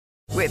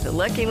With the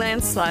Lucky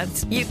Land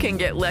Slots, you can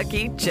get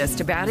lucky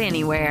just about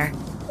anywhere.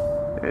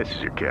 This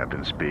is your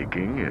captain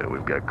speaking.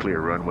 We've got clear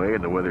runway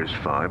and the weather's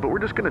fine, but we're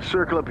just going to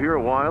circle up here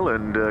a while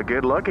and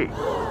get lucky.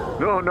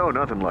 No,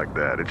 nothing like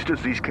that. It's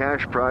just these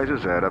cash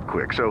prizes add up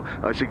quick. So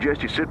I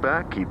suggest you sit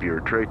back, keep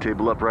your tray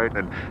table upright,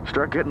 and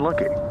start getting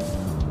lucky.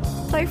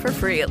 Play for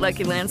free at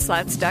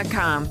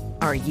LuckyLandSlots.com.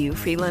 Are you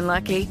feeling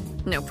lucky?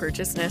 No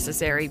purchase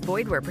necessary.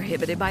 Void where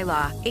prohibited by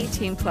law.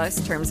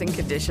 18+ terms and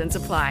conditions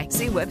apply.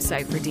 See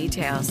website for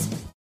details.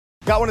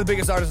 Got one of the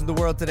biggest artists in the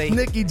world today,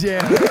 Nicky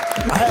Jam.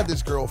 I had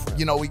this girl,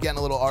 we get in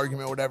a little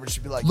argument or whatever.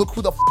 She'd be like, look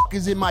who the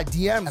is in my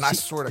DM. And I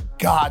swear to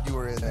God, you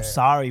were in there.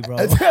 Sorry, bro.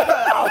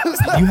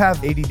 You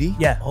have ADD?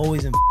 Yeah,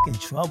 always in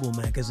trouble,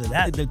 man, because of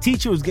that. The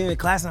teacher was giving a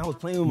class and I was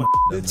playing with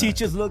the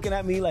teacher's looking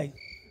at me like.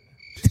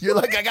 You're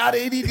like, I got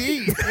ADD.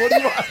 What do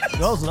you want?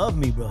 Girls love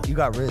me, bro. You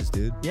got Riz,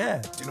 dude.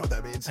 Yeah. Do you know what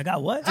that means? I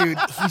got what? Dude,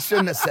 he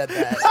shouldn't have said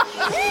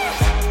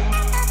that.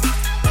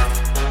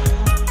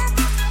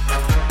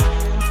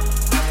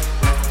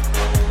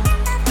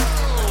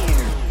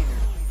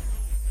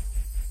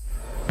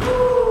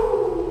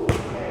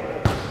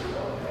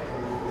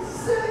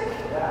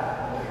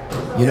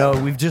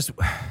 We've just...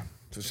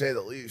 To say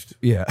the least.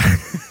 Yeah.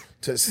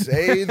 To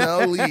say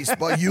the least.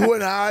 But you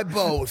and I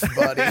both,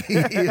 buddy.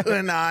 You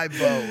and I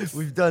both.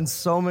 We've done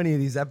so many of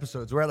these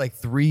episodes. We're at like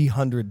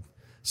 300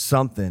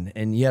 something,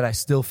 and yet I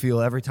still feel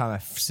every time I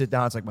sit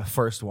down, it's like my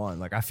first one.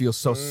 Like, I feel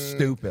so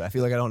stupid. I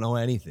feel like I don't know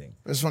anything.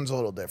 This one's a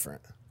little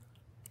different.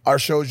 Our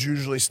shows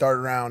usually start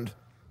around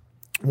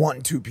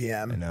 1, 2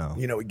 p.m. I know.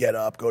 We get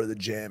up, go to the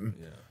gym,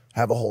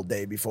 have a whole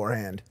day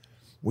beforehand.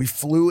 We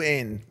flew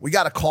in. We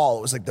got a call.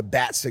 It was like the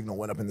bat signal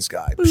went up in the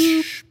sky.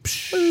 Psh,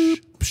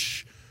 psh,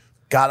 psh.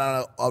 Got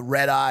on a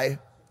red eye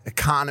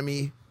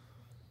economy.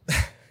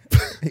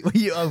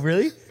 Oh,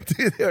 really?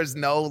 Dude, there's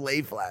no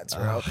lay flats,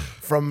 bro.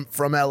 From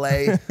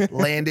LA,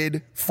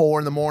 landed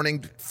 4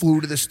 a.m,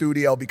 flew to the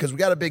studio because we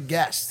got a big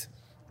guest.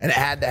 And it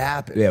had to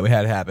happen. Yeah, we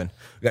had it happen.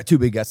 We got 2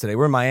 big guests today.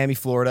 We're in Miami,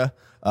 Florida.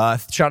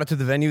 Shout out to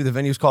the venue. The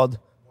venue's called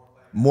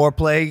More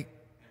Play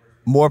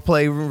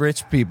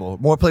Rich People.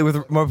 We're playing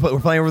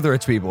with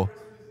rich people.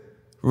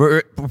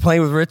 We're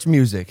playing with rich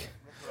music.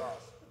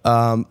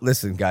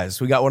 Listen,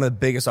 guys, we got one of the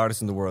biggest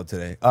artists in the world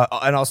today.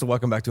 And also,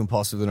 welcome back to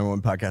Impulsive, the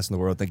 #1 podcast in the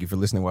world. Thank you for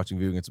listening, watching,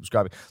 viewing, and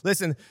subscribing.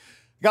 Listen,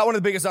 got one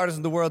of the biggest artists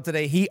in the world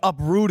today. He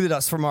uprooted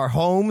us from our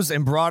homes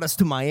and brought us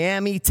to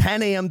Miami,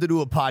 10 a.m. to do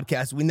a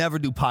podcast. We never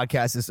do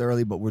podcasts this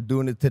early, but we're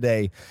doing it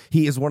today.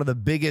 He is one of the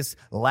biggest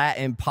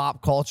Latin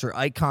pop culture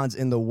icons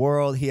in the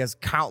world. He has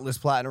countless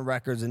platinum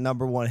records and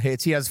 #1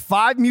 hits. He has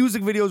 5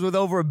 music videos with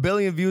over 1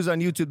 billion views on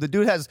YouTube. The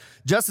dude has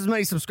just as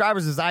many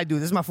subscribers as I do.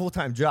 This is my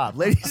full-time job.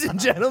 Ladies and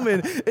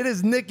gentlemen, it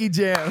is Nicky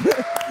Jam.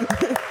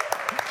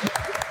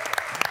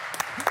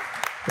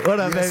 What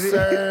up, Yes, baby?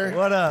 sir.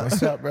 What up?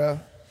 What's up, bro?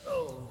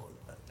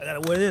 I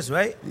gotta wear this,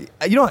 right?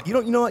 You know what?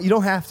 You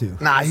don't have to.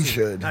 Nah, he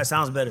should. That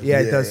sounds better.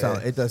 Yeah, it does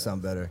Yeah.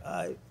 sound better.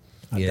 I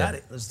Yeah. got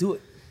it. Let's do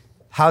it.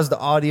 How's the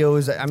audio?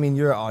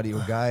 You're an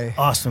audio guy.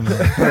 Awesome,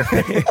 man.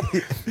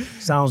 Perfect.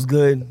 Sounds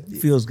good.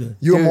 Feels good.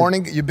 You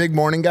a big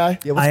morning guy?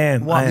 Yeah, I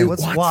am. Why? What?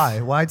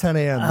 Why 10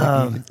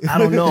 a.m.? I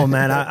don't know,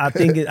 man. I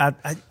think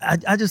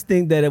I just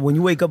think that when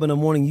you wake up in the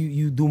morning,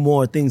 you do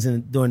more things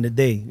during the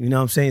day. You know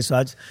what I'm saying?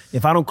 So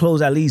if I don't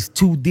close at least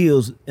 2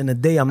 deals in a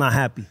day, I'm not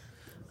happy.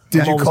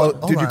 Did you Hold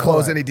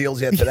close on. any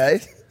deals yet today?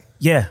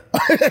 Yeah.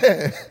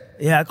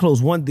 Yeah, I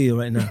closed 1 deal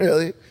right now.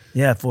 Really?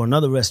 Yeah, for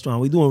another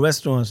restaurant. We're doing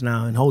restaurants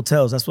now and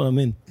hotels. That's what I'm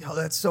in. Yo,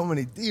 that's so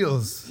many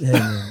deals. Yeah,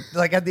 man.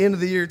 Like at the end of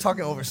the year, you're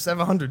talking over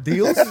 700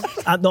 deals.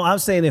 I'm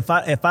saying if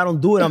I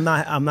don't do it, I'm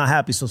not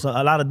happy. So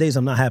a lot of days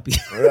I'm not happy.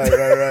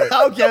 Right.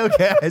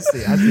 Okay. I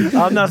see.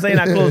 I'm not saying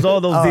I close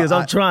all those deals.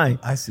 I'm trying.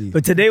 I see.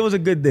 But today was a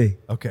good day.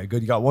 Okay,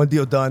 good. You got 1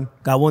 deal done.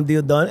 Got 1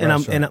 deal done,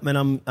 Restaurant.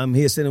 and I'm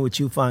here sitting with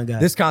you, fine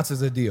guys. This counts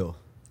as a deal.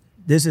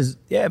 This is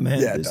man.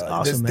 Yeah, This is dog.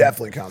 awesome, This man.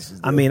 definitely counts as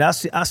a I deal. mean,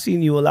 I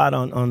seen you a lot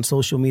on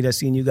social media. I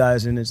seen you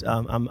guys, and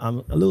I'm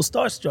a little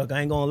starstruck.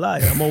 I ain't gonna lie.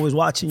 I'm always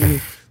watching you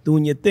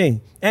doing your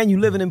thing, and you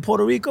living in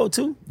Puerto Rico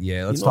too.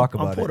 Yeah, let's You know, talk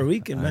about it. I'm Puerto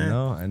Rican, man.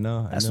 I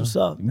know. That's what's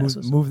up. You That's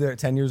what's up. moved there at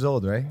 10 years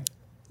old, right?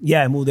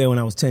 Yeah, I moved there when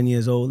I was 10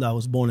 years old. I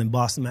was born in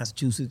Boston,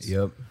 Massachusetts.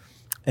 Yep.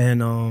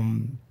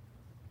 And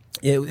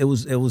it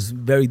was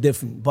very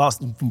different.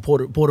 Boston from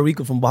Puerto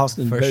Rico from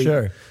Boston. For very,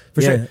 sure.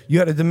 Yeah. You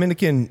had a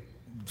Dominican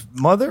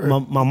mother?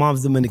 My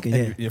mom's Dominican,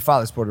 And yeah. your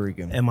father's Puerto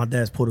Rican. And my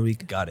dad's Puerto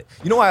Rican. Got it.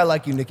 You know why I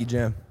like you, Nicky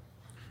Jam?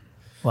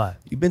 Why?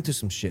 You've been through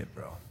some shit,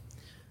 bro.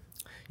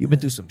 You've been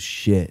through some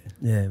shit.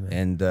 Yeah, man.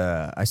 And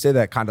I say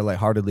that kind of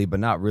lightheartedly, but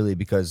not really,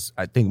 because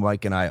I think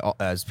Mike and I,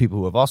 as people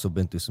who have also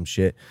been through some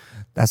shit,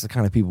 that's the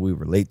kind of people we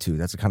relate to.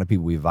 That's the kind of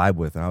people we vibe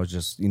with. And I was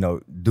just,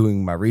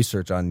 doing my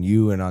research on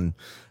you and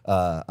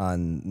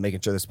on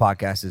making sure this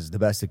podcast is the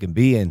best it can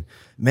be. And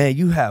man,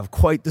 you have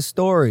quite the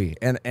story.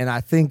 And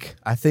I think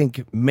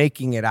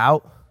making it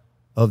out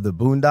of the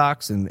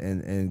boondocks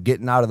and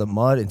getting out of the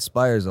mud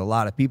inspires a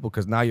lot of people,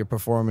 because now you're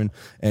performing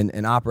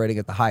and operating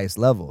at the highest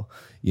level.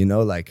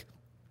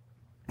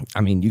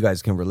 I mean, you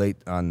guys can relate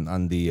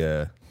on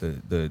the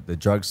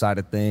drug side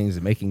of things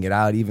and making it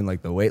out, even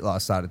like the weight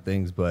loss side of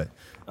things. But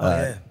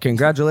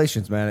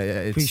congratulations,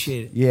 man.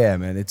 Appreciate it. Yeah,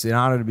 man. It's an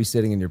honor to be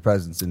sitting in your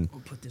presence. And I'll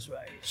put this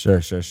right.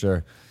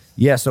 Sure.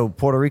 Yeah. So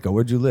Puerto Rico,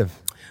 where'd you live?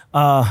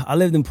 I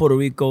lived in Puerto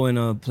Rico in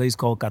a place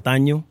called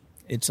Cataño.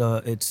 It's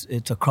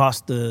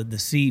across the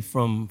sea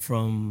from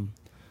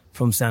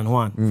San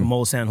Juan, from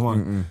old San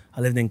Juan.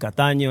 I lived in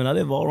Cataño, and I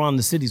live all around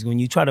the cities. When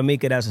you try to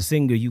make it as a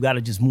singer, you got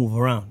to just move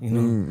around, you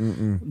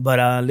know. But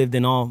I lived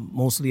in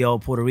mostly all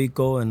Puerto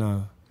Rico,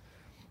 and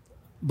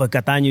but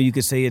Cataño, you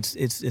could say it's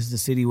the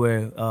city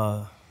where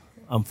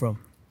I'm from.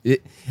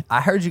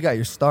 I heard you got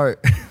your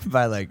start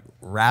by like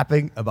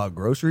rapping about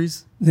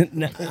groceries.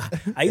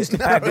 I used to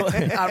pack.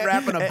 I'm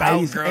rapping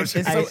about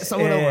groceries.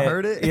 Someone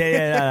overheard it.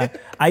 Yeah.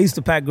 I used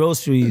to pack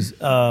groceries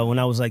when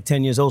I was like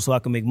 10 years old, so I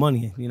could make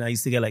money. You know, I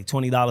used to get like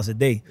 $20 a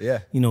day. Yeah.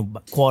 You know,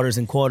 quarters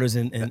and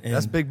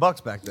that's big bucks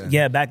back then.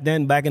 Yeah, back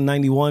in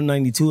 91,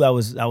 92, I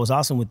was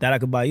awesome with that. I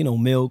could buy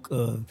milk,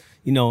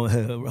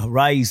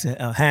 rice,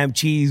 ham,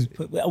 cheese.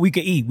 We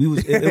could eat.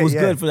 It was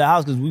good for the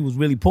house because we was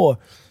really poor.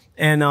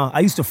 And I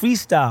used to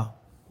freestyle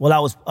while I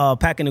was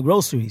packing the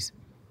groceries.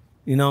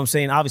 You know what I'm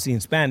saying? Obviously in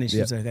Spanish.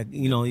 Yeah. It's like,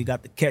 you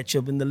got the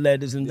ketchup and the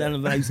lettuce and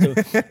then I used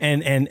to,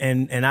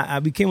 and I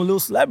became a little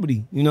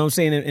celebrity. You know what I'm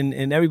saying?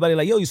 And everybody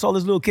like, yo, you saw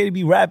this little kid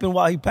be rapping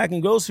while he packing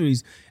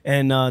groceries.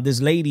 And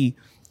this lady,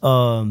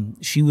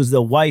 she was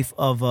the wife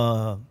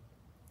of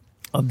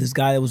this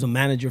guy that was a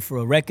manager for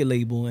a record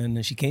label.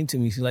 And she came to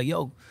me. She's like,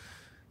 yo,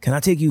 can I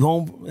take you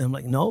home? And I'm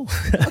like, no.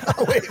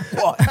 Wait,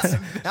 what?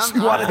 She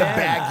wanted to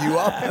bag you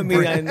up. I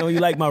mean, I know you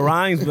like my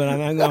rhymes, but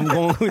I'm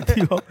going with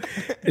you.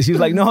 And she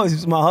was like, no, this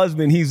is my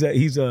husband. He's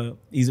a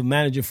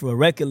manager for a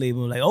record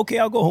label. I'm like, okay,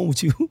 I'll go home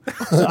with you.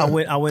 So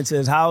I went to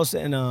his house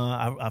and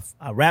I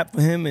rapped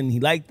for him and he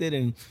liked it.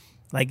 And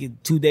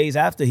like 2 days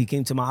after, he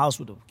came to my house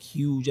with a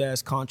huge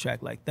ass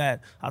contract like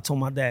that. I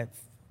told my dad,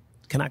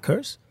 can I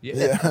curse?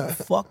 Yeah.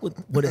 Fuck with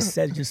what it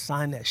said. Just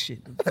sign that shit.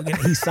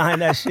 He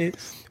signed that shit.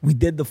 We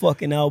did the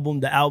fucking album.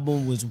 The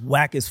album was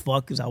whack as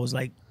fuck because I was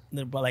like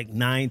about like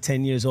 9,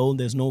 10 years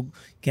old.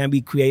 Can't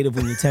be creative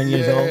when you're 10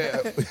 years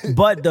old.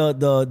 But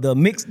the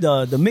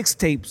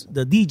mixtapes,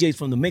 the DJs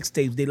from the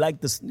mixtapes, they like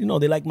this. They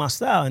like my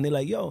style, and they're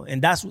like, yo.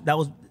 And that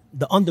was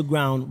the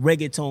underground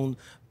reggaeton.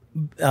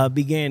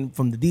 Began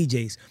from the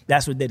DJs.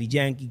 That's where Daddy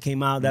Yankee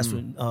came out. That's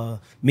when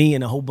me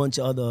and a whole bunch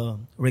of other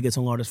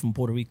reggaeton artists from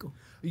Puerto Rico.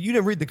 You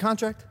didn't read the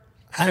contract?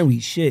 I didn't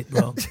read shit,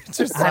 bro.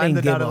 I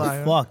didn't give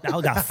a fuck.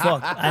 I got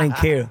fucked. I didn't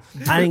care.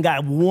 I didn't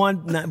got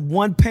not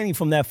one penny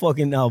from that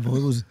fucking album.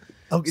 It was.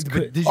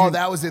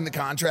 That was in the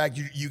contract.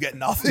 You get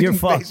nothing. You're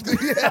fucked.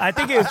 Yeah. I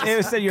think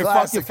it said you're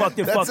fucked. You're fucked.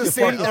 You're fucked. That's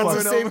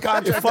the same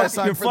contract I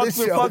signed for this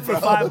show, You're fucked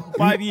for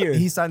 5 years.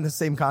 He signed the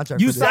same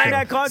contract. You signed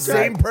that contract.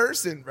 Same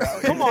person, bro.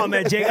 Come on,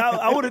 man, Jake.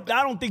 I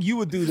don't think you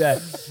would do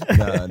that.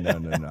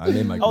 No. I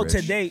made my.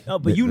 Today.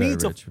 But you need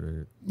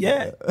to.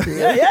 Yeah.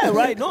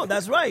 Right. No,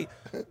 that's right.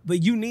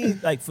 But you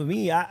need, like, for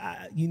me,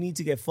 you need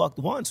to get fucked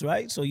once,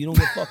 right? So you don't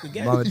get fucked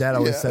again. Mom and Dad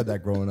always said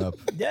that growing up.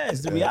 Yeah,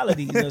 it's the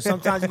reality.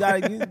 Sometimes you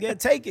gotta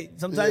take it.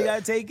 Sometimes you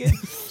gotta take it.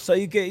 So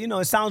you can,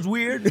 it sounds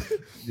weird,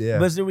 yeah,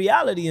 but it's the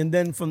reality. And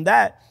then from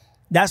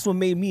that's what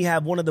made me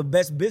have one of the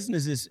best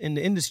businesses in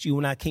the industry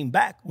when I came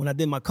back, when I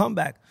did my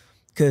comeback.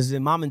 Because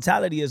my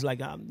mentality is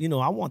like, I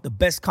want the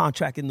best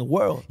contract in the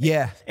world.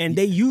 Yeah. And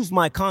they used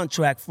my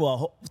contract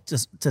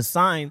to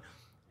sign.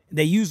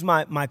 They used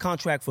my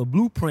contract for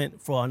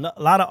blueprint for a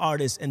lot of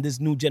artists in this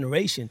new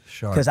generation.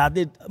 Sure. Because I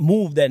did a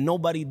move that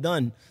nobody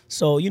done.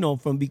 So,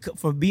 from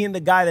being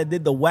the guy that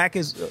did the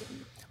wackest,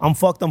 I'm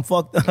fucked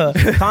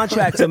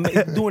contract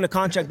to doing a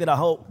contract that a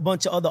whole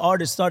bunch of other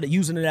artists started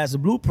using it as a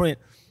blueprint.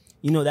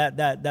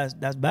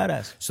 That's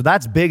badass. So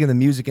that's big in the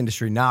music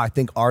industry now. I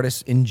think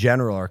artists in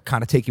general are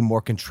kind of taking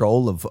more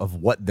control of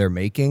what they're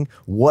making.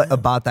 What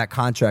about that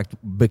contract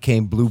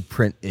became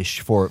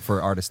blueprint-ish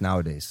for artists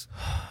nowadays?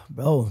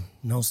 Bro,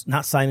 no,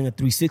 not signing a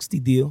 360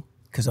 deal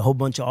because a whole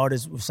bunch of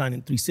artists were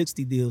signing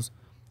 360 deals.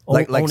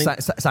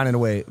 Signing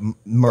away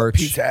merch,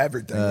 piece of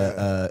everything.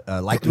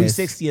 Like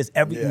 360 is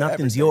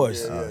nothing's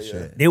yours.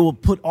 Shit. They will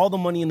put all the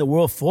money in the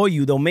world for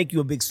you. They'll make you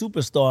a big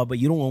superstar, but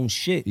you don't own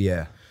shit.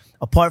 Yeah.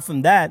 Apart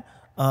from that,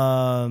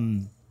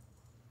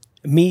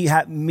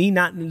 me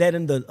not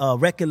letting the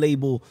record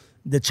label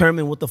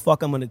determine what the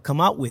fuck I'm gonna come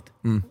out with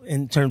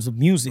in terms of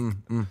music.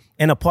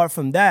 And apart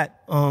from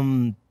that,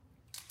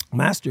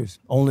 masters,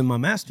 owning my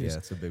masters. Yeah,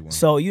 that's a big one.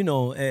 So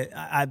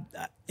I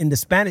in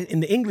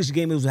the English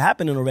game, it was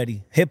happening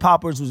already. Hip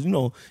hoppers was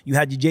you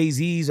had your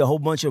Jay-Z's, a whole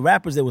bunch of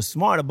rappers that was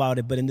smart about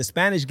it. But in the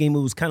Spanish game,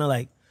 it was kind of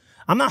like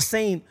I'm not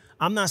saying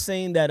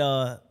that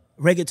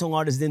reggaeton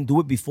artists didn't do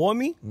it before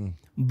me,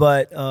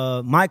 but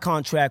my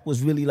contract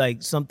was really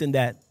like something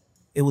that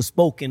it was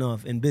spoken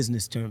of in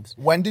business terms.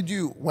 When did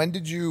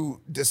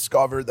you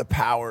discover the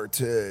power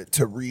to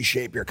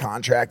reshape your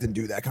contract and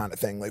do that kind of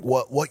thing? Like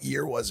what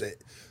year was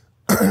it?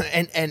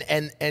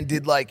 and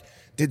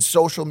did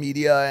social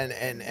media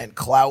and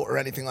clout or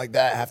anything like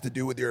that have to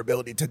do with your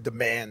ability to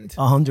demand?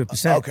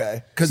 100%.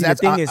 Okay, because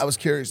I was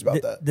curious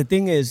about that. The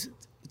thing is,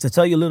 to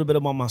tell you a little bit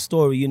about my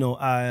story, you know,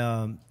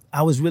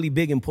 I was really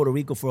big in Puerto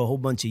Rico for a whole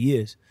bunch of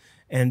years,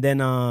 and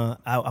then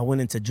I went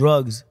into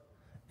drugs,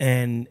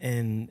 and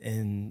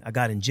I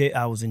got in jail.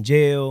 I was in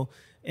jail,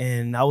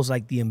 and I was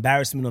like the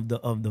embarrassment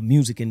of the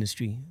music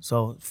industry.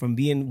 So from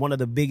being one of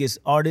the biggest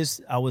artists,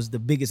 I was the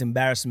biggest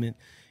embarrassment,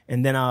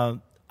 and then I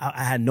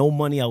had no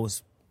money. I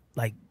was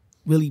like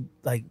really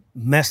like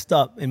messed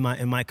up in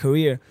my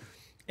career,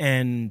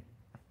 and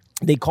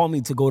they called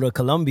me to go to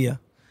Colombia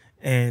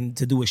and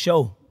to do a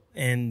show.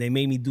 And they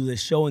made me do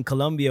this show in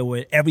Colombia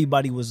where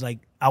everybody was like,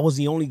 I was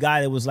the only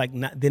guy that was like,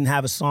 didn't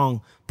have a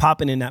song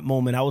popping in that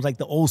moment. I was like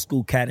the old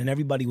school cat, and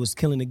everybody was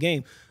killing the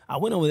game. I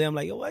went over there, I'm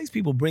like, yo, why are these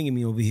people bringing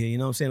me over here? You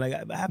know what I'm saying?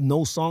 Like, I have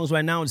no songs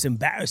right now, and it's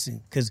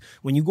embarrassing. Because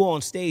when you go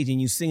on stage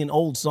and you're singing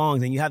old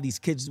songs and you have these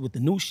kids with the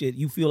new shit,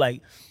 you feel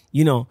like,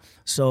 you know.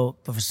 So,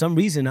 but for some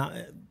reason,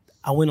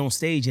 I went on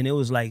stage, and it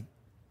was like,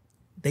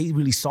 they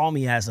really saw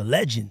me as a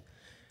legend.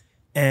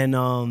 And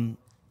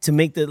to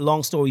make the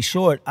long story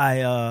short,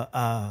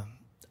 I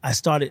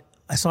started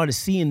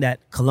seeing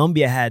that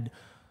Colombia had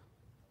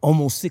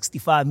almost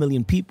 65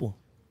 million people.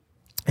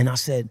 And I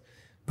said,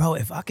 bro,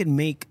 if I could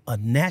make a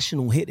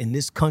national hit in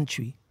this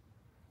country,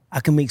 I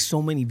can make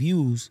so many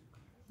views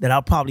that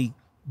I'll probably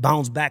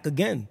bounce back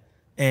again.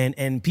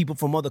 And people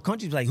from other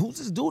countries like, who's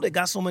this dude that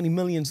got so many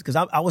millions? Because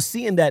I was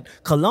seeing that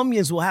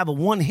Colombians will have a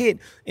one hit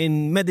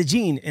in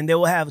Medellin and they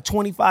will have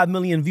 25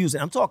 million views.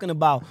 And I'm talking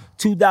about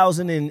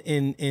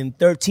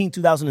 2013,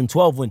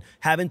 2012, when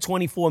having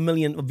 24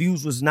 million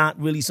views was not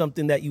really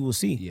something that you will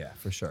see. Yeah,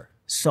 for sure.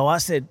 So I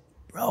said,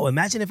 bro,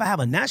 imagine if I have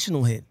a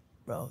national hit.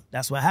 Bro,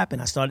 that's what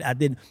happened. I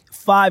did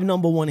 5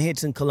 number 1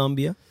 hits in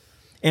Colombia.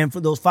 And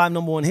for those 5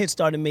 number 1 hits,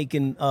 started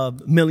making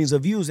millions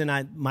of views.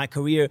 And my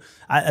career,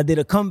 I did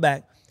a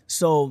comeback.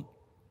 So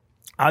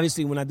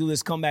obviously when I do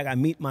this comeback, I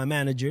meet my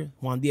manager,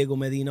 Juan Diego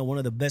Medina, one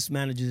of the best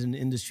managers in the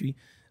industry.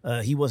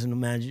 He wasn't a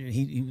manager.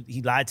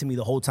 He lied to me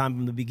the whole time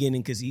from the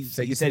beginning because he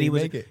said he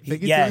was.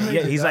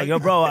 He's like, yo,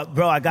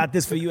 bro, I got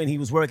this for you. And he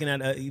was working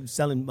at, he was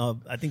selling,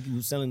 I think he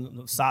was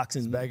selling socks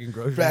and bagging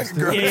groceries.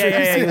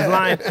 Yeah, he was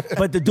lying.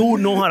 But the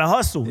dude knew how to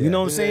hustle. You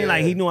know what I'm saying?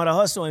 Like he knew how to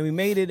hustle, and we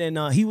made it. And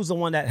he was the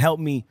one that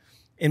helped me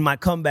in my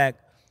comeback.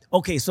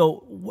 Okay,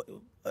 so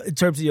in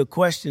terms of your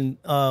question,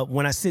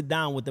 when I sit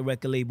down with the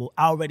record label,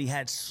 I already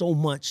had so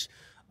much.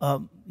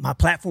 My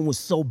platform was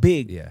so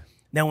big. Yeah.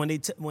 Now when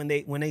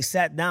they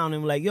sat down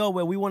and were like, yo,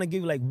 well, we want to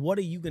give you, like, what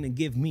are you gonna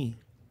give me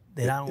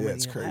that I don't really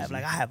have?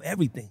 Like, I have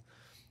everything.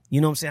 You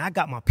know what I'm saying? I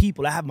got my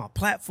people. I have my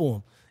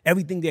platform.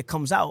 Everything that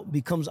comes out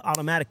becomes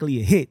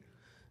automatically a hit.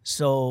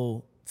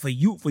 So for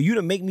you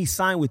to make me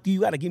sign with you,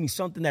 you got to give me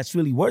something that's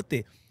really worth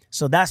it.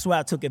 So that's why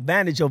I took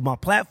advantage of my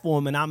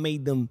platform and I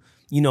made them,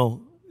 you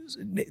know,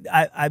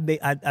 I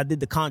did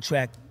the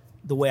contract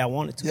the way I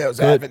wanted to. Yeah, it was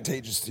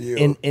advantageous to you.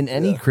 In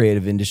any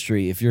creative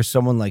industry, if you're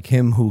someone like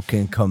him who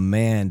can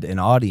command an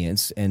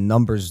audience and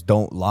numbers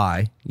don't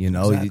lie, you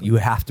know, you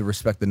have to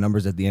respect the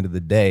numbers at the end of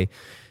the day.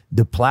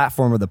 The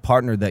platform or the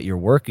partner that you're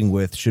working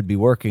with should be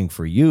working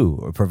for you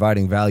or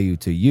providing value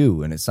to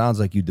you. And it sounds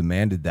like you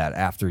demanded that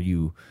after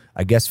you,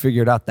 I guess,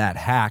 figured out that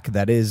hack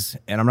that is,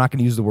 and I'm not going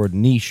to use the word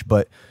niche,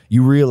 but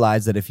you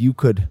realize that if you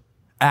could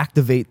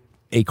activate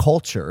a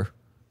culture,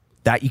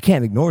 that you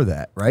can't ignore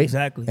that, right?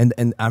 Exactly.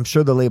 And I'm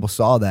sure the label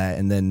saw that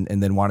and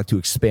then wanted to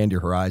expand your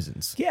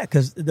horizons. Yeah,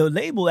 because the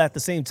label at the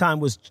same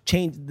time was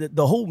changed.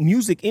 The whole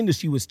music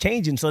industry was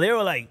changing. So they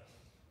were like,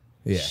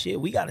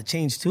 shit, we got to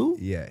change too?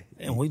 Yeah.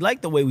 And we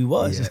like the way we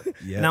was.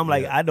 Yeah. And I'm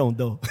like, I don't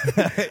though.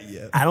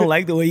 I don't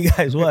like the way you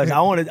guys was. I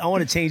want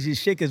to change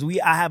this shit because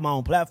I have my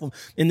own platform.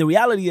 And the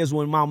reality is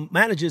when my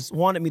managers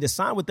wanted me to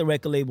sign with the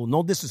record label,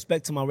 no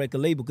disrespect to my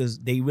record label because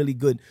they really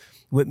good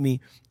with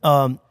me,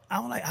 I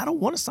was like, I don't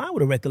want to sign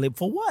with a record label.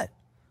 For what?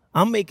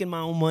 I'm making my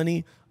own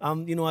money.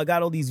 You know, I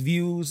got all these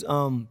views.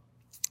 I'm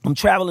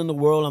traveling the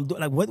world. I'm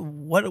doing like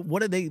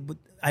what are they?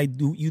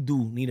 You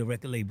do need a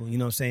record label. You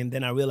know what I'm saying?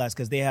 Then I realized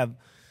because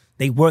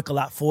they work a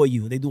lot for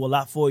you. They do a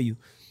lot for you,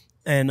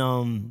 and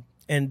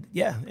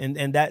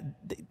that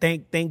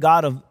thank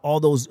God of all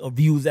those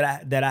views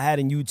that I had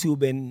in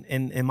YouTube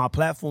and my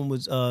platform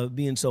was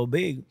being so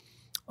big.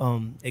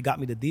 It got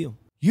me the deal.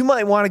 You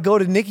might want to go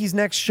to Nicky's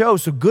next show.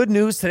 So good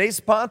news, today's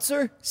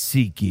sponsor,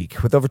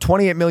 SeatGeek. With over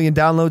 28 million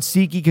downloads,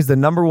 SeatGeek is the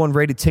 #1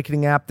 rated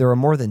ticketing app. There are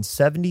more than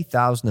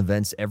 70,000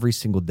 events every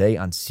single day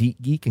on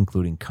SeatGeek,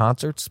 including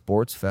concerts,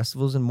 sports,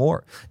 festivals, and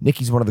more.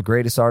 Nicky's one of the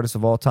greatest artists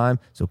of all time,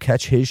 so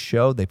catch his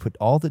show. They put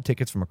all the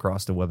tickets from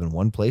across the web in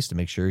one place to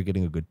make sure you're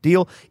getting a good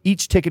deal.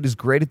 Each ticket is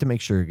graded to make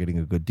sure you're getting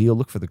a good deal.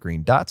 Look for the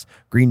green dots.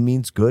 Green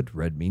means good,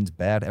 red means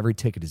bad. Every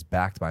ticket is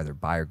backed by their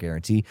buyer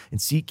guarantee, and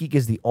SeatGeek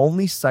is the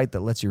only site that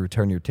lets you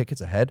return your tickets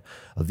ahead ahead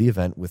of the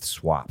event with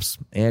swaps.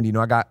 And,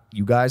 I got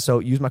you guys, so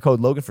use my code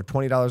Logan for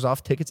 $20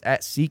 off tickets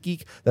at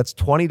SeatGeek. That's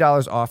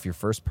 $20 off your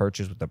first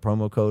purchase with the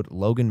promo code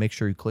Logan. Make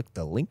sure you click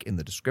the link in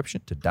the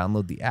description to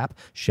download the app.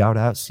 Shout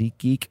out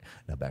SeatGeek.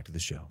 Now back to the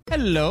show.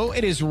 Hello,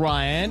 it is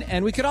Ryan,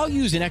 and we could all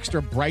use an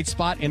extra bright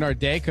spot in our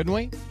day, couldn't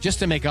we? Just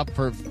to make up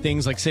for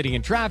things like sitting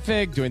in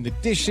traffic, doing the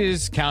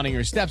dishes, counting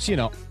your steps,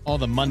 all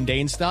the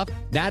mundane stuff.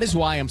 That is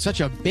why I'm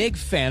such a big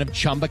fan of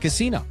Chumba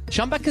Casino.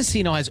 Chumba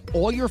Casino has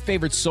all your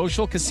favorite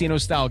social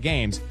casino-style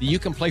games that you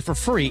can play for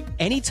free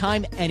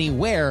anytime,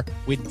 anywhere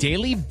with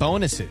daily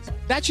bonuses.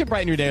 That should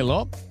brighten your day a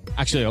little.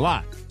 Actually, a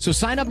lot. So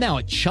sign up now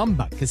at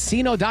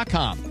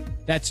ChumbaCasino.com.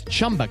 That's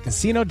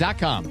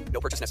ChumbaCasino.com.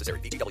 No purchase necessary.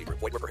 VGW.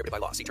 Void where prohibited by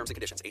law. See terms and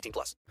conditions.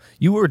 18+.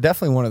 You were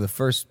definitely one of the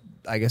first,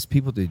 I guess,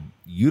 people to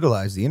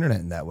utilize the internet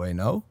in that way,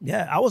 no?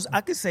 Yeah,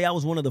 I could say I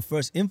was one of the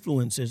first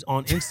influencers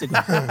on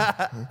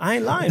Instagram. I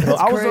ain't lying, bro.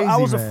 I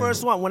was the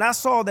first one. When I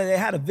saw that they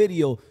had a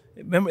video,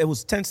 remember it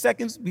was 10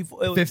 seconds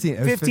before. It was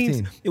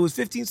 15. It was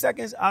 15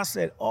 seconds. I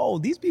said, "Oh,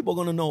 these people are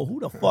gonna know who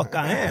the fuck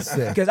I am,"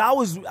 because I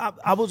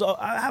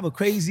have a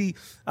crazy.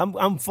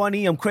 I'm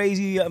funny. I'm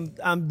crazy.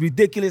 I'm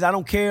ridiculous. I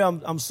don't care.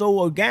 I'm so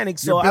organic.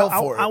 So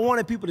I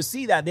wanted people to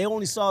see that. They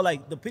only saw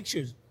like the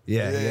pictures.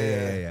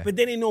 Yeah. But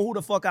they didn't know who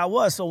the fuck I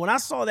was. So when I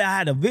saw that I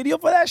had a video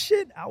for that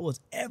shit, I would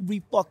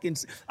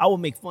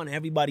make fun of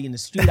everybody in the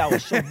street. I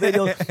would show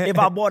videos. If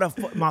I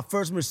bought my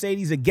first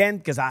Mercedes again,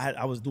 because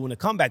I was doing a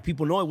comeback.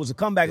 People know it was a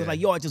comeback. It was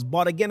like, yo, I just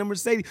bought again a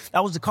Mercedes.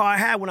 That was the car I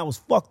had when I was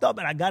fucked up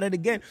and I got it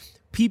again.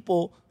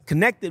 People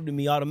connected to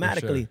me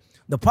automatically. Sure.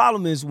 The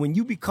problem is when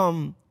you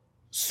become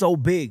so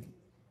big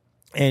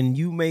and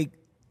you make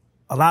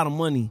a lot of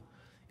money,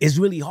 it's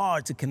really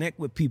hard to connect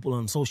with people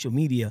on social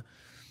media.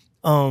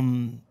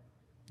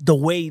 The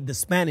way the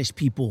Spanish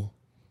people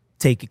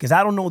take it. Because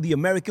I don't know the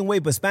American way,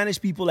 but Spanish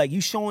people, like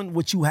you showing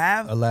what you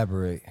have.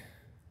 Elaborate.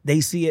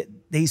 They see it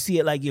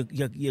like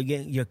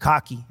you're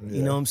cocky. Yeah.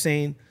 You know what I'm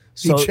saying?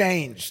 So, he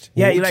changed.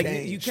 Yeah,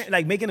 you can't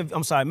like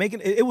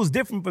it was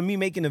different for me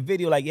making a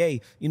video like,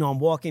 hey, I'm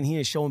walking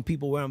here showing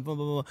people where I'm blah,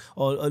 blah, blah,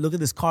 or look at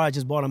this car I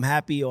just bought, I'm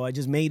happy, or I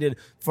just made it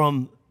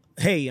from,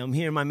 hey, I'm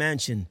here in my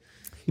mansion.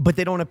 But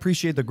they don't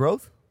appreciate the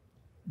growth?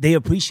 They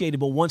appreciate it,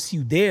 but once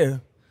you there,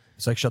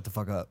 it's like, shut the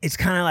fuck up. It's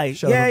kind of like,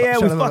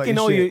 we fucking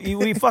know you.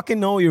 We fucking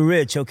know you're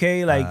rich,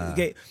 okay?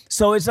 Okay.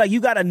 So it's like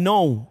you gotta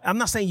know. I'm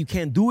not saying you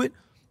can't do it,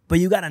 but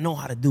you gotta know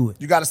how to do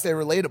it. You gotta stay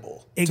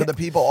relatable to the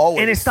people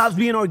always. And it stops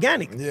being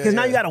organic because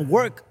now you gotta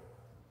work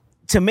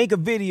to make a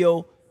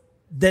video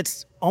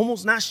that's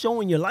almost not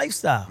showing your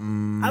lifestyle.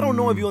 I don't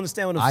know if you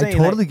understand what I'm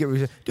saying. I totally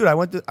get. Dude, I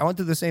went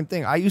through the same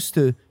thing. I used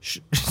to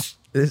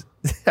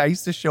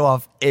show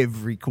off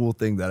every cool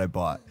thing that I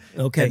bought.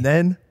 Okay. And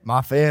then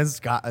my fans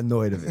got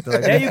annoyed of it.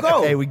 Like, there you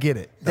go. Hey, we get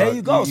it. There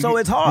you go. So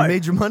it's hard. You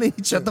made your money.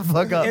 Shut the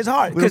fuck up. It's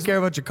hard. We don't care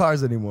about your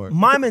cars anymore.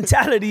 My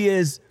mentality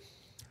is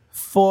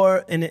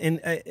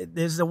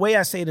there's a way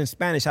I say it in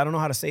Spanish. I don't know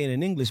how to say it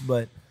in English,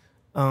 but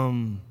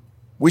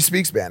we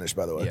speak Spanish,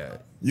 by the way. Yeah.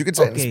 You can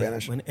say it in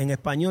Spanish. En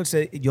español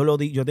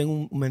yo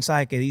tengo un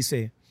mensaje que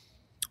dice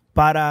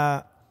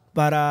para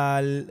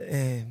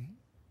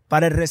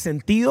el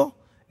resentido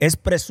es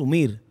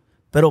presumir,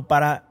 pero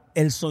para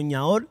el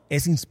soñador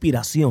es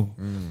inspiración.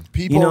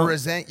 People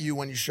resent you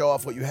when you show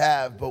off what you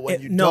have, but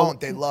when you don't,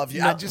 they love you.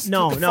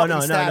 No, I'm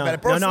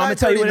gonna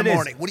tell you what it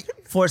is.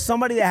 For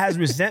somebody that has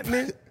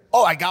resentment,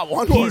 I got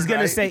one. He's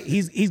gonna say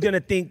he's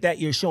gonna think that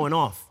you're showing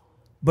off.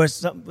 But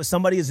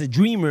somebody is a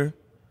dreamer,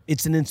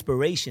 it's an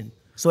inspiration.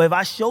 So if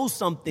I show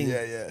something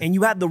and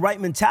you have the right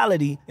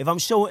mentality, if I'm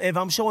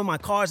showing my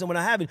cars and when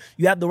I have it,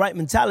 you have the right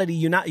mentality.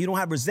 You don't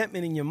have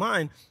resentment in your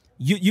mind.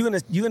 You're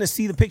gonna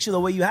see the picture the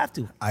way you have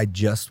to. I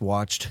just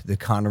watched the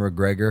Conor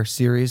McGregor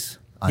series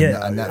on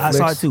Netflix. I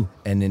saw it too.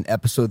 And in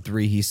episode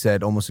 3, he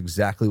said almost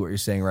exactly what you're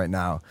saying right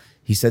now.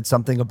 He said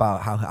something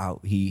about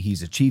how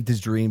he's achieved his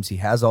dreams. He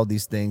has all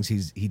these things.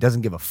 He doesn't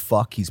give a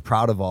fuck. He's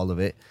proud of all of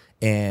it.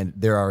 And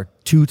there are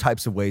 2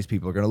 types of ways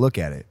people are going to look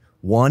at it.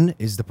 One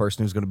is the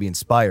person who's going to be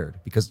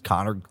inspired because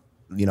Conor,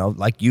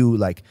 like you,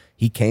 like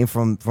he came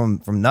from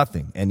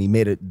nothing and he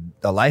made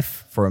a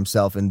life for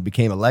himself and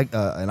became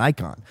an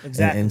icon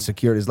and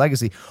secured his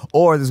legacy.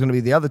 Or there's going to be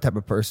the other type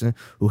of person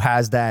who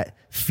has that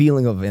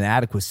feeling of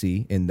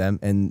inadequacy in them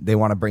and they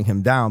want to bring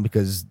him down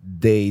because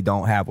they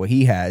don't have what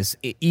he has,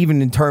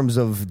 even in terms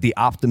of the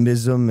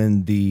optimism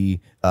and the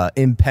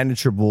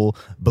impenetrable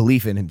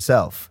belief in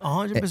himself.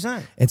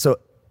 100%. And so,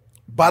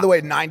 by the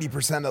way,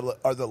 90%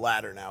 are the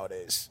latter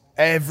nowadays.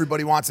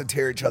 Everybody wants to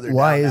tear each other down.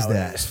 Why is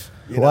nowadays,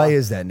 that? Why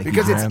is that, Nicky?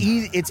 Because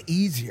it's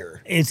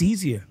easier. It's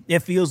easier. It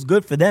feels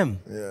good for them.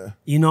 Yeah.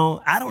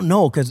 I don't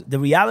know, because the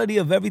reality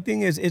of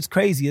everything is it's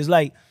crazy. It's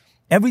like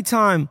every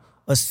time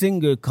a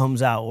singer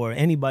comes out or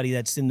anybody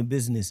that's in the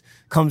business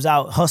comes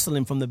out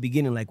hustling from the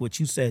beginning, like what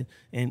you said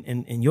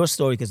in your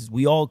story, because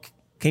we all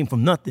came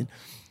from nothing.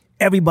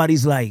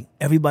 Everybody's like,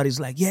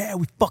 yeah,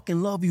 we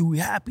fucking love you, we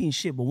happy and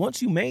shit. But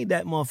once you made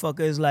that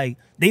motherfucker, it's like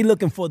they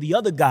looking for the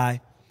other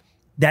guy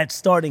that's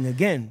starting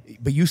again.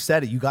 But you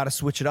said it. You got to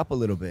switch it up a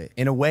little bit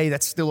in a way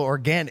that's still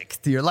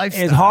organic to your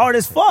lifestyle. It's hard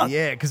as fuck.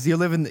 Yeah, because you're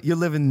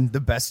living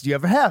the best you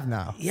ever have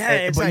now.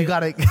 Yeah, but you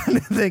got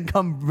to then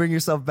come bring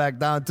yourself back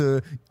down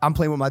to I'm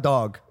playing with my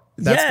dog.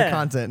 That's the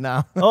content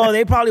now. Oh,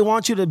 they probably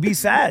want you to be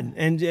sad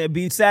and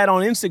be sad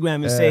on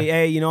Instagram and say,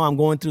 hey, I'm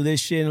going through this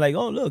shit. And like,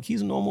 oh, look,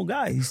 he's a normal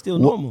guy. He's still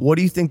normal. What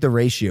do you think the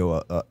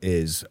ratio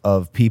is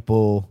of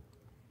people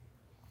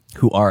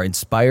who are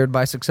inspired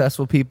by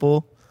successful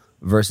people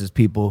versus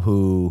people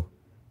who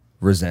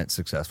resent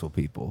successful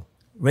people?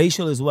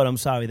 Racial is what? I'm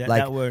sorry,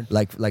 that word.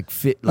 Like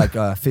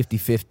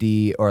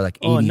 50-50 or like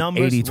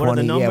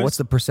 80-20. Yeah, what's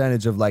the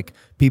percentage of like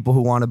people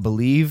who want to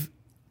believe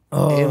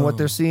in what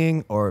they're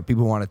seeing or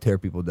people who want to tear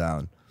people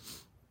down?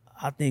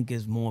 I think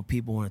it's more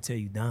people want to tear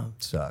you down.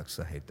 Sucks.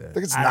 I hate that. I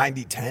think it's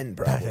 90-10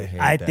 probably.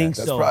 I think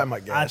so. That's probably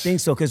my guess. I think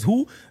so. Because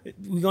we're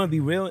going to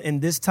be real, in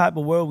this type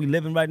of world we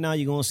live in right now,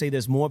 you're going to say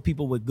there's more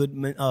people with good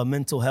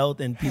mental health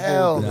and people.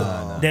 Hell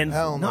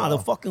no. The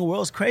fucking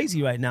world's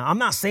crazy right now. I'm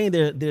not saying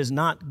there's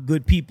not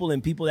good people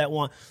and people that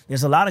want,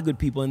 there's a lot of good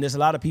people and there's a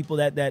lot of people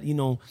that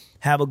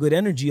have a good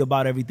energy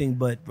about everything.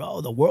 But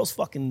bro, the world's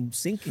fucking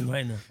sinking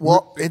right now.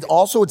 Well,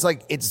 it's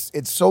like, it's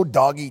so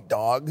dog eat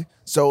dog.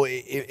 So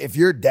if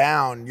you're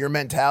down, your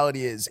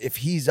mentality is if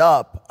he's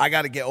up, I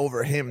got to get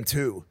over him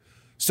too.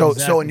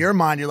 So in your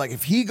mind, you're like,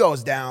 if he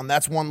goes down,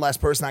 that's one less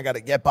person I got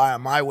to get by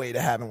on my way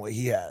to having what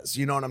he has.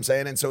 You know what I'm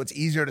saying? And so it's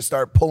easier to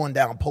start pulling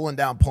down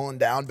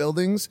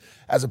buildings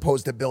as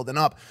opposed to building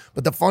up.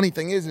 But the funny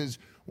thing is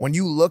when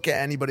you look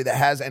at anybody that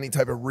has any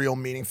type of real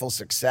meaningful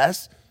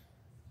success,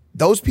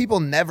 those people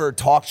never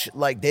talk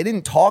like they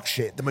didn't talk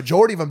shit. The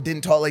majority of them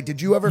didn't talk. Like,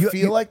 did you ever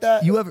feel like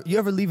that? You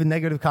ever leave a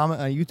negative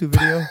comment on a YouTube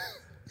video?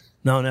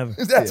 No, never.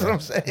 That's what I'm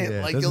saying.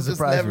 Yeah, like you'll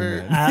just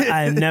never.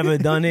 I've never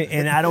done it,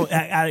 and I don't.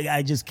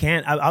 I just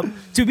can't.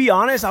 To be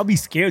honest, I'll be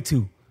scared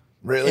too.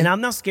 Really? And I'm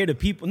not scared of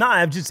people. No,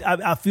 I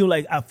feel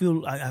like bad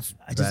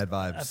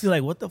vibes. I feel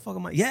like what the fuck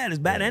am I? Yeah, there's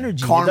bad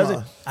energy.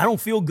 Karma. I don't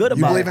feel good about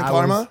it. You believe in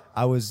karma?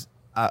 I was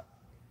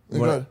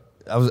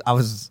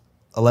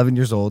 11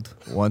 years old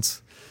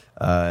once,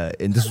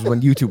 and this was when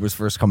YouTube was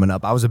first coming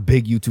up. I was a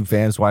big YouTube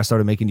fan, that's why I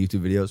started making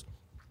YouTube videos.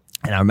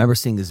 And I remember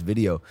seeing this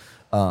video,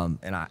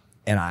 and I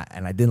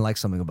didn't like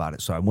something about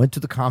it. So I went to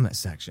the comment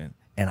section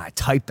and I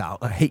typed out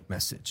a hate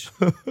message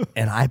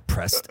and I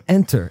pressed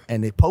enter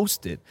and it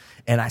posted.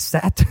 And I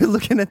sat there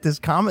looking at this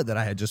comment that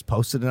I had just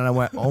posted and I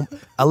went,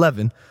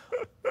 11.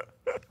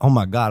 Oh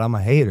my God, I'm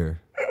a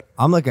hater.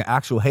 I'm like an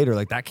actual hater.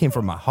 Like that came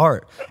from my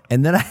heart.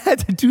 And then I had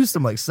to do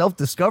some like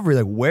self-discovery.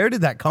 Like where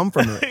did that come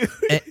from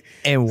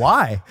and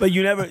why? But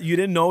you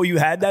didn't know you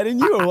had that in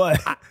you or what?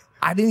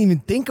 I didn't even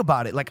think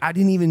about it. Like I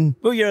didn't even.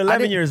 Well, you're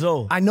 11 years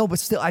old. I know, but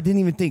still, I didn't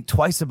even think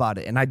twice about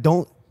it. And I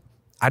don't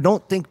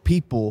think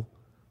people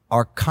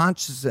are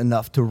conscious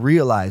enough to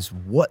realize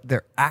what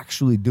they're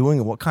actually doing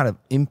and what kind of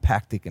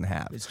impact they can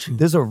have. It's true.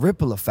 There's a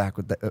ripple effect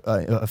with that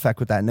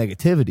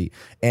negativity.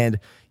 And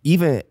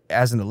even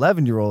as an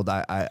 11-year-old,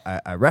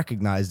 I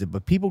recognized it.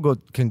 But people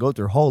can go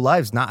through their whole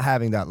lives not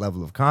having that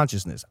level of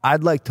consciousness.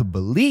 I'd like to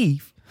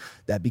believe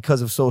that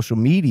because of social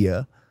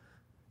media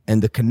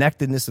and the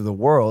connectedness of the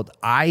world,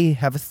 I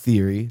have a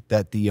theory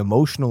that the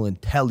emotional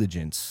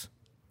intelligence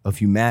of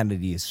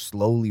humanity is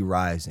slowly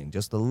rising,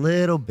 just a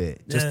little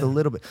bit, a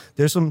little bit.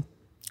 There's some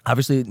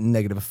obviously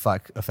negative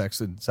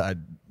effects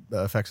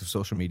of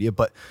social media,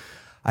 but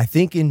I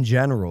think in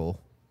general,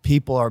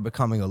 people are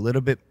becoming a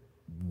little bit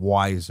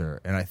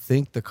wiser, and I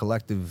think the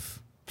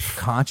collective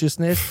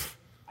consciousness.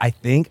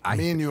 Me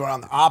and you are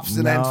on the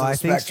opposite ends of the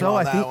spectrum.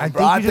 I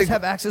think you just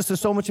have access to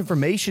so much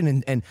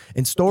information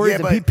and stories,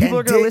 and people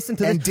are going to listen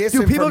to this.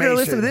 Dude, people are going to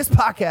listen to this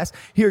podcast,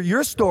 hear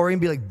your story, and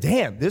be like,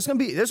 "Damn, there's going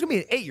to be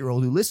an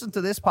 8-year-old who listens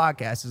to this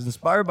podcast, is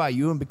inspired by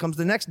you, and becomes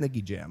the next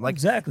Nicky Jam." Like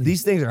exactly,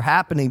 these things are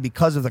happening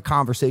because of the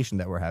conversation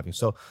that we're having.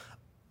 So,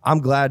 I'm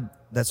glad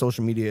that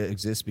social media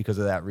exists because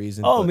of that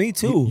reason. Oh, me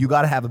too. You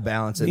got to have a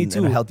balance and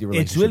a healthy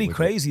relationship. It's really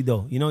crazy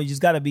though. You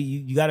just got to be.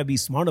 You got to be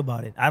smart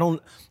about it. I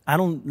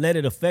don't let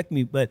it affect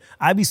me, but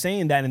I be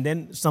saying that, and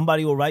then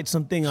somebody will write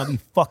something. I'll be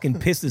fucking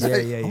pissed as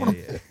I'm gonna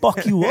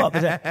fuck you up.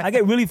 I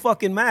get really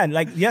fucking mad.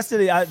 Like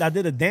yesterday, I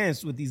did a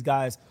dance with these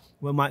guys.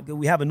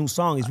 We have a new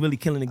song. It's really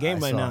killing the game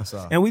right now.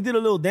 And we did a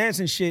little dance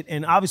and shit.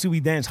 And obviously we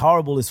danced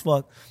horrible as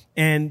fuck.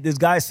 And this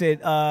guy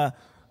said,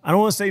 I don't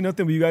want to say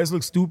nothing, but you guys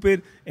look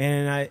stupid.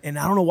 And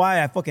I don't know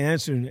why I fucking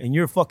answered. And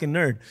you're a fucking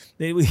nerd.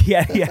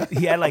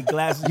 He had like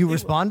glasses. You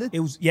responded? It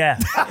was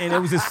and it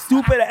was a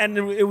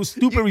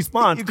stupid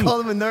response. You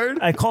called him a nerd?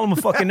 I called him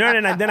a fucking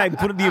nerd, and then I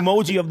put the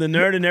emoji of the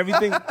nerd and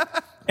everything.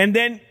 And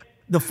then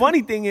the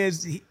funny thing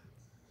is,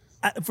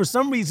 for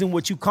some reason,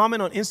 what you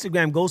comment on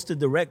Instagram goes to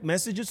direct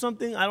message or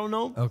something. I don't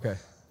know. Okay.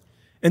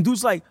 And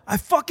dude's like, I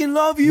fucking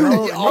love you.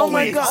 Oh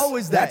my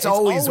God. That's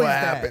always what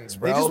happens,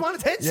 bro. They just want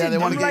attention. Yeah, they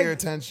want to get like, your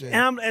attention.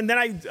 And then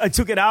I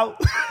took it out.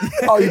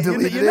 Oh, you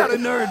deleted it? You're not a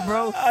nerd,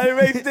 bro. I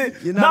erased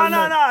it. No.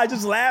 I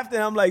just laughed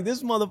and I'm like,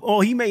 this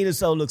he made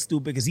himself look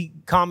stupid because he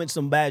comments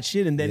some bad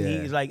shit and then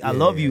he's like, I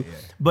love you. Yeah.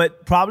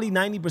 But probably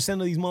 90%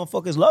 of these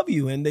motherfuckers love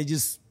you and they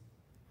just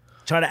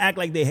try to act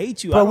like they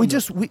hate you. But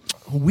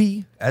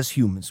we as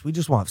humans, we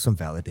just want some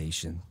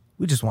validation.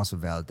 We just want some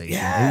validation.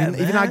 Yeah, if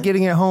you're not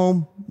getting it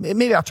home,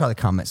 maybe I'll try the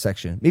comment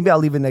section. Maybe I'll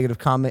leave a negative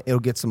comment. It'll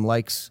get some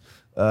likes.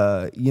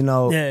 That's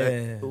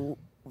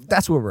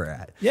where we're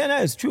at. Yeah, no,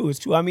 it's true. It's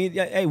true. I mean,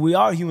 hey, we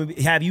are human.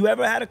 Have you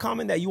ever had a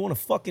comment that you want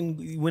to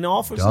fucking went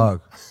off or something?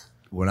 Dog,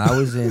 when I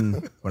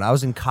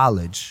was in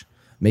college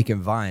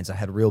making Vines, I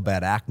had real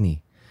bad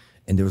acne,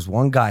 and there was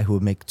one guy who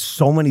would make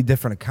so many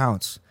different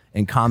accounts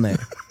and comment,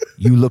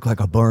 "You look like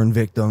a burn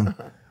victim.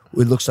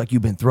 It looks like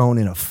you've been thrown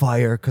in a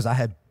fire," because I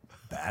had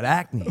bad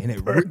acne, and it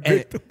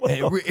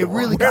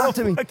really got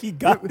to me. He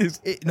got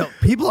this. No,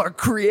 people are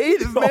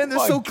creative, man. They're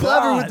so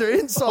clever with their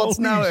insults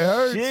Holy now. It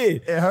hurts.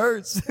 shit. It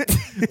hurts.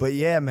 But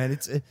yeah, man,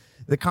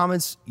 the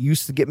comments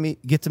used to get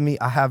to me.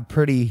 I have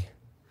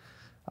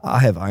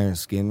iron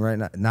skin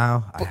right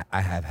now.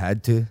 I have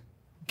had to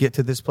get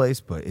to this place,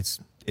 but it's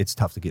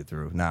tough to get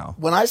through now.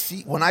 When I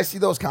see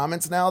those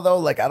comments now, though,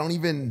 like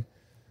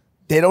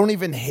they don't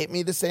even hit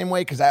me the same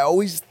way because I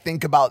always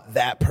think about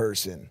that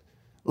person.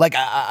 Like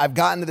I've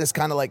gotten to this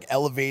kind of like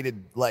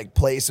elevated like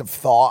place of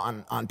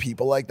thought on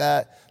people like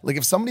that. Like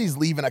if somebody's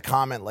leaving a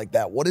comment like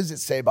that, what does it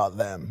say about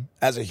them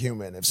as a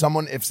human? If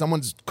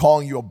someone's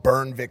calling you a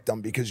burn victim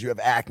because you have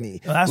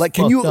acne, like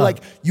can you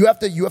like you have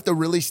to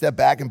really step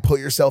back and put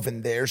yourself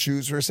in their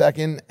shoes for a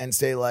second and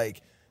say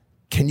like,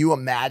 can you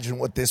imagine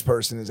what this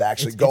person is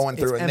actually going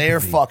through in their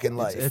fucking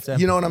life?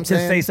 You know what I'm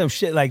saying? Just say some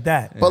shit like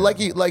that. But like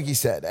you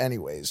said,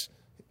 anyways.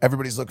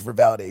 Everybody's looking for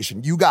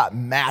validation. You got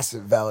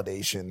massive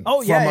validation.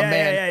 Oh yeah, from a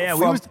man, yeah.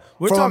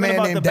 We're talking man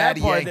about named the bad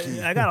Daddy part.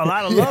 Yankee. I got a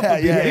lot of love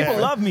for people. People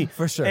love me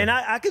for sure. And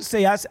I could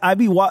say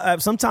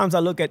sometimes I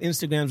look at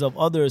Instagrams of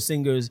other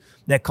singers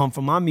that come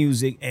from my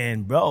music,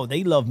 and bro,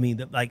 they love me.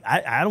 Like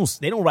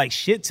they don't write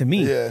shit to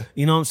me. Yeah.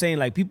 You know what I'm saying?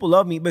 Like people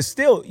love me, but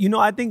still, you know,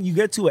 I think you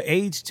get to an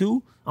age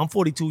too. I'm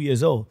 42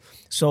 years old,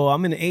 so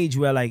I'm in an age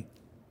where like.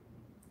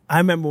 I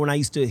remember when I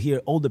used to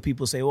hear older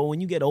people say, "Well,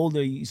 when you get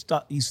older, you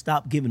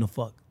stop giving a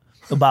fuck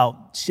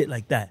about shit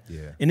like that."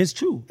 Yeah. And it's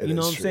true. You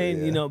know what I'm true, saying?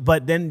 yeah. You know,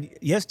 but then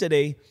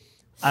yesterday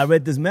I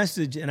read this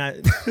message and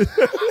I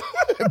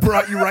It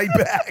brought you right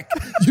back.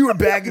 You were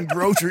bagging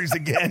groceries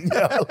again,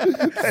 yo.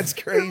 That's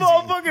crazy. the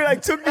motherfucker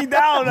like took me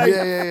down. Like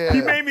Yeah.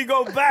 he made me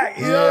go back.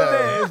 You know what I'm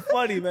saying? It's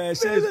funny, man.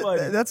 Shit is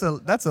funny.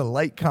 That's a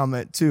light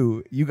comment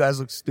too. You guys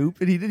look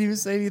stupid. He didn't even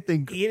say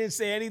anything. He didn't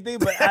say anything,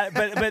 but I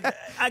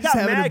got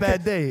having mad. a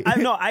bad day.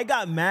 I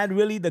got mad.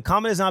 Really, the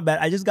comment is not bad.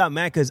 I just got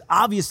mad because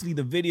obviously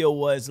the video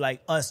was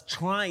like us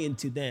trying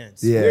to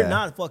dance. Yeah. We're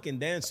not fucking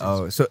dancers.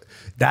 Oh, so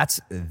that's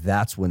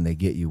when they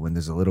get you, when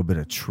there's a little bit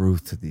of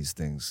truth to these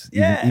things.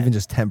 Yeah. Even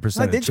just 10%.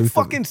 Like, of did you truth.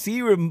 fucking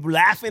see we're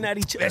laughing at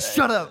each other?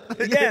 Shut up.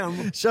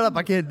 Yeah. Shut up.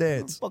 I can't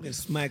dance. Fucking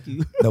smack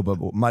you. No, but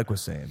what Mike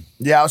was saying.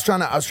 Yeah, I was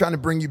trying to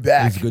bring you It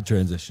back. was a good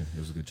transition.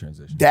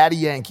 Daddy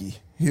Yankee,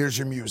 here's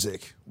your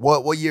music.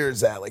 What year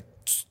is that? Like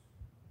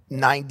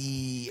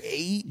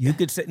 98? You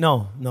could say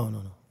no.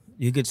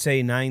 You could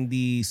say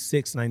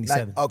 96,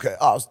 97. Okay.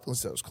 Oh,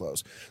 let's say it was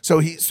close.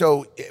 So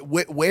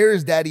where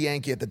is Daddy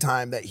Yankee at the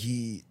time that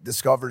he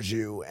discovers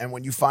you? And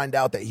when you find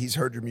out that he's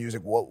heard your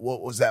music, what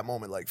was that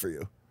moment like for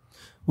you?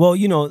 Well,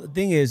 you know, the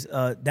thing is,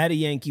 Daddy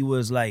Yankee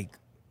was like,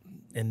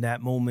 in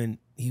that moment,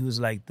 he was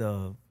like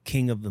the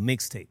king of the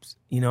mixtapes,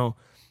 you know?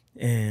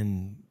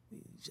 And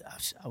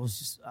I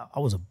was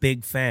a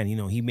big fan, you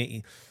know.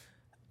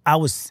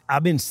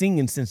 I've been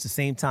singing since the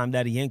same time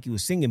Daddy Yankee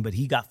was singing, but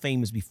he got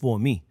famous before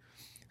me.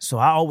 So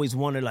I always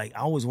wanted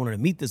to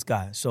meet this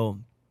guy. So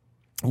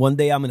one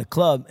day I'm in a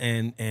club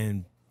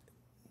and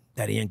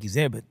Daddy Yankee's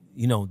there, but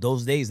you know,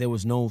 those days there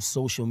was no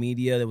social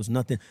media, there was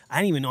nothing. I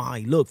didn't even know how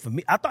he looked. For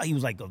me, I thought he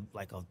was like a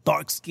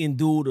dark-skinned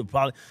dude, or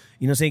probably,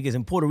 you know what I'm saying? Because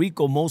in Puerto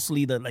Rico,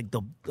 mostly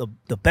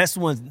the best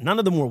ones, none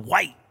of them were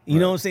white. You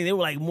know what I'm saying? They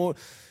were like more.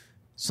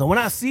 So when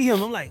I see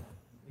him, I'm like,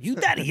 "You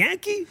Daddy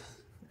Yankee?"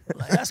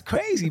 Like, that's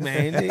crazy,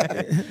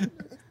 man.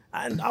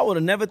 I would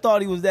have never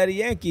thought he was Daddy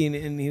Yankee,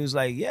 and he was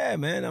like, "Yeah,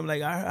 man." I'm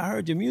like, I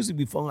heard your music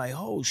before. I'm like,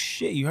 "Oh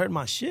shit, you heard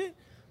my shit?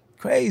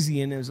 Crazy."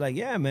 And it was like,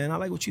 "Yeah, man, I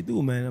like what you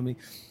do, man." I mean,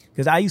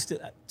 because I used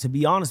to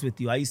be honest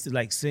with you, I used to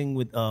like sing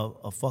with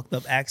a fucked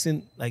up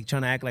accent, like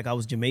trying to act like I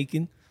was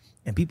Jamaican,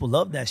 and people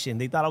loved that shit.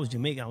 And they thought I was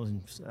Jamaican.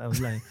 I was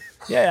like,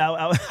 yeah,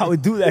 I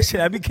would do that shit.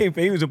 I became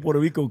famous in Puerto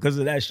Rico because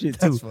of that shit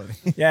too. That's funny.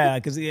 Yeah,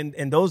 because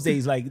in those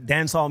days, like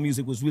dancehall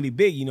music was really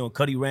big. You know,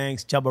 Cuddy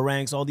Ranks, Chubba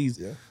Ranks, all these.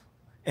 Yeah.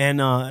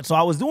 And so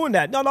I was doing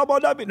that. No,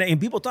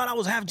 and people thought I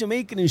was half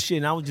Jamaican and shit.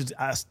 And I was just,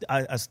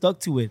 I stuck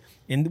to it.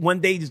 And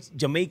one day, this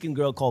Jamaican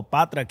girl called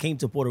Patra came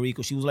to Puerto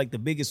Rico. She was like the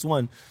biggest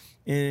one.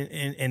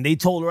 And they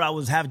told her I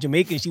was half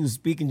Jamaican. She was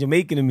speaking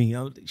Jamaican to me.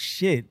 I was like,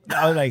 shit.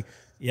 I was like,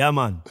 yeah,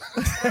 man.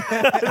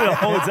 The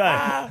whole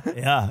time.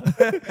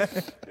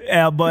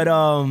 Yeah. But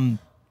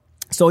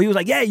so he was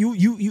like, yeah,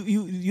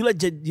 you're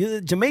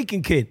a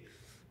Jamaican kid.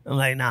 I'm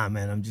like, nah,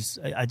 man. I'm just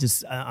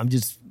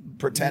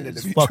Pretended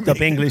to be fucked up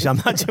Jamaican. English.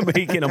 I'm not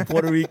Jamaican. I'm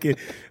Puerto Rican,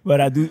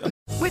 but I do.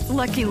 With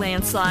Lucky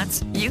Land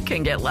Slots, you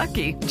can get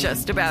lucky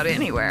just about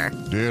anywhere.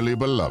 Dearly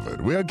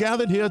beloved, we are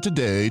gathered here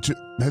today to...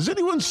 Has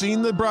anyone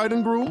seen the bride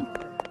and groom?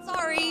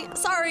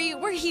 Sorry,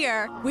 we're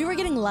here. We were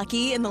getting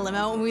lucky in the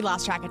limo and we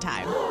lost track of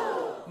time.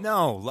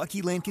 No,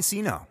 Lucky Land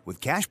Casino, with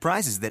cash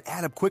prizes that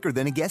add up quicker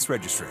than a guest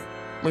registry.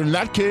 In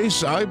that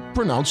case, I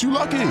pronounce you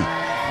lucky.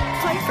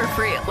 Play for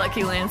free at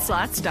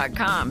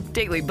LuckyLandSlots.com.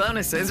 Daily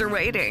bonuses are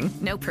waiting.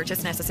 No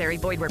purchase necessary.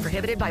 Void where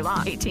prohibited by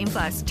law.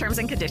 18+. Terms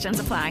and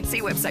conditions apply.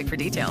 See website for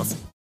details.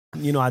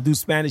 You know, I do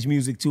Spanish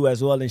music too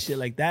as well and shit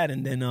like that.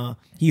 And then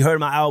he heard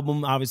my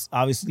album.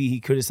 Obviously, he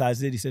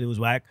criticized it. He said it was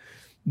whack.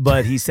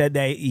 But he said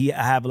that I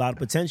have a lot of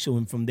potential.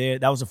 And from there,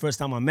 that was the first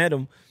time I met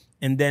him.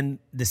 And then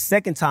the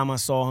second time I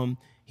saw him,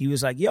 he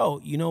was like, yo,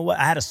 you know what?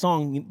 I had a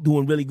song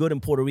doing really good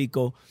in Puerto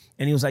Rico.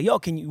 And he was like, yo,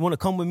 you want to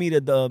come with me to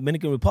the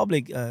Dominican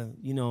Republic?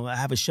 You know, I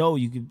have a show.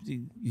 You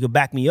could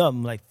back me up.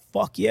 I'm like,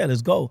 fuck yeah,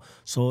 let's go.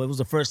 So it was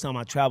the first time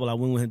I traveled. I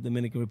went with him to the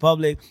Dominican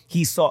Republic.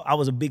 He saw I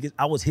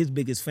was his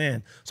biggest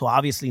fan. So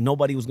obviously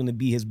nobody was going to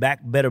be his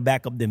better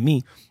backup than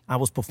me. I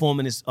was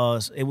performing this.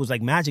 It was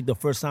like magic the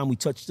first time we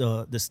touched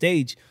the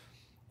stage.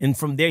 And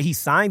from there, he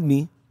signed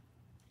me.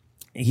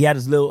 He had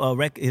his little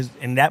record.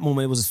 In that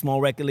moment, it was a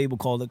small record label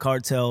called the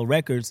Cartel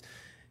Records.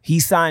 He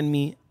signed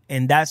me,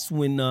 and that's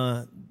when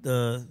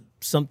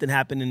something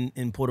happened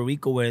in Puerto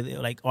Rico where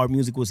our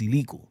music was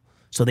illegal.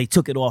 So they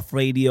took it off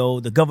radio.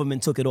 The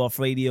government took it off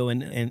radio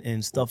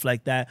and stuff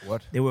like that.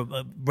 What? They were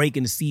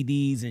breaking the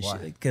CDs and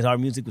shit because our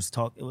music was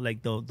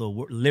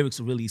the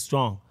lyrics were really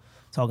strong.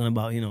 Talking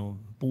about, you know,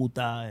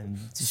 puta and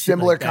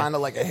similar like kind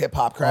of like a hip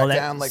hop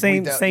crackdown. Like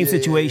same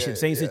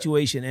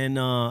situation. And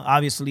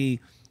obviously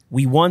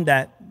we won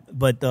that,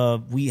 but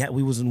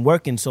we wasn't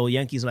working. So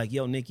Yankees like,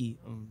 yo, Nicky,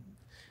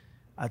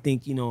 I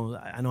think, you know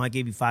I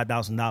gave you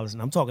 $5,000,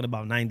 and I'm talking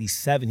about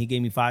 97. He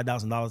gave me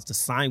 $5,000 to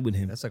sign with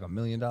him. That's like $1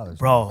 million.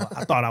 Bro,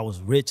 I thought I was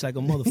rich like a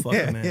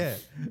motherfucker, man. Yeah.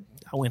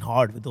 I went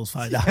hard with those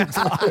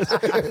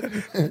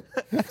 $5,000.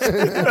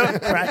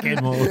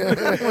 Crackhead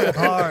mode. Went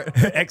hard.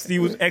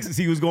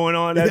 Ecstasy was going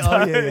on that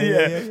time.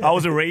 Yeah. I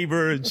was a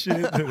raver and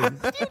shit.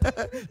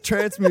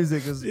 Trance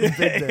music was big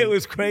then. It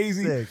was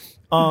crazy. Sick.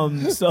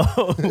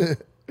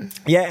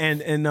 Yeah,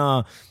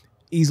 and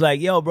he's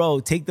like, yo, bro,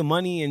 take the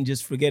money and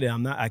just forget it.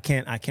 I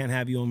can't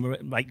have you on,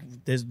 like,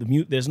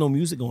 there's no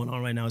music going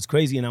on right now. It's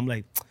crazy. And I'm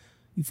like,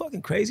 you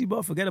fucking crazy,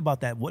 bro. Forget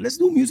about that. Well, let's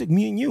do music,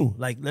 me and you.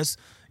 Like, let's,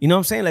 you know what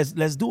I'm saying?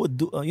 Let's do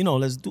it.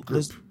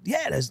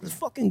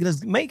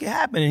 Let's make it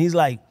happen. And he's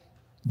like,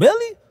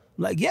 really?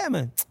 I'm like, yeah,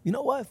 man. You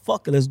know what?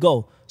 Fuck it. Let's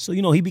go. So,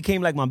 you know, he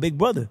became like my big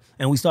brother.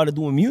 And we started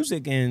doing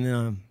music,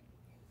 and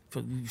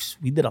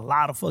we did a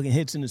lot of fucking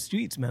hits in the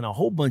streets, man. A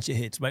whole bunch of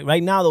hits.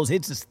 Right now, those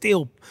hits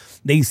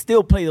they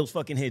still play those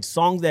fucking hits.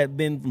 Songs that have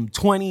been from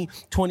 20,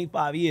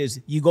 25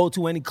 years. You go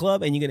to any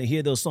club and you're gonna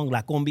hear those songs,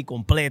 La Combi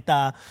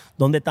Completa,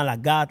 Donde Está la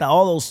Gata,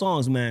 all those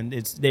songs, man.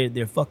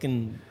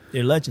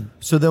 They're legend.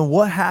 So then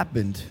what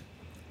happened?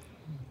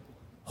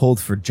 Hold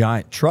for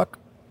Giant Truck.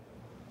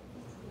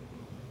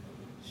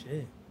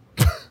 Shit.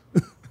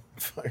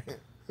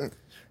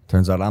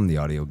 Turns out I'm the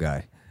audio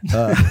guy.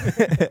 So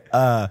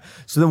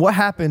then what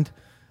happened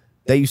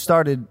that you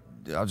started,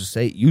 I'll just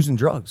say, using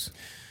drugs?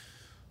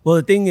 Well,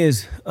 the thing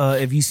is,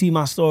 if you see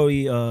my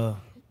story,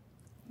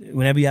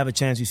 whenever you have a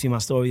chance, you see my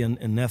story on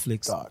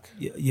Netflix.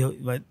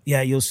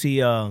 You'll see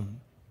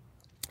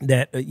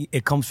that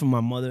it comes from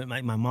my mother.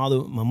 My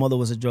mother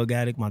was a drug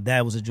addict. My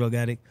dad was a drug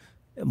addict.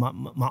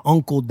 My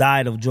uncle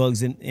died of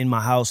drugs in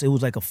my house. It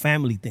was like a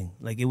family thing.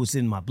 Like, it was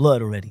in my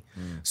blood already.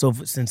 So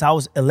since I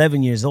was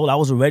 11 years old, I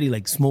was already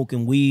like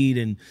smoking weed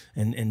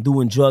and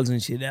doing drugs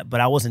and shit. But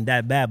I wasn't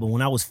that bad. But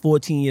when I was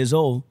 14 years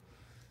old,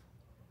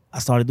 I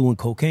started doing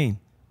cocaine.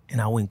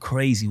 And I went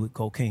crazy with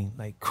cocaine.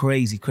 Like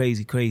crazy.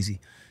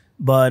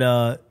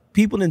 But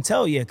people didn't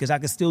tell yet, because I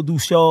could still do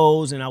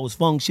shows and I was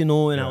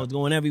functional and I was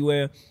going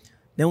everywhere.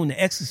 Then when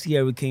the ecstasy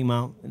era came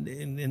out,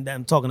 and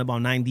I'm talking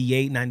about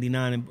 98,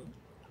 99,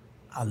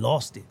 I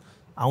lost it.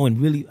 I went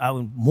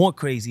more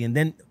crazy. And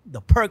then the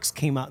perks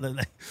came out.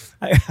 Like,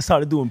 I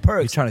started doing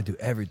perks. You're trying to do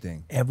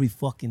everything. Every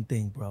fucking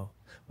thing, bro.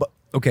 But,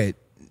 okay,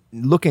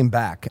 looking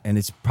back, and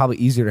it's probably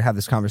easier to have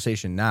this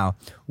conversation now,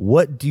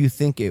 what do you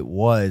think it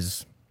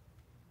was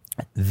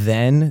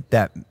then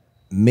that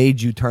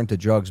made you turn to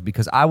drugs?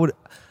 Because I would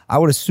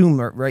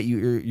assume, right,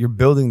 you're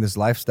building this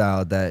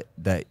lifestyle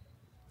that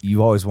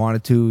you always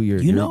wanted to.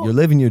 You're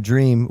living your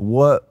dream.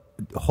 What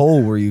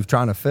hole were you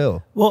trying to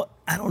fill? Well,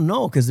 I don't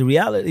know, because the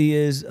reality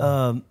is,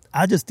 I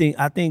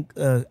think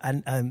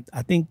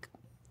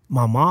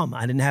my mom.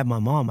 I didn't have my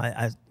mom.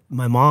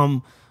 My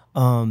mom.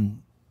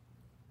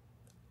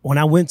 When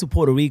I went to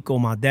Puerto Rico,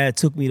 my dad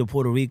took me to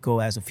Puerto Rico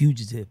as a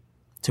fugitive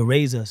to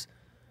raise us,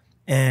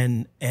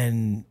 and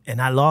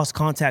I lost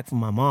contact from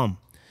my mom,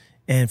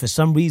 and for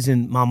some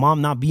reason, my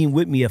mom not being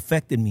with me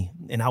affected me,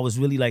 and I was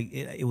really like,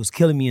 it was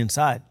killing me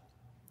inside,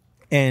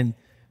 and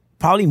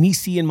probably me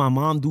seeing my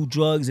mom do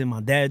drugs and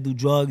my dad do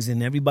drugs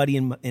and everybody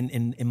in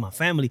my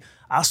family,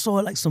 I saw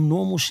it like some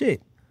normal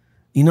shit.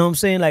 You know what I'm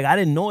saying? Like, I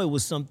didn't know it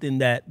was something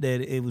that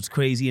it was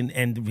crazy.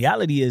 And the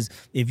reality is,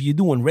 if you're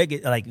doing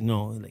reggae, like, you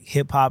know, like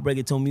hip hop,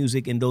 reggaeton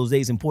music in those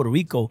days in Puerto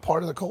Rico,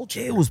 part of the culture.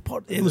 It was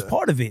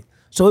part of it.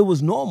 So it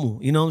was normal.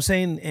 You know what I'm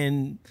saying?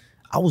 And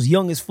I was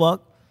young as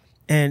fuck.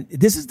 And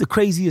this is the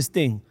craziest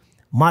thing.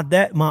 My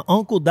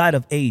uncle died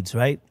of AIDS,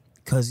 right?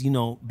 Because,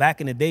 back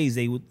in the days,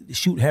 they would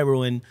shoot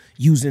heroin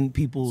using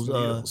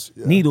people's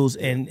needles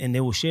and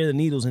they would share the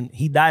needles. And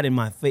he died in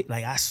my face.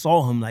 Like, I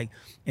saw him,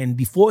 and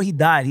before he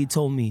died, he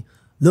told me,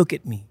 look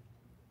at me.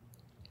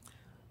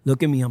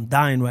 Look at me, I'm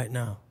dying right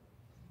now.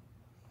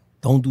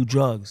 Don't do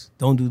drugs.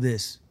 Don't do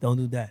this. Don't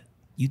do that.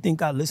 You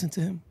think I listened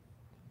to him?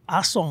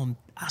 I saw him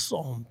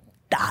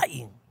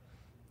dying.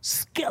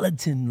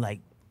 Skeleton, like,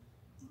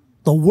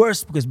 the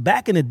worst, because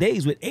back in the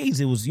days with AIDS,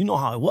 it was,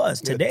 how it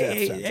was.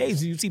 Today,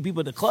 AIDS, you see people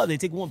at the club, they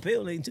take one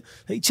pill, they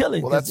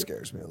chilling. Well, that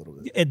scares me a little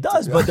bit. It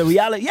does, but the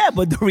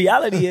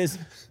reality is,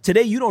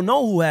 today you don't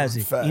know who has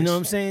it. Facts. You know what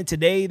I'm saying?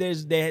 Today,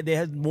 they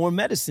have more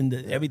medicine.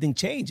 Everything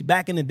changed.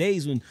 Back in the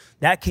days when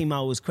that came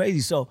out, it was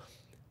crazy. So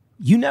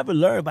you never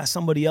learn by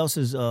somebody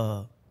else's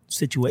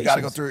situation. You got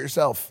to go through it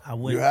yourself.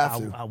 You have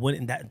to. I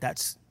wouldn't.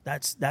 That's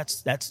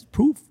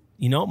proof.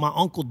 My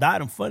uncle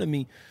died in front of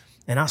me.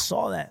 And I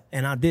saw that,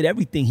 and I did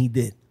everything he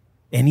did,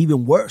 and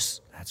even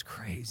worse. That's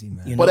crazy,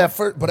 man. But at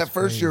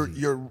first,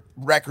 you're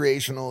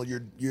recreational.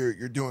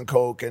 You're doing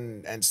coke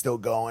and still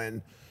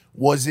going.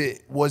 Was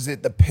it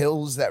the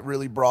pills that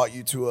really brought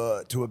you to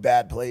a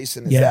bad place?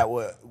 And is that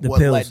what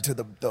led to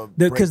the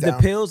because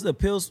breakdown? the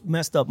pills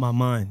messed up my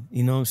mind.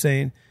 You know what I'm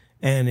saying?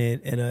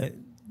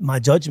 And my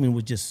judgment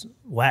was just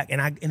whack.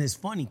 And it's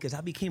funny because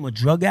I became a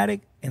drug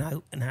addict, and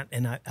I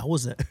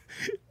was an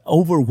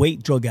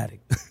overweight drug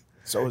addict.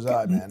 So was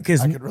I, man. I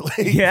could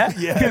relate. Yeah.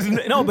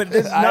 No, but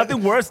there's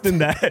nothing worse than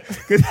that.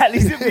 Because at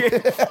least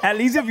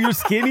if you're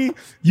skinny,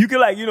 you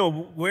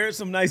can wear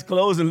some nice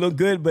clothes and look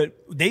good. But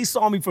they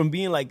saw me from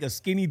being like a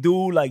skinny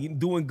dude, like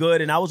doing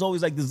good, and I was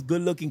always like this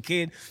good looking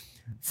kid,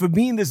 for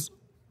being this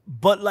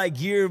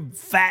you're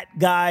fat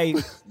guy,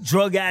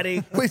 drug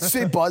addict. Wait,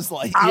 say Buzz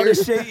Lightyear. Out of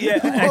shape,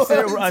 yeah. I said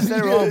it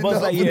wrong.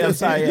 Buzz Lightyear. I'm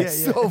sorry. Yeah.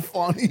 It's so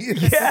funny.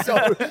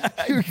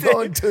 You're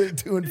going to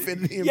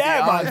infinity and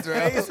beyond. My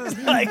face was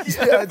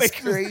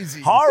it's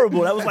crazy.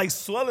 Horrible. That was like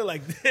swelling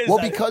like this. Well,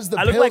 because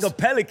I look like a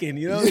pelican.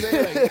 You know what I'm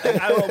saying? Like,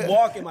 I would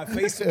walk and my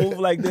face would move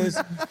like this.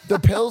 The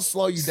pills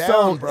slow you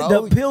down, bro.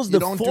 The pills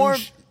deform.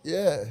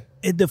 Yeah.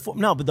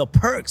 No, but the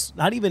perks,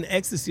 not even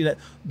ecstasy,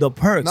 the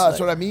perks. No,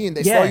 that's what I mean.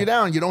 They slow you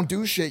down. You don't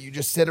do shit. You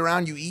just sit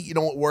around, you eat, you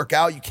don't work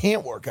out. You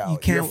can't work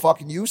out. You're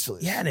fucking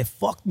useless. Yeah, and it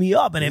fucked me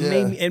up. And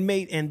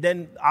and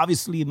then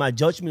obviously my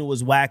judgment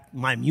was whack.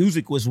 My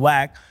music was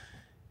whack.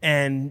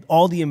 And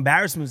all the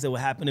embarrassments that would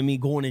happen to me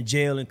going to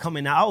jail and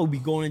coming out, I would be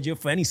going to jail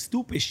for any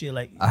stupid shit.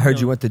 Like I heard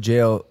you went to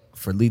jail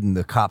for leading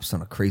the cops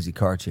on a crazy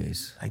car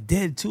chase. I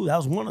did too. That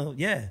was one of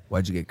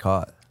Why'd you get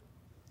caught?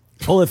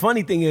 Well, the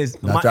funny thing is,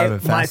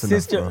 my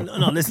sister.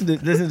 No, listen to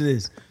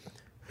this.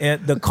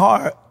 The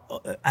car,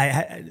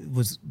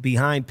 was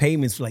behind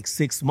payments for like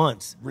 6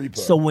 months. Repo.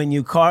 So when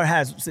your car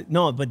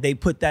but they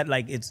put that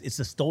like it's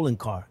a stolen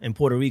car in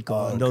Puerto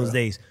Rico in those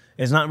days.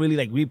 It's not really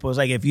like repo. It's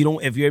like if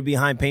you're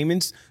behind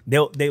payments,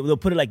 they'll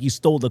put it like you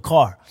stole the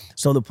car.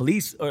 So the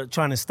police are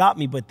trying to stop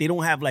me, but they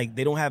don't have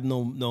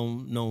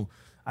no.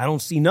 I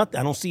don't see nothing.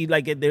 I don't see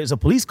there's a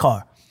police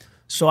car.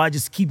 So I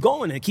just keep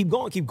going and keep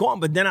going.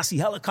 But then I see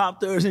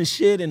helicopters and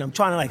shit, and I'm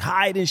trying to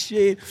hide and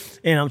shit,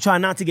 and I'm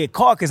trying not to get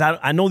caught because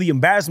I know the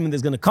embarrassment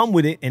that's gonna come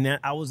with it. And then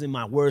I was in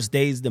my worst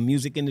days. The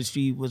music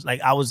industry was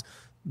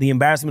the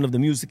embarrassment of the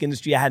music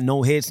industry. I had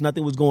no hits.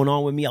 Nothing was going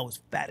on with me. I was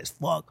fat as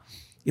fuck.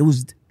 It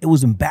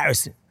was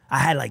embarrassing. I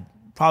had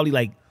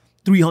probably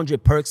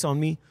 300 perks on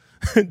me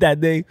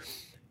that day,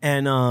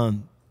 and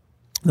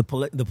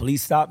the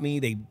police stopped me.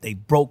 They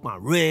broke my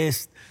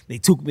wrist. They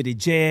took me to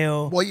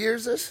jail. What year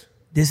is this?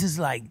 This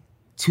is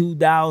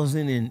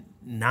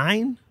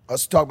 2009.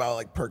 Let's talk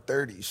about perk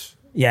 30s.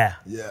 Yeah.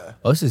 Yeah.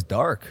 Oh, this is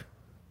dark.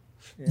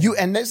 Yeah. You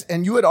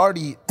had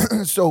already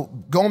so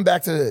going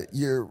back to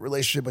your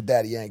relationship with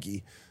Daddy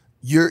Yankee,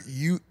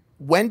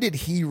 when did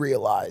he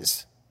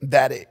realize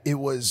that it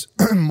was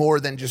more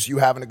than just you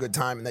having a good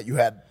time and that you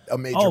had a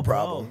major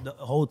problem? The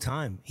whole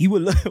time. He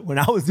would look when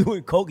I was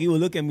doing coke, he would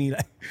look at me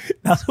like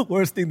that's the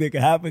worst thing that could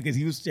happen because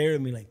he was staring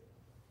at me like.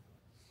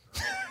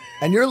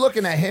 And you're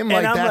looking at him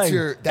like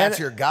that's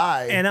your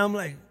guy. And I'm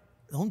like,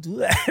 don't do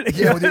that.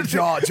 With your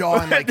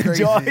jawing like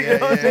crazy.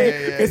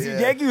 Because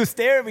Yankee was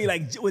staring at me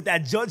with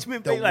that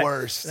judgment. The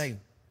worst.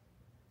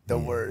 The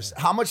worst.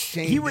 How much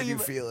shame did you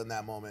feel in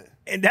that moment?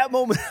 In that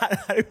moment,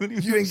 I didn't really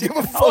You didn't give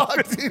a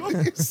fuck, dude. I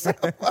was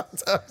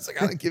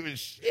like, I didn't give a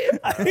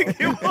shit. I didn't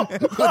give a fuck.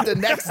 But the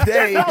next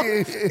day.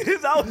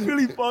 I was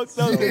really fucked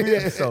up.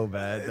 That's so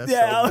bad.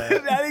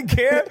 I didn't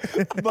care.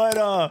 But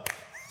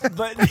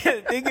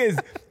the thing is,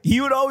 he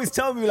would always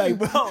tell me,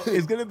 bro,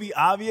 it's going to be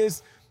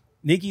obvious,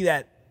 Nicky,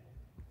 that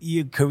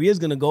your career's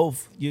going to go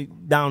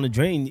down the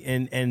drain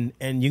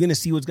and you're going to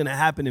see what's going to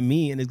happen to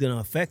me and it's going to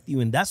affect you.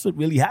 And that's what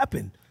really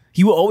happened.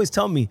 He would always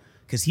tell me,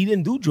 because he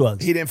didn't do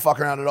drugs. He didn't fuck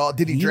around at all.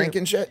 Did he drink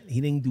and shit? He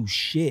didn't do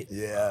shit.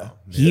 Yeah.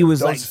 He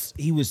was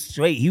he was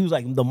straight. He was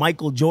like the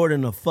Michael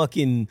Jordan of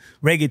fucking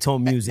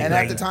reggaeton music. And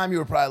at the time, you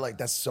were probably like,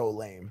 that's so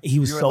lame. He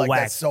was so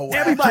whack. That's so whack.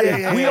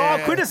 Everybody, we all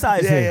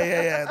criticized him.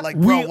 Yeah. Like,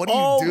 bro, what do you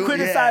do? We all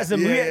criticized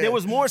him. Yeah. There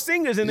was more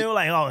singers, and they were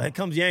like, oh, here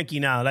comes Yankee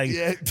now. Like,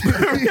 Yeah.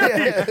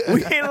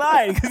 we ain't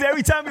lying, because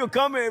every time he'll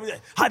come here, he'll be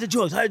like, hide the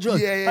drugs.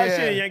 Yeah.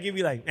 And Yankee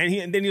be like,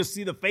 and then you'll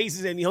see the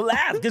faces, and he'll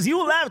laugh, because he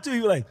will laugh too.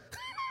 He'll be like,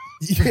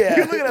 Yeah.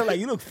 you look at him like,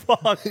 you look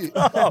fucked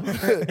up.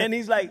 And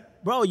he's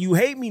like, bro, you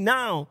hate me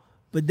now,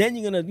 but then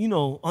you're going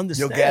to,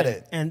 understand. You'll get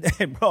it. And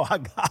bro, I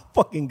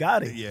fucking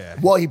got it. Yeah.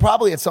 Well, he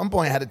probably at some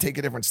point had to take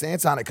a different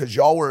stance on it because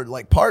y'all were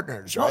like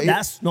partners, right?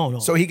 No.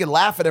 So he could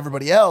laugh at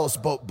everybody else,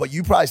 but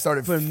you probably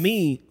started. For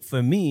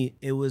me,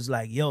 it was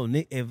like, yo,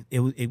 Nick,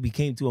 it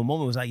became to a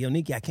moment, it was like, yo,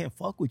 Nicky, I can't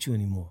fuck with you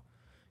anymore.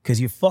 Because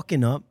you're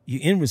fucking up,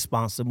 you're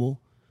irresponsible,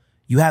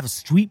 you have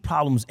street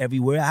problems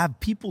everywhere. I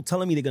have people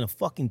telling me they're going to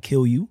fucking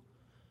kill you.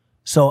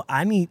 So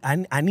I need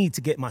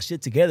to get my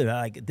shit together.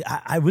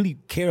 I really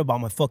care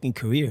about my fucking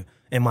career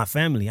and my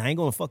family. I ain't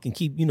gonna fucking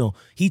keep,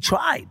 he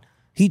tried.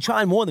 He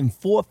tried more than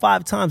 4 or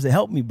 5 times to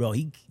help me, bro.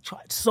 He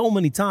tried so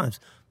many times,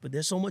 but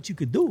there's so much you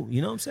could do.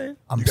 You know what I'm saying?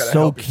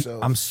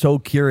 I'm so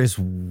curious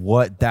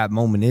what that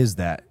moment is,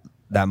 that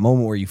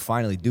moment where you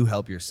finally do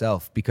help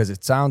yourself, because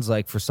it sounds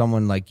like for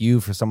someone like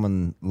you, for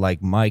someone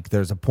like Mike,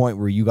 there's a point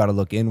where you got to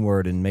look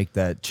inward and make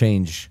that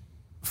change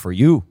for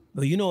you.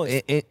 But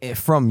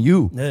from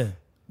you. Yeah.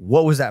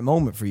 What was that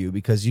moment for you?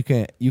 Because you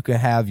can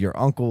have your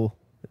uncle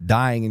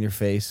dying in your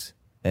face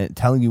and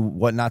telling you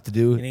what not to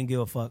do. He didn't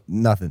give a fuck.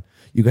 Nothing.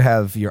 You could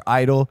have your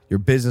idol, your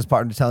business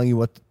partner telling you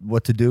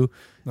what to do.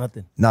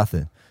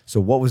 Nothing.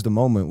 So what was the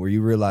moment where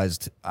you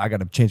realized I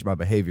got to change my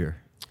behavior?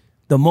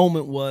 The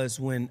moment was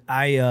when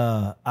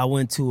I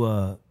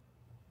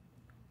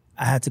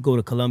had to go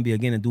to Colombia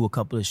again and do a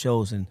couple of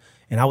shows, and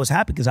I was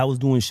happy because I was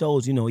doing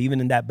shows.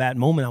 Even in that bad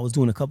moment, I was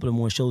doing a couple of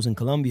more shows in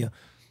Colombia.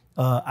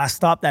 I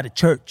stopped at a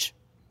church.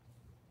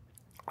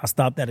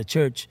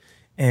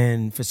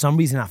 And for some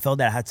reason I felt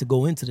that I had to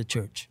go into the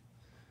church.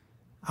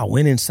 I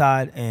went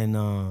inside and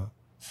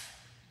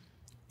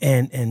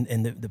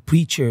the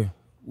preacher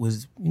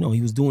was,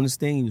 he was doing his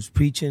thing, he was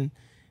preaching,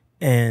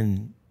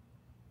 and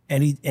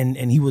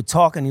he would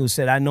talk and he would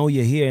say, I know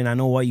you're here and I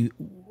know what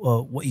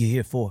you're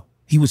here for.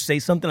 He would say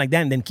something like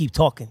that and then keep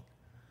talking.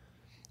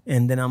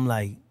 And then I'm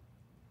like,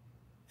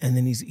 and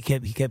then he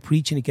kept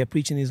preaching.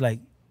 He's like,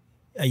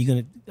 are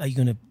you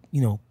gonna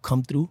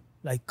come through?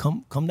 Like,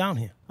 come down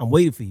here. I'm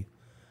waiting for you.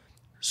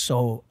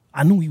 So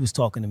I knew he was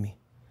talking to me.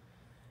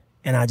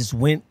 And I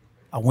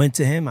went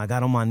to him, I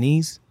got on my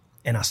knees,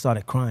 and I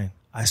started crying.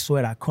 I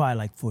swear I cried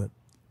like for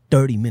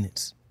 30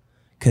 minutes.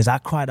 Because I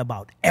cried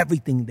about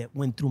everything that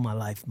went through my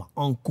life. My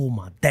uncle,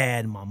 my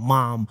dad, my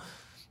mom,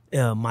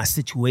 my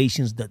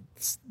situations, the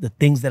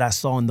things that I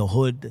saw in the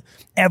hood,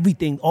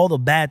 everything, all the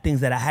bad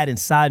things that I had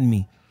inside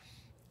me.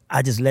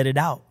 I just let it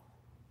out.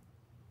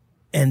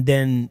 And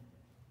then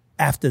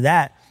after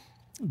that,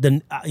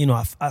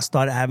 I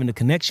started having a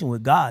connection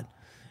with God.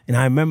 And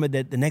I remember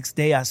that the next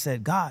day I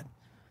said, God,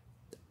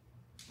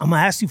 I'm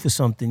gonna ask you for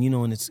something,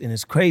 and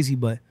it's crazy,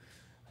 but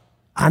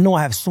I know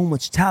I have so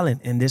much talent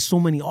and there's so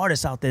many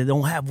artists out there that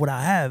don't have what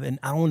I have, and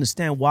I don't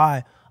understand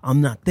why I'm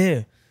not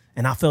there.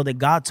 And I felt that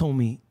God told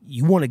me,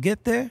 you wanna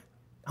get there?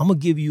 I'm gonna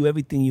give you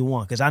everything you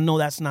want, because I know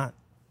that's not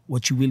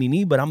what you really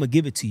need, but I'm gonna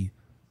give it to you.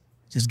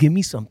 Just give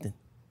me something.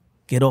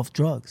 Get off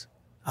drugs.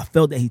 I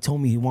felt that he told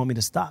me he wanted me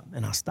to stop,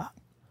 and I stopped.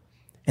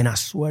 And I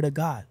swear to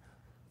God,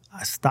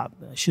 I stopped.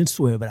 I shouldn't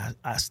swear, but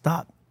I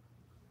stopped.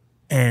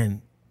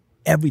 And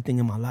everything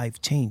in my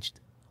life changed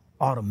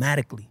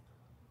automatically.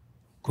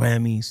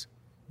 Grammys,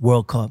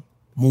 World Cup,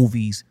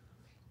 movies,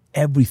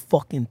 every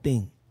fucking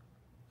thing.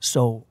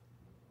 So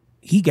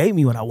he gave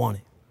me what I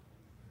wanted.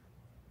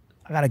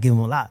 I gotta give him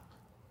a lot.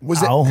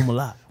 I owe him a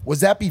lot.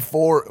 Was that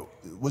before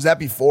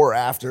or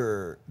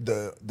after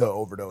the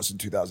overdose in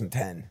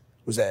 2010?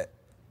 It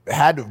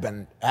had to have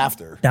been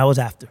after. That was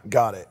after.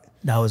 Got it.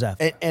 That was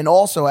after. And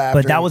also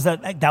after. But that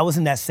was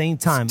in that same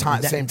time.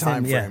 Same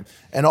time frame. Yeah.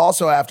 And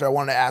also after, I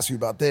wanted to ask you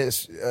about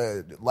this.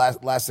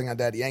 Last thing on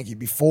Daddy Yankee.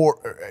 Before,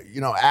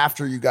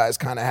 after you guys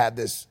kind of had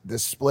this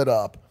split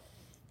up,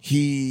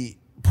 he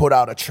put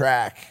out a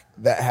track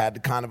that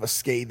had kind of a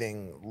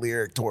scathing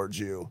lyric towards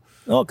you.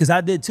 Oh, because I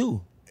did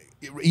too.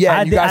 Yeah,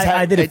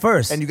 I did it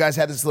first. And you guys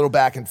had this little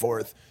back and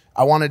forth.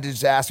 I wanted to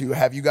just ask you,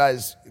 have you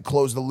guys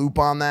closed the loop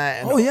on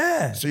that? Oh,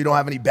 yeah. So you don't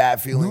have any bad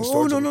feelings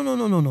towards him?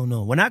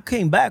 No. When I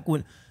came back,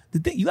 the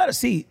thing you got to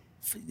see,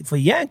 for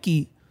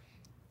Yankee,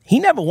 he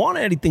never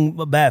wanted anything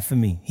but bad for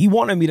me. He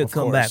wanted me to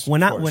come back.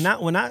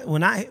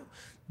 The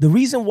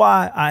reason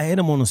why I hit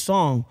him on the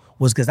song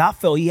was because I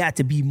felt he had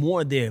to be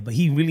more there, but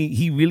he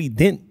really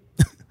didn't.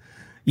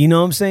 You know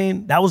what I'm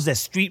saying? That was that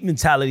street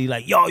mentality,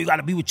 like, yo, you got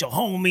to be with your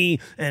homie.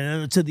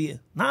 And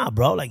nah,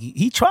 bro, like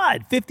he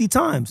tried 50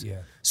 times.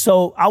 Yeah.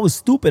 So I was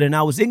stupid and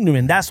I was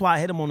ignorant. That's why I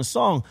hit him on the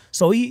song.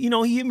 So he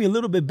hit me a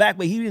little bit back,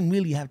 but he didn't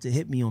really have to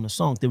hit me on the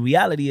song. The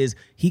reality is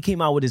he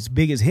came out with his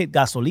biggest hit,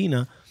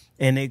 Gasolina,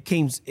 And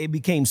it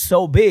became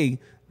so big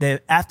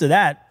that after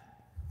that,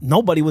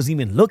 nobody was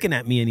even looking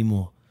at me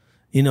anymore.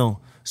 You know,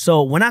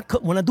 so when I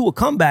do a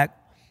comeback,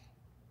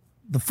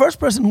 the first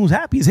person who's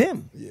happy is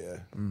him. Yeah.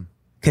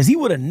 Because he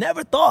would have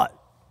never thought.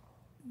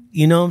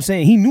 You know what I'm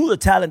saying? He knew the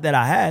talent that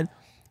I had.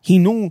 He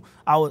knew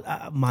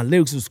my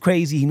lyrics was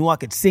crazy. He knew I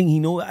could sing. He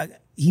knew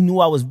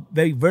I was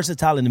very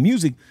versatile in the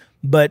music.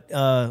 But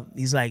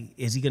he's like,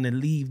 is he gonna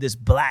leave this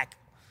black,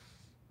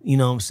 you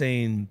know what I'm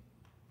saying,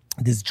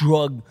 this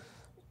drug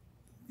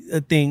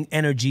thing,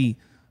 energy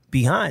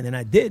behind? And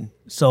I did.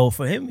 So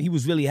for him, he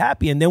was really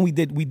happy. And then we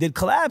did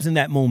collabs in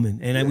that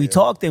moment. And then we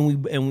talked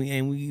and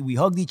we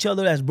hugged each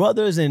other as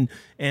brothers. And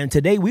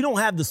today we don't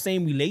have the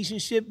same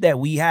relationship that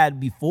we had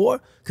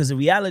before, because the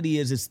reality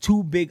is it's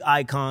two big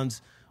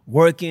icons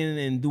working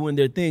and doing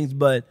their things.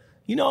 But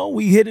you know,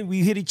 we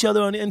hit each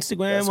other on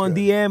Instagram, That's on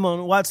good. DM, on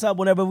WhatsApp,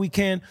 whenever we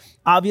can.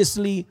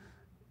 Obviously,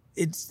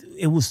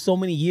 it was so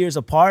many years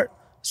apart,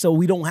 so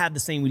we don't have the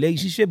same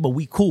relationship, but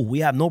we cool. We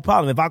have no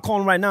problem. If I call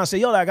him right now and say,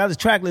 yo, I got this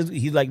track,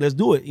 he's like, let's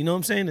do it. You know what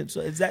I'm saying?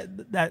 So it's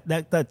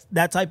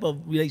that type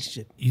of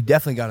relationship. You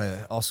definitely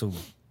gotta also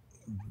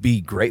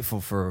be grateful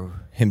for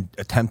him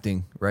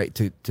attempting, right,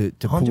 to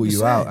pull you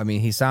 100%. out. I mean,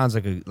 he sounds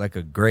like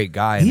a great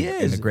guy He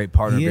and is a great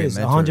partner, He great is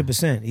mentor.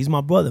 100%. He's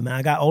my brother, man.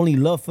 I got only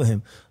love for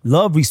him,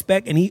 love,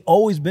 respect, and he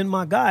always been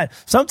my guy.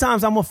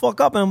 Sometimes I'm gonna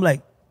fuck up and I'm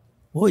like,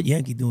 what would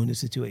Yankee do in this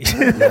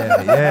situation?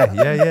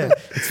 Yeah.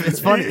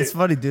 It's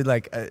funny, dude.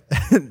 Like,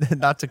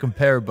 not to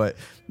compare, but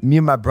me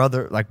and my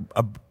brother, like,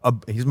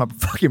 he's my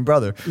fucking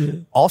brother,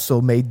 also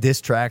made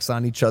diss tracks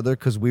on each other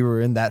because we were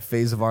in that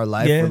phase of our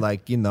life where,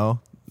 like, you know,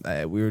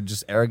 we were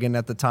just arrogant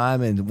at the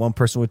time, and one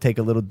person would take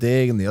a little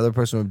dig, and the other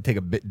person would take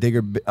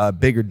a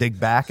bigger dig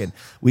back, and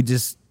we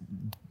just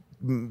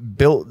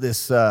built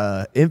this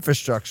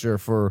infrastructure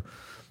for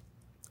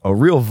a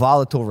real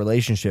volatile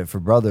relationship for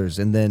brothers,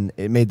 and then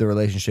it made the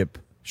relationship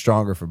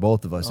stronger for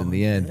both of us in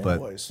the end.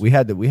 But we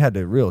had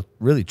to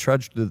really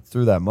trudge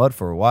through that mud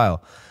for a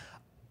while.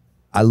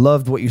 I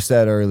loved what you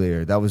said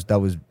earlier. That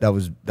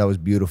was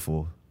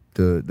beautiful.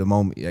 The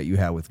moment that you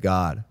had with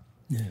God.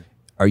 Yeah.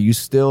 You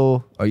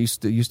still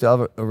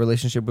have a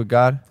relationship with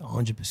God?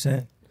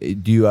 100%.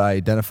 Do you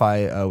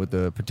identify with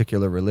a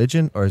particular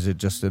religion, or is it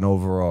just an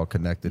overall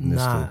connectedness?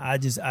 Nah, I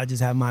just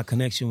have my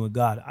connection with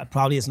God.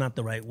 Probably it's not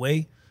the right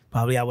way.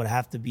 Probably I would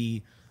have to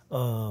be,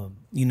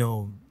 you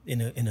know,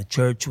 in a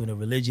church or in a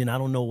religion. I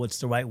don't know what's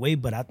the right way,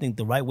 but I think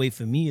the right way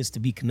for me is to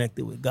be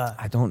connected with God.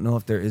 I don't know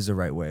if there is a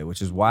right way,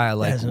 which is why I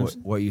like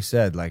what you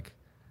said. Like,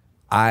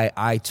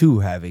 I too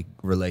have a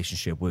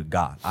relationship with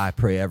God. I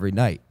pray every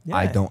night. Yeah.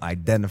 I don't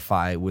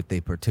identify with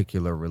a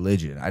particular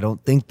religion. I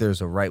don't think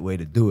there's a right way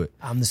to do it.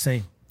 I'm the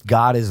same.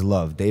 God is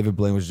love. David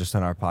Blaine was just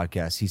on our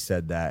podcast. He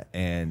said that,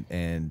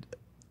 and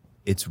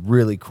it's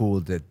really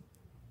cool that,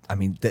 I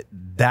mean,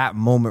 that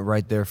moment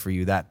right there for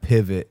you, that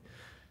pivot,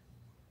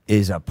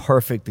 is a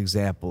perfect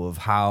example of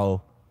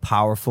how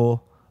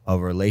powerful a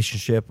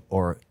relationship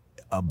or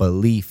a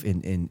belief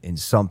in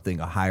something,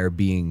 a higher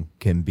being,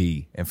 can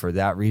be. And for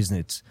that reason,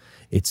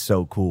 it's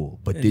so cool.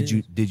 But did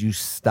you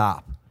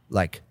stop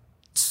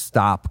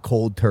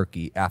cold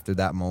turkey after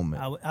that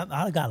moment?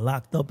 I got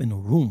locked up in a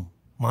room.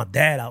 My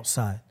dad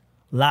outside,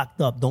 locked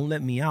up, don't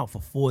let me out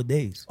for 4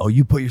 days. Oh,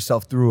 you put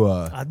yourself through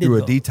a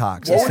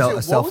detox.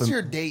 What was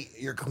your date,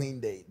 your clean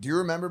date? Do you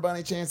remember by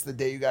any chance the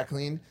day you got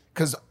clean?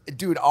 Because,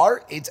 dude, I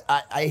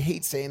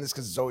hate saying this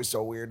because it's always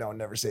so weird. I would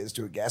never say this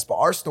to a guest, but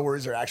our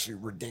stories are actually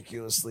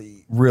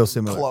ridiculously real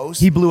similar. Close.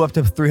 He blew up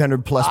to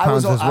 300 plus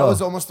pounds as well. I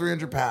was almost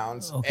 300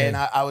 pounds, and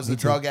I was a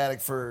drug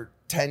addict for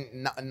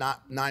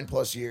 9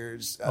 plus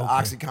years.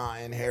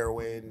 OxyContin,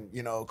 heroin,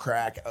 you know,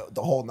 crack,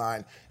 the whole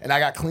nine. And I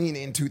got clean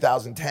in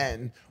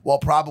 2010 while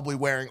probably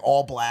wearing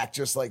all black,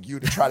 just like you,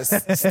 to try to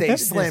stay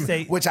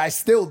slim, which I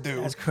still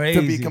do. That's crazy.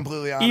 To be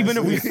completely honest. Even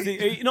if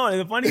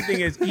the funny thing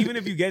is, even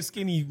if you get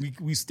skinny,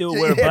 we still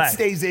wear black. It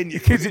stays in you.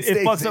 Because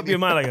it fucks up your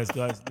mind.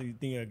 Like, do you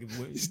think I could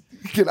wear?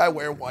 Can I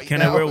wear white?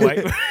 Can I wear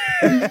white?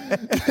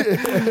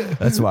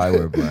 That's why I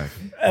wear black.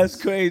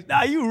 That's crazy.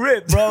 Nah, you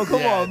rip, bro.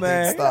 Come on,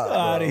 man. Dude, stop, get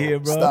out of here,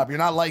 bro. Stop. You're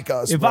not like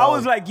us. If bro. I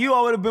was like you,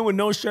 I would have been with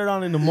no shirt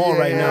on in the mall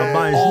right now,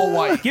 buying all shit.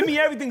 white. Give me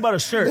everything but a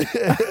shirt.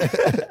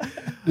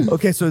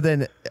 Okay, so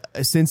then,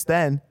 since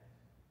then,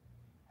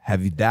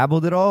 have you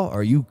dabbled at all,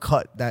 or you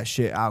cut that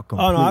shit out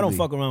completely? Oh no, I don't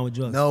fuck around with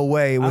drugs. No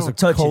way. It was a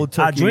cold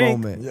turkey I drink,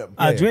 moment.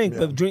 I drink,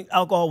 but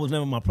alcohol was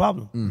never my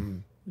problem. Mm-hmm.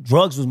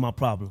 Drugs was my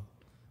problem.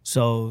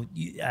 So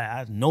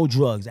I no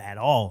drugs at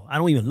all. I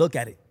don't even look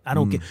at it. I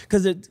don't get,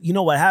 because you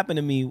know what happened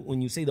to me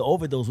when you say the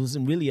overdose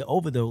wasn't really an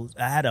overdose.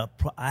 I had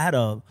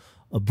a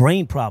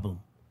brain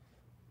problem.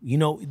 You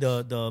know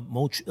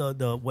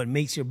the what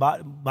makes your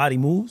body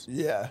moves.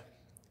 Yeah.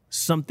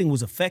 Something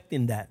was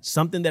affecting that.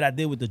 Something that I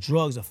did with the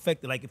drugs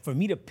affected. Like, for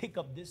me to pick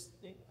up this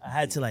thing, I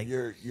had to like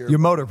your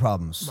motor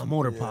problems. My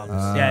motor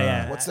problems.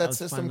 Yeah. What's that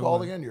system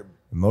called again? Your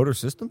motor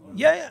system?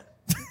 Yeah.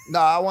 No,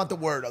 I want the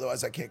word.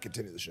 Otherwise, I can't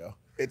continue the show.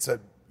 It's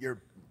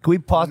your. Can we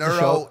pause the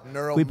show?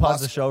 Neuro. Can we pause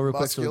the show real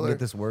quick so we can get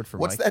this word from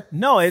What's Mike? that?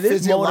 No, it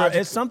is motor.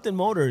 It's something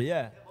motor.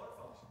 Yeah.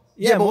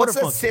 Yeah, but motor what's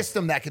the function.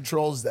 system that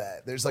controls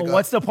that? There's like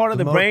What's the part of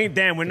the brain?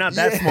 Damn, we're not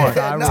that smart.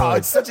 No,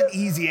 it's such an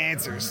easy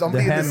answer.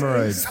 Somebody in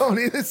hemorrhoids.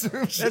 this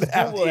room should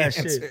have the Google that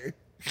answer.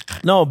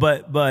 shit. No,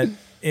 but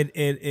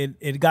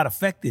it got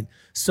affected.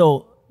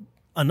 So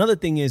another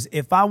thing is,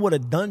 if I would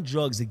have done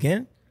drugs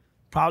again,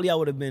 probably I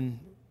would have been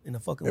in a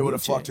fucking It would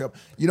have wheelchair. fucked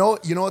you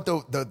up. You know what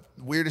the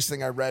weirdest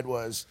thing I read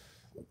was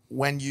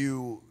when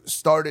you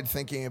started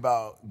thinking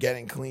about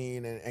getting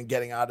clean and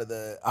getting out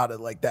of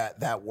like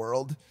that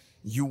world,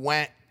 you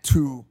went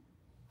to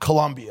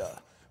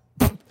Colombia.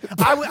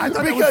 I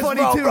thought it was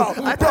funny too.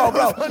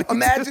 Bro,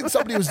 imagine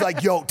somebody was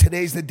like, yo,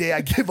 today's the day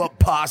I give up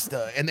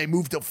pasta, and they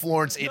moved to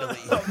Florence, Italy.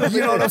 You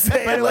know what I'm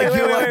saying? Wait,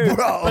 You're wait, like,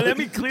 bro. but let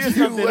me clear you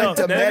something went up.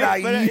 to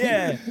Let me-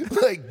 Medellin.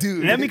 Like,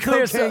 dude. Let me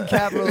clear Cocaine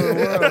capital of the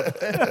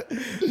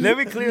world. Let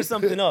me clear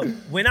something up.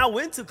 When I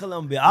went to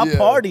Colombia, I Yeah.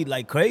 partied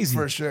like crazy.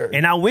 For sure.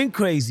 And I went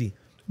crazy.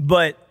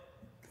 But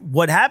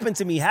what happened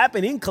to me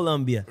happened in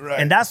Colombia. Right.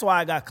 And that's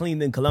why I got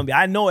cleaned in Colombia.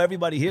 I know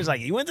everybody here's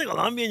like, you went to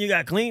Colombia and you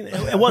got clean?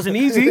 It wasn't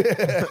easy.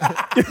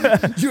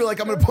 You were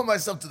like, I'm going to put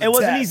myself to the It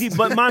wasn't test. easy.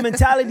 But my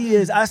mentality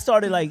is I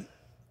started like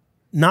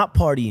not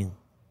partying.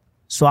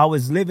 So I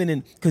was living in,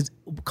 because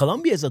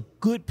Colombia is a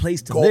good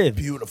place to live.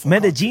 Beautiful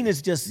Medellin country.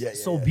 is just Yeah,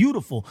 so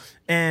beautiful.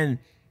 And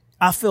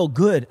I felt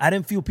good. I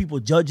didn't feel people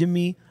judging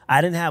me. I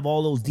didn't have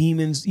all those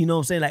demons. You know what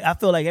I'm saying? Like, I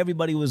felt like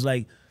everybody was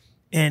like,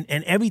 and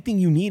everything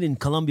you need in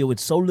Colombia with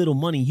so little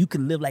money, you could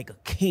live like a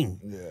king.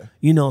 Yeah.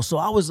 You know, so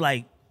I was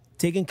like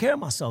taking care of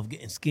myself,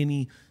 getting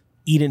skinny,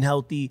 eating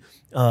healthy,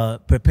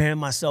 preparing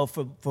myself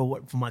for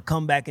my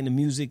comeback in the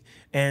music.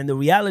 And the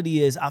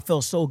reality is I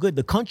felt so good.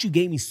 The country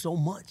gave me so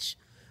much.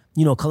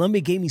 You know, Colombia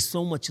gave me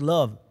so much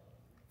love.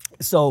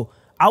 So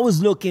I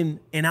was looking,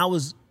 and I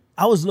was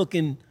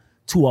looking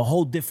to a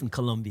whole different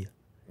Colombia.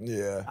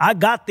 Yeah. I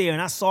got there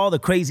and I saw the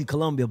crazy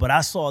Colombia, but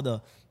I saw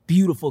the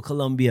beautiful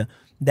Colombia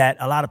that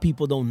a lot of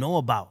people don't know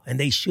about, and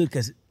they should,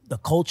 because the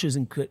culture is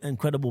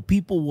incredible.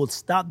 People will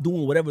stop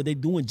doing whatever they're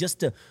doing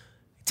just to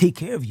take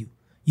care of you.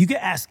 You can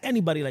ask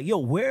anybody, like, yo,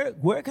 where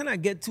can I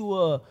get to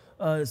a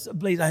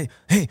place? Like,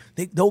 hey,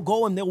 they'll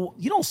go and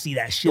you don't see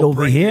that shit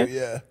over bring here. you,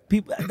 yeah.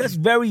 People,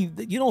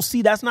 you don't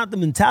see, that's not the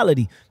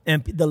mentality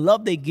and the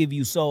love they give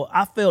you. So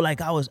I feel like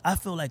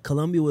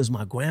Colombia was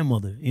my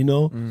grandmother, you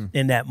know,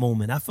 in that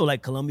moment. I feel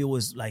like Colombia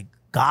was like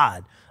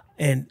God.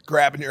 And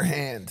grabbing your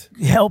hand,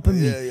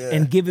 helping me Yeah.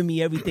 and giving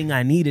me everything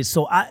I needed.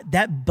 So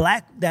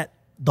that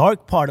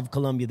dark part of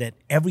Colombia that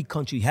every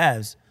country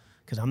has,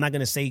 because I'm not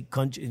gonna say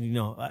country, you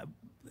know,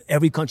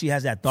 every country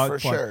has that dark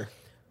For part.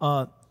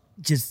 sure.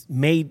 Just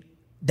made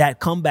that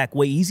comeback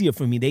way easier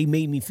for me. They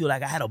made me feel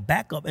like I had a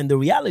backup, and the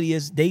reality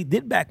is they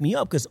did back me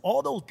up, because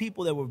all those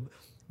people that were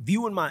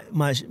viewing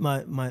my shit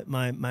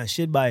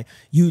by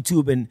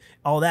YouTube and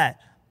all that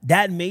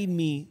made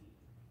me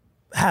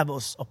have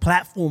a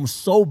platform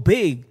so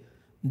big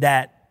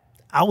that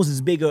I was as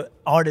big an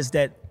artist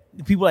that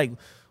people like,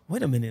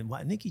 wait a minute,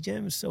 why Nicky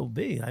Jam is so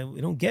big? We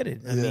don't get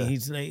it. I mean,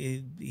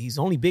 he's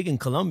only big in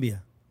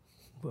Colombia.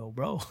 Well,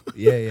 bro.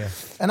 Yeah.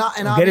 And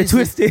Get it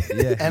twisted.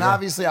 And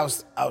obviously, I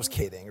was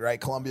kidding, right?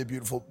 Colombia,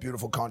 beautiful,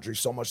 beautiful country,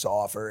 so much to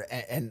offer.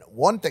 And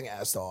one thing it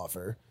has to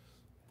offer,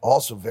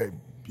 also very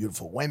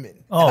beautiful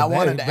women. Oh, and I very,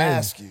 wanted to very.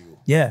 ask you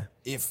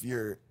if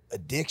your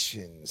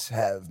addictions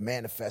have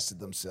manifested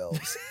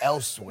themselves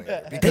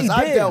elsewhere, because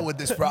I did. dealt with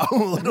this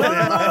problem a little bit.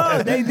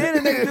 No, they did,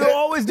 and they still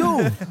always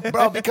do.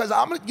 Bro, because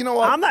you know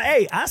what? I'm not,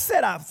 I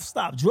said I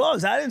stopped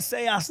drugs. I didn't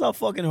say I stopped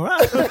fucking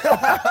around.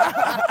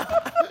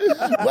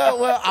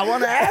 well, I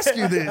want to ask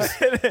you this.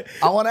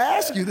 I want to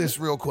ask you this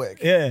real quick.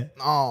 Yeah.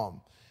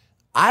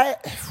 I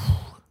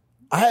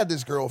had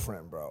this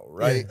girlfriend, bro,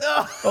 right?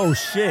 Yeah. Oh,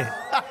 shit.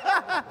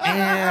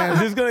 And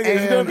Is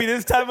this gonna be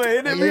this type of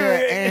interview?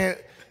 Yeah,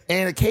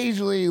 and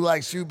occasionally,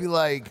 like, she would be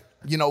like,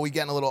 you know, we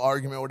get in a little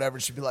argument or whatever.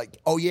 She'd be like,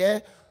 oh, yeah?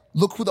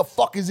 Look who the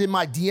fuck is in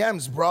my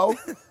DMs, bro.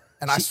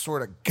 And I swear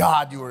to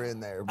God you were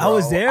in there, bro. I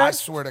was there? I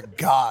swear to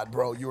God,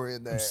 bro, you were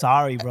in there. I'm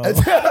sorry, bro.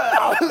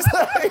 I was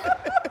like,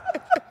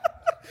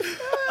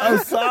 I'm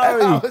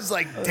sorry. I was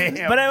like, damn,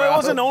 But bro. it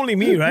wasn't only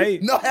me,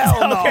 right? No, hell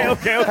no.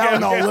 Okay. Hell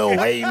no. Lil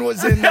Wayne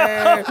was in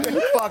there.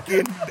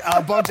 Fucking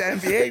a bunch of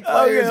NBA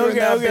players were in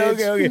that bitch.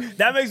 Okay.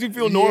 That makes me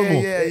feel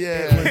normal.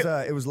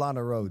 Yeah. It was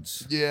Lana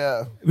Rhoades.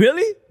 Yeah.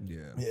 Really?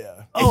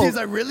 Yeah. Oh. He's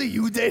like, really?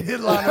 You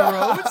dated Lana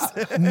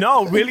Rhoades?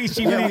 No, really.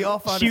 She Yeah, really. we all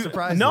found it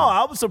surprising. No,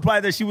 I was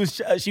surprised that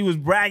she was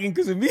bragging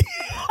because of me.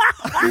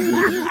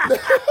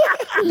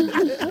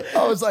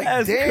 I was like,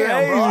 That's damn,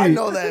 crazy. bro. I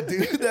know that,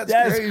 dude. That's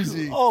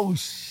crazy. Oh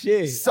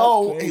shit.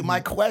 So, hey, my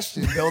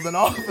question, building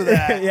off of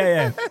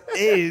that,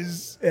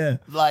 is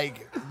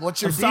like,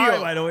 what's your I'm deal? sorry,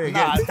 by the way,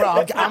 again. Nah,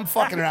 bro, I'm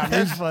fucking around.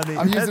 That's funny.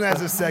 I'm using it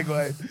as a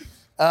segue.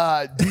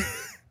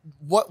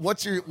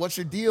 What's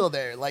your deal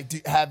there?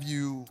 Like, have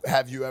you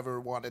ever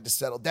wanted to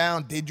settle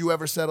down? Did you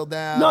ever settle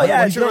down? No,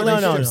 What's your no.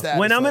 relationship status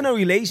When I'm like? in a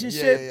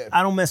relationship, Yeah.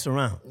 I don't mess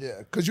around. Yeah,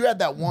 because you had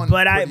that one.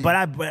 But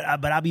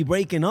I be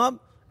breaking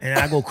up and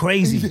I go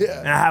crazy. Yeah.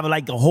 And I have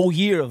like a whole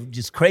year of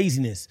just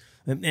craziness.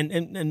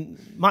 And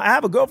I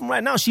have a girlfriend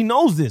right now. She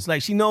knows this.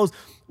 Like, she knows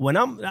when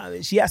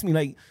she asked me,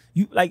 like,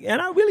 You like, and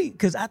I really,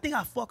 because I think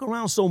I fuck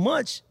around so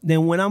much.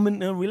 Then when I'm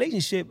in a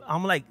relationship,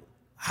 I'm like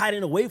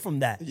hiding away from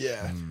that.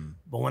 Yeah.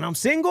 But when I'm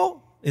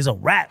single, it's a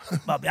wrap.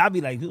 I'll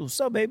be like, what's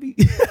up, baby?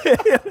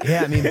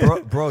 Yeah, I mean,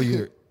 bro,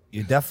 you're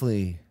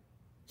definitely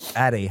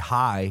at a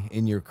high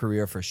in your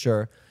career for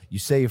sure. You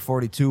say you're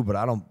 42, but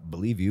I don't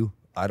believe you.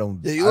 I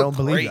don't believe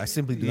great. you. I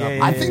simply do not. Yeah,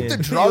 Believe I think you.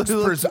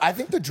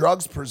 the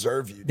drugs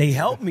preserve you. They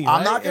help me. I'm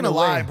right? not In gonna a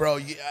lie, way. bro.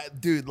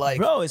 Dude, like,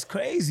 Bro, it's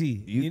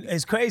crazy.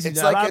 It's crazy. it's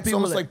A lot like of it's people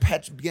almost like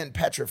getting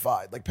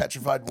petrified, like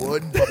petrified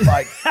wood, but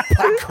like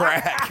by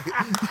crack.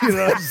 You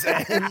know what I'm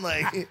saying?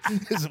 Like,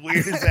 as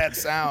weird as that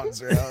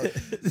sounds, bro.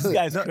 This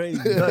guy's crazy.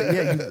 No,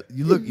 yeah,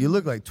 you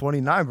look like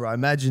 29, bro. I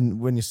imagine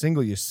when you're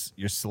single, you're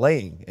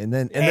slaying, and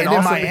then in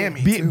also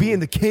Miami, too. being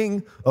the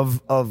king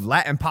of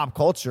Latin pop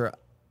culture.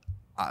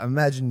 I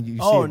imagine you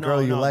see a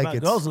girl you like.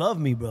 Girls love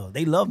me, bro.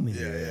 They love me.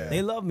 Yeah.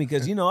 They love me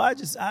because You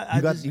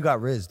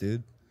got Riz,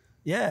 dude.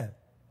 Yeah.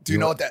 Do you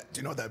know what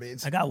that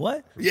means? I got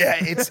what? Yeah,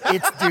 it's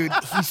dude.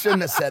 He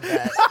shouldn't have said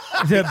that.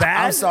 Is it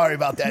bad? I'm sorry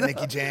about that,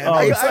 Nicky Jam. Oh,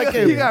 it's like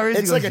you got Riz,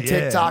 it's he like goes, a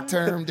TikTok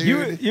term,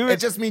 dude. You- it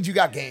just means you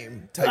got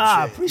game type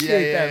Ah, shit.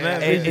 appreciate that,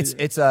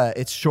 man.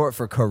 It's short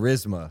for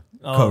charisma.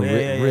 Oh,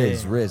 yeah.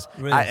 Riz. Riz.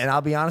 And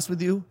I'll be honest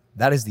with you,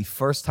 that is the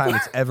first time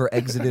it's ever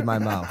exited my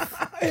mouth.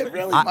 It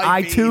really I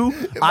might be.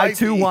 It I might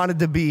too be. wanted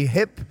to be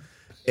hip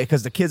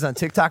because the kids on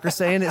TikTok are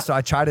saying it, so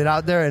I tried it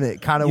out there and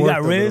it kind of You worked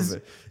got a little Riz?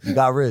 bit. You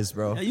got Riz,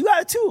 bro. You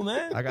got it too,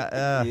 man. I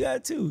got You got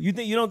it too. You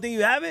don't think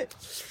you have it?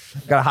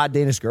 got a hot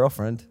Danish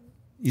girlfriend,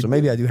 so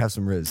maybe I do have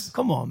some Riz.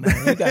 Come on,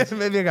 man. You got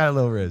Maybe I got a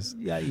little Riz.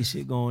 you got your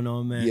shit going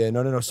on, man. Yeah,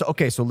 no. So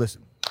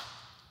listen.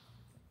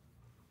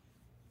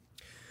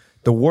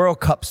 The World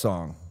Cup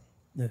song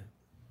Yeah.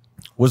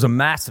 was a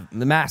massive.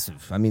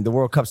 I mean, the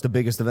World Cup's the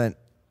biggest event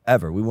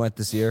ever. We went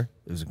this year.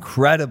 It was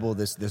incredible.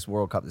 This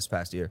World Cup this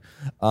past year.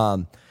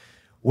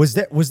 Was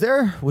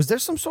there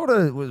some sort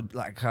of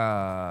like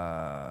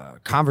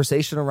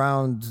conversation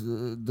around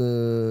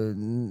the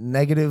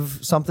negative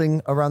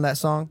something around that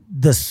song?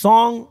 The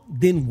song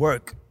didn't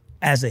work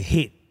as a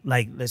hit.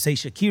 Like, let's say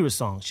Shakira's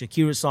song.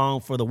 Shakira's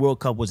song for the World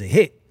Cup was a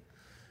hit.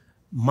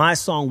 My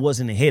song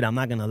wasn't a hit, I'm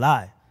not gonna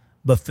lie.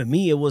 But for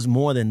me, it was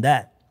more than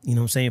that. You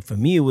know what I'm saying? For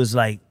me, it was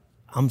like,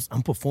 I'm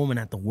performing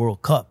at the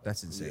World Cup.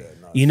 That's insane.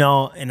 You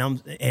know, and I'm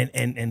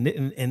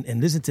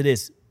and listen to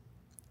this.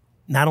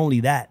 Not only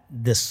that,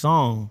 the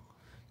song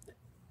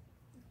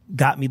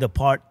got me the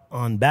part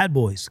on Bad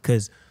Boys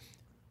because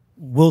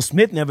Will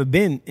Smith never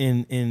been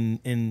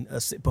in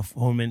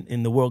performing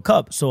in the World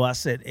Cup. So I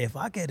said, if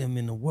I get him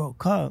in the World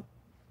Cup,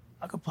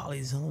 I could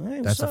probably tell him,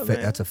 hey, what's up,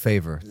 man? That's a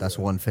favor. That's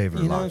one favor.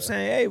 You know what I'm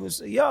saying?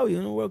 Hey, you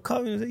in the World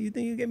Cup? You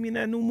think you get me in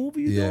that new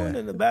movie you doing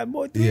in the Bad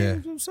Boy thing? Yeah.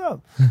 What's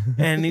up?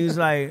 And he was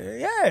like,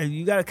 yeah,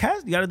 you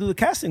gotta do the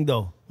casting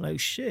though. Like,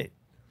 shit.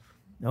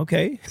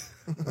 Okay.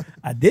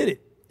 I did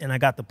it and I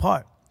got the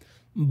part.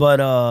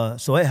 But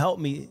so it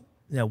helped me.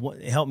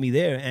 It helped me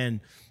there, and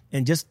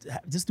just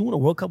doing a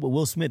World Cup with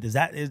Will Smith.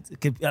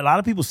 Could a lot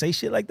of people say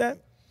shit like that?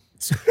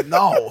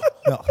 No,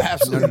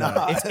 absolutely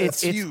not. It's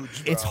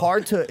huge. It's bro.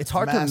 hard to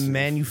Massive.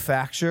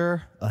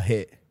 manufacture a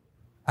hit.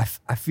 I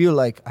feel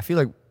like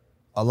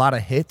a lot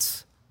of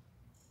hits,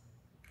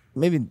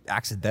 maybe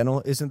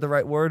accidental isn't the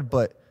right word,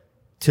 but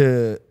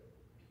to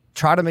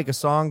try to make a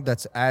song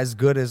that's as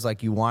good as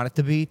like you want it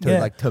to be,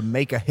 to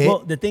make a hit. Well,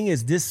 the thing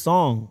is, this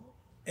song,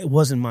 it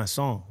wasn't my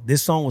song.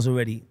 This song was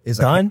already It's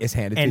done. it's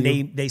handed and to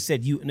you? they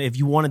said, if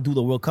you want to do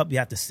the World Cup, you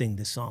have to sing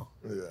this song.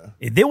 Yeah.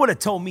 If they would have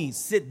told me,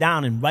 sit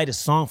down and write a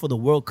song for the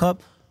World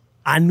Cup,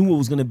 I knew it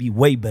was going to be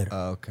way better.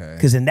 Okay.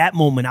 Because in that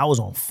moment, I was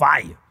on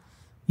fire.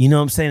 You know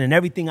what I'm saying? And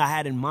everything I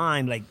had in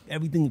mind, like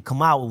everything that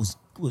come out was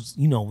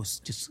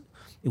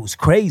it was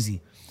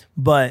crazy.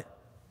 But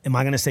am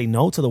I going to say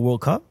no to the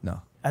World Cup?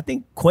 No. I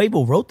think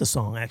Quavo wrote the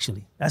song,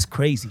 actually. That's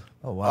crazy.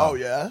 Oh wow. Oh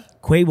yeah.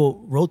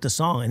 Quavo wrote the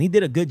song, and he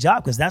did a good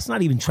job because that's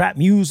not even trap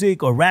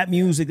music or rap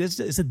music. It's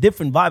a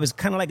different vibe. It's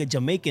kind of like a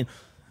Jamaican,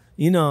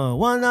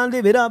 one on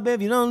live it up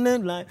if you don't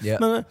live like. Yeah.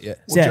 Well,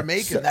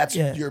 Jamaican, that's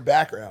your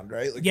background,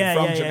 right? Like you're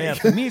from Jamaica.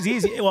 For me, it's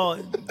easy. Well,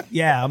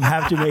 yeah, I'm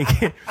half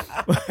Jamaican.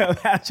 I'm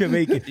half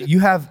Jamaican. You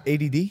have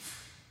ADD?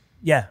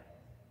 Yeah.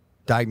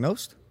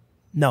 Diagnosed?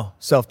 No.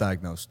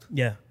 Self-diagnosed.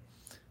 Yeah.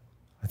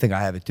 I think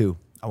I have it too.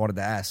 I wanted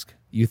to ask.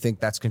 You think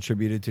that's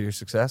contributed to your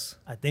success?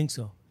 I think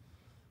so.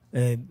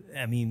 I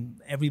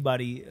mean,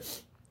 everybody.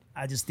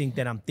 I just think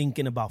that I'm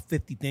thinking about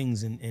 50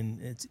 things, and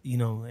it's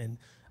and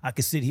I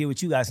could sit here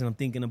with you guys and I'm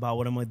thinking about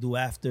what I'm gonna do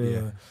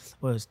after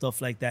or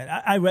stuff like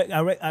that. I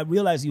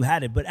realized you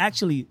had it, but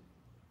actually,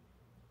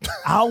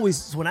 I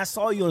always when I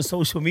saw you on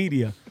social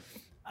media,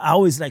 I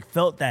always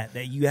felt that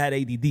you had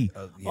ADD.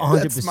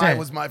 100%. That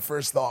was my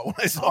first thought when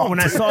I saw him.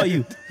 I saw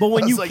you. But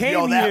when you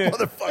came here, that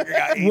motherfucker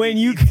got ADD. when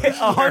you came,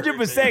 100%,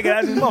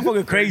 that's this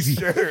motherfucker crazy.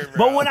 Sure, bro.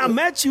 But when I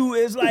met you,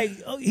 it's like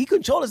he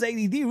controlled his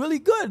ADD really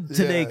good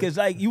today because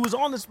you was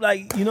on this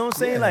you know what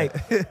I'm saying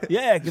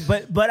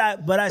But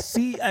I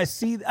see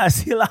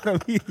a lot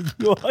of you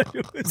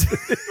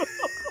 100%.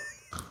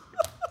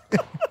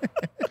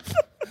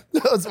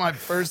 That was my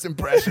first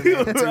impression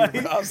of him, too, Right.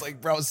 bro. I was like,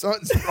 bro,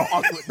 something's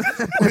wrong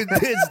with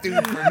this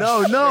dude for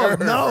No, sure,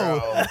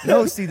 bro.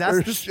 no. See, that's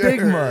For the sure.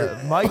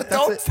 stigma, Mike. But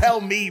That's don't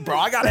tell me, bro.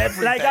 I got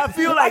everything. Like I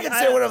feel like I can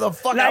say whatever the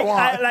fuck I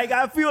want.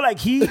 I feel like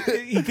he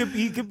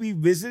could be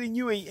visiting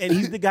you, and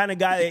he's the kind of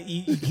guy that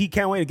he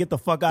can't wait to get the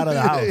fuck out of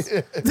the house.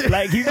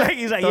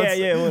 He's like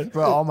yeah.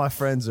 Bro, all my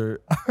friends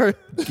are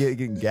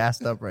getting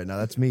gassed up right now.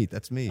 That's me.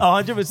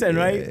 100%,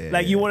 right? Yeah.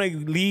 Like you want to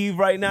leave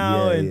right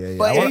now, and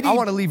But I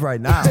want to leave right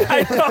now.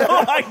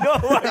 I know.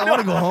 I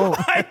want to go home.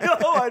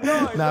 I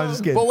know. No, I'm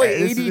just kidding. But wait,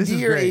 This is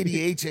ADD or great.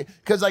 ADHD?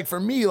 Because like for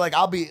me, like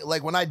I'll be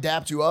like when I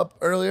dapped you up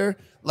earlier,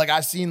 like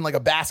I seen like a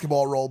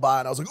basketball roll by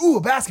and I was like, ooh,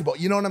 a basketball.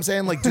 You know what I'm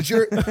saying? Like, did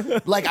your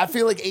like I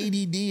feel like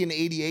ADD and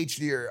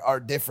ADHD are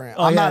different.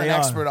 I'm not an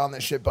expert on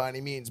this shit by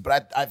any means,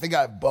 but I think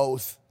I have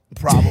both.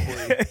 Probably.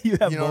 You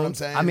know both. what I'm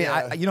saying? I mean,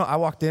 Yeah. I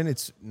walked in.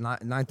 It's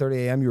 9:30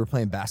 a.m. You were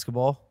playing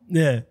basketball.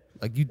 Yeah.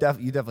 Like you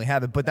definitely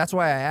have it. But that's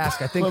why I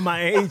ask. I think For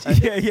my age,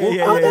 yeah.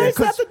 Is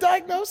that the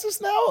diagnosis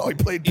now? Oh, he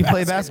played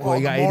basketball.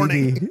 You got in the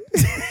morning.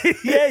 ADD.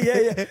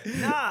 yeah.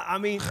 Nah, I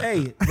mean,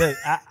 hey, look,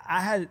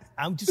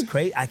 I'm just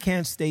crazy. I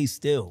can't stay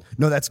still.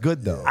 No, that's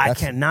good though. I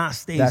cannot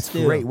stay That's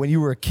still. great. When you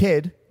were a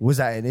kid, was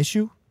that an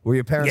issue? Were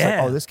your parents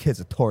Yeah. like, "Oh, this kid's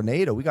a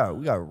tornado. We got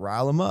to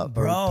rile him up,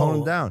 or tone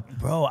him down"?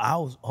 Bro, I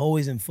was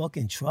always in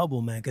fucking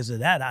trouble, man. Because of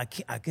that, I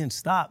couldn't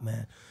stop,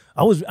 man.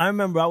 I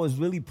remember I was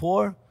really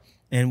poor,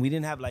 and we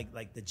didn't have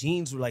like the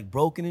jeans were like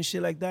broken and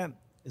shit like that.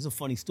 It's a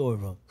funny story,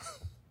 bro.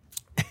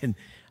 And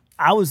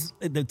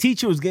the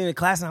teacher was getting in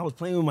class, and I was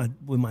playing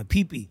with my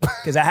pee-pee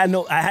because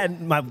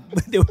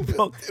they were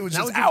broke. It was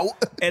And I just out.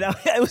 And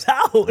it was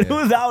out. It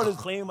was out. I was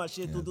playing my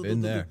shit.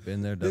 Been there, The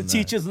done that.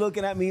 teacher's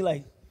looking at me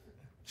like,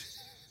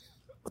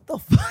 what the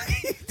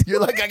fuck? You're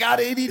like, I got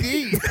ADD.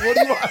 What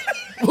do you want?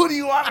 What do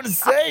you want me to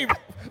say?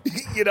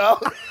 You know,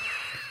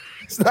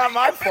 it's not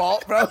my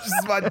fault, bro. This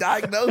is my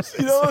diagnosis.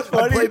 You know what's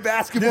funny? I play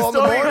basketball in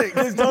the morning.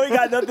 This story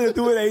got nothing to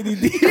do with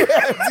ADD.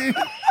 Yeah, dude.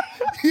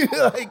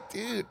 You're like,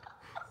 dude.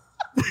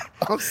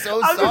 I'm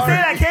so I'm sorry. just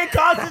saying I can't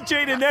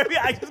concentrate in every.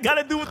 I just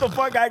gotta do what the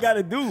fuck I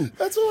gotta do.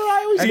 That's what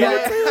I always I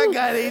do.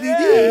 got ADD.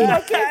 Yeah,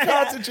 I can't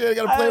concentrate. I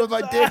gotta play with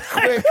my dick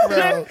quick,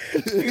 bro.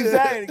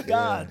 Exactly.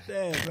 God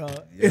damn, bro.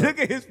 Look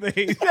at his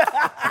face.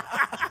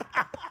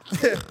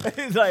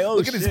 He's like, oh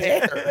Look shit. at his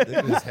hair. Look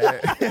at his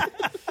hair.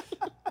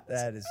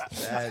 That is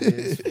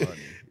funny.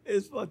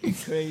 It's fucking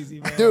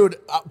crazy, man. Dude,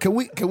 can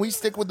we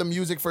stick with the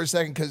music for a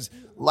second? Because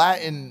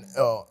Latin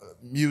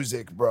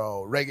music,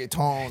 bro,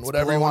 reggaeton,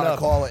 whatever you blowing want to up.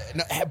 call it,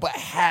 but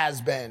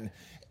has been,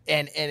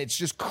 and it's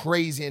just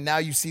crazy. And now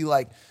you see,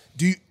 like,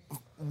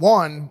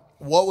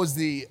 what was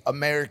the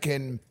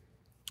American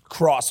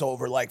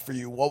crossover like for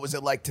you? What was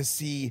it like to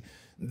see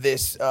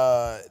this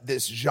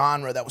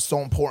genre that was so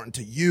important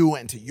to you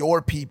and to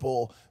your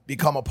people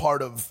become a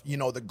part of, you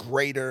know, the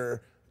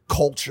greater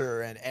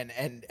culture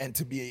and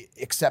to be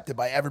accepted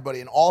by everybody?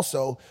 And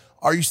also,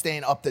 are you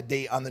staying up to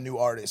date on the new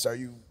artists? Are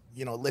you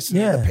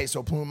listening to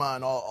Peso Pluma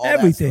and all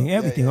everything, that stuff?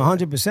 everything, Yeah.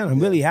 100%. I'm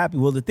really happy.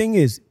 Well, the thing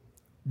is,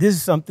 this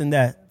is something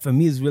that for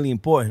me is really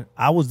important.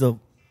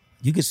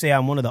 You could say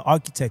I'm one of the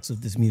architects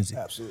of this music.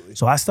 Absolutely.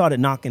 So I started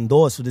knocking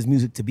doors for this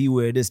music to be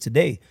where it is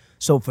today.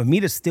 So for me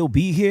to still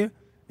be here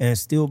and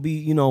still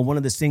be, one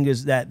of the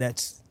singers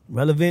that's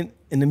relevant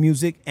in the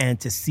music, and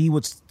to see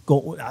what's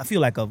going, I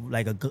feel like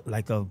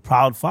a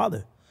proud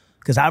father.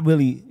 Because I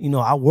really,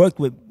 I worked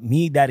with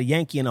me, Daddy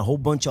Yankee, and a whole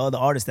bunch of other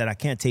artists that I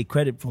can't take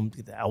credit from.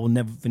 I will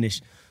never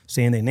finish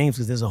saying their names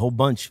because there's a whole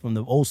bunch from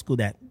the old school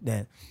that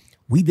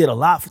we did a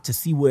lot to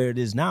see where it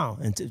is now,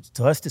 and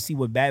to us to see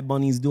what Bad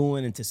Bunny's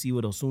doing, and to see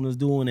what Osuna's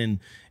doing,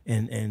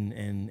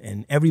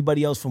 and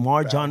everybody else from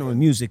our genre of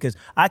music. Because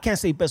I can't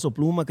say Peso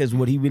Pluma because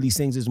what he really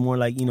sings is more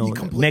like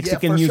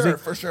Mexican music,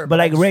 for sure. But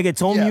like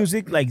reggaeton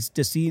music, like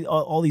to see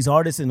all these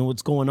artists and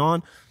what's going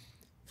on.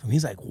 For me,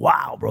 he's like,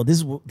 wow, bro, this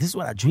is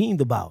what I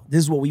dreamed about. This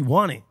is what we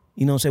wanted.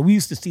 You know what I'm saying? We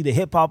used to see the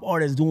hip hop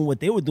artists doing what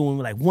they were doing.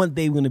 We're like, one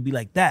day we're gonna be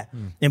like that.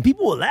 And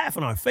people would laugh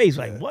in our face,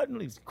 like, what?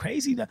 It's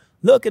crazy.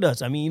 Look at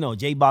us. I mean,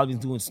 J Balvin's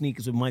doing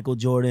sneakers with Michael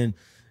Jordan.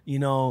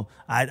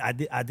 I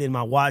did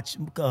my watch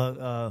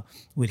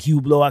with Hugh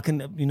Blow.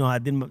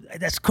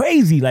 That's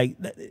crazy. Like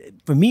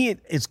for me,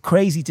 it's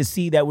crazy to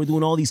see that we're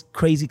doing all these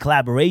crazy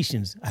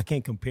collaborations. I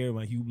can't compare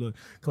my Hugh Blow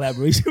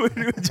collaboration with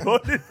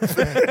Jordan.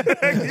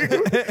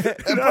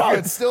 Bro,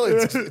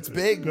 it's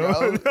big,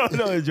 bro.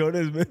 No,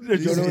 Jordan's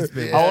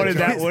big. I wanted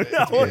that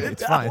one.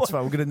 It's fine.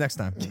 We'll get it next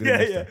time.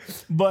 Yeah.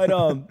 But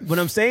what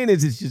I'm saying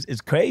is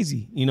it's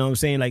crazy. You know what I'm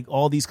saying? Like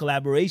all these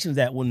collaborations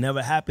that will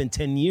never happen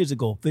 10 years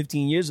ago,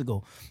 15 years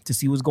ago. To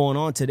see what's going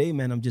on today,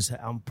 man,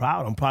 I'm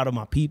proud. I'm proud of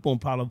my people. I'm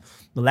proud of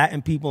the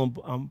Latin people.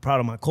 I'm proud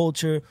of my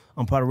culture.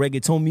 I'm proud of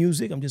reggaeton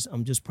music. I'm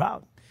just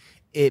proud.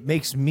 It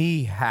makes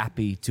me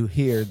happy to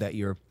hear that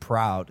you're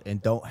proud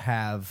and don't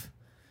have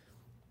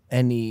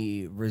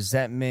any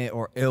resentment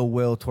or ill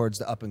will towards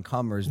the up and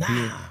comers,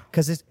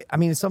 because it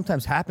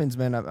sometimes happens,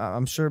 man.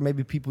 I'm sure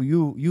maybe people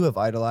you have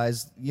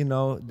idolized,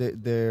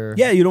 they're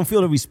you don't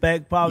feel the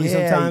respect probably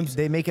sometimes.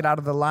 They make it out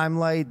of the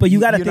limelight, but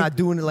you're not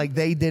doing it like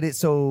they did it,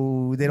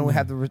 so they don't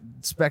have the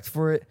respect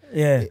for it.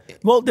 Yeah.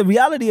 Well, the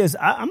reality is,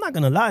 I'm not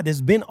gonna lie.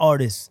 There's been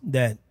artists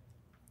that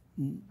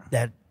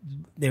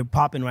they're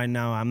popping right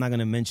now. I'm not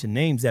gonna mention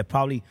names, that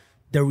probably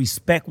their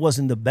respect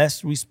wasn't the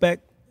best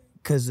respect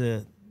because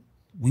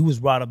we was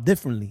brought up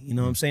differently. You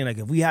know what I'm saying? Like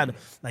if we had,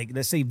 like,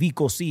 let's say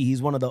Vico C,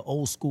 he's one of the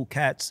old school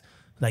cats.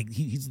 Like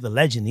he's the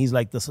legend. He's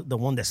like the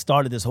one that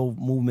started this whole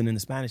movement in the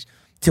Spanish.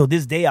 Till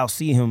this day, I'll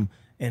see him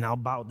and I'll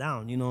bow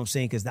down. You know what I'm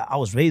saying? Because I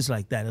was raised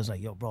like that. It was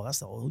like, yo, bro, that's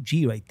the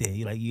OG right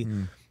there.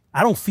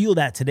 I don't feel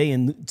that today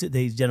in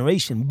today's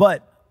generation,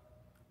 but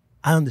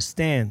I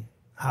understand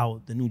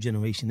how the new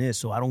generation is.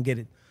 So I don't get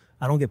it.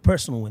 I don't get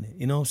personal in it.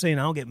 You know what I'm saying?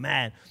 I don't get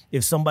mad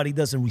if somebody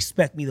doesn't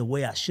respect me the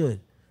way I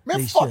should.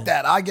 Man, fuck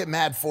that. I get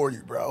mad for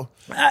you, bro.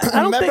 I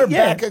don't remember think,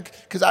 back,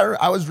 because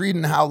I was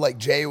reading how like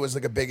Jay was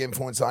like a big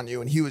influence on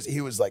you, and he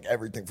was like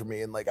everything for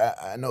me. And like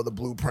I know the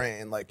Blueprint,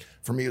 and like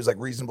for me it was like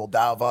Reasonable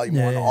Doubt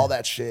Volume 1, all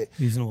that shit.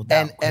 Reasonable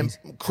Doubt, and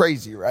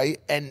crazy,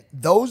 right? And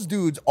those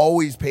dudes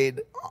always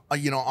paid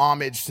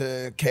homage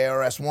to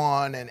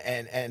KRS-One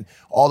and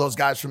all those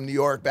guys from New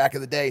York back in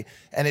the day.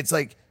 And it's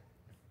like,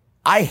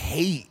 I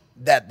hate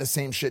that the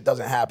same shit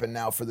doesn't happen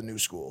now for the new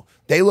school.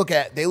 They look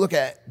at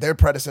their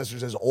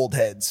predecessors as old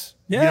heads.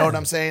 Yeah. You know what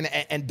I'm saying?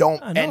 And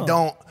don't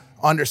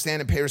understand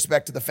and pay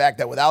respect to the fact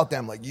that without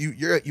them, like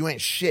you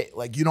ain't shit.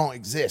 Like you don't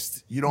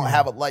exist. You don't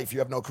have a life. You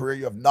have no career.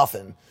 You have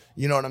nothing.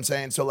 You know what I'm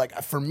saying? So like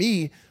for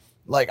me,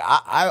 like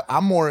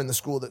I'm more in the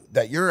school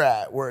that you're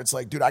at, where it's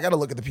like, dude, I got to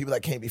look at the people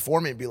that came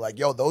before me and be like,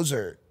 yo,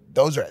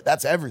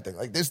 that's everything.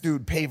 Like this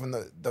dude paving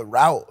the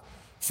route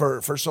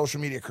for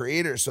social media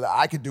creators so that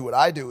I could do what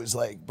I do. Is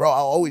like, bro,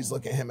 I'll always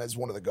look at him as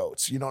one of the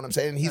GOATs. You know what I'm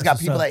saying? And he's got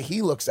people that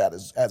he looks at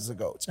as the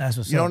GOATs. That's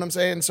what's you know up. what I'm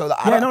saying? So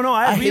I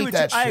agree with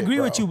you. I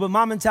agree with you, but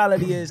my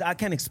mentality is I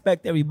can't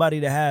expect everybody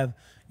to have.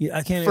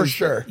 I can't for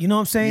sure. You know what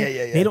I'm saying?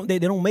 Yeah. They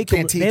don't make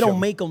them. They don't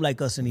make them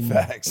like us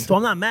anymore. Facts. So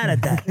I'm not mad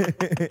at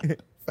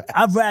that.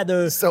 I'd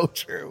rather so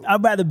true.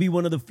 I'd rather be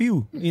one of the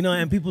few.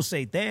 And people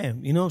say,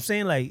 "Damn," you know what I'm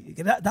saying? Like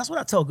that's what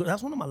I tell.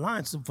 That's one of my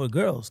lines for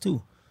girls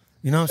too.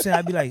 You know what I'm saying?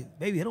 I'd be like,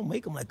 baby, they don't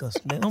make them like us.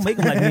 They don't make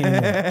them like me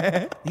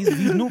anymore.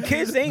 These new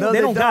kids, they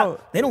don't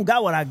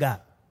got what I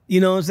got.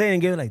 You know what I'm saying?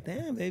 And get like,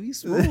 damn, baby, you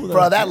smooth.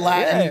 Bro, that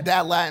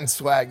Latin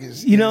swag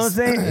is, you know what I'm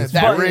saying?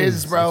 That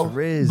Riz, bro.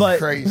 But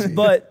crazy.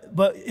 But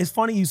it's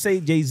funny you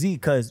say Jay-Z,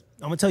 because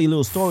I'm gonna tell you a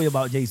little story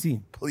about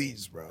Jay-Z.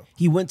 Please, bro.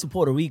 He went to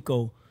Puerto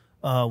Rico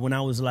when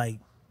I was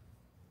like,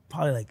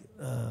 probably like,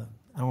 I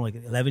don't know,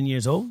 like 11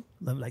 years old,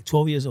 like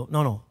 12 years old.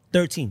 No,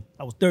 13.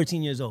 I was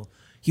 13 years old.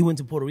 He went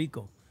to Puerto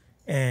Rico.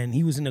 And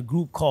he was in a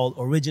group called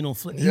Original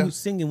Flavor. He was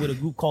singing with a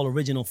group called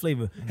Original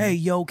Flavor. Hey,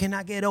 yo, can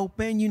I get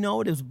open? You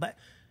know, it was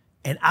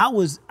and I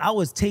was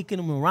taking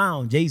him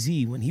around,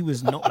 Jay-Z, when he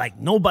was like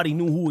nobody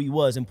knew who he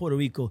was in Puerto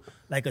Rico,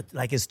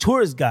 like his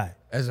tourist guy.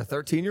 As a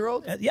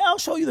 13-year-old? Yeah, I'll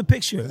show you the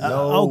picture.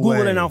 I'll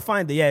Google it and I'll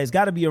find it. Yeah, it's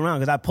got to be around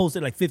because I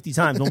posted like 50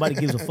 times. Nobody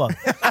gives a fuck.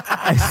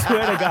 I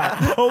swear to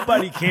God,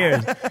 nobody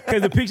cares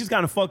because the picture's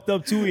kind of fucked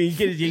up too, and you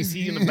get a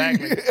JC in the back.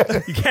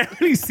 Like, you can't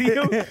really see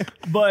him,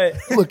 but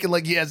looking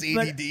like he has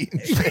ADD.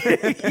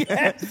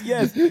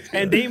 yes.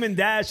 And Damon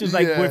Dash was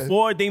like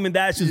before Damon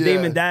Dash was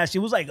Damon Dash. It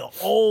was like an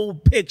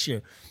old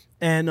picture,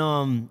 and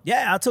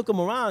I took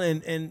him around,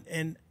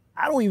 and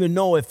I don't even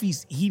know if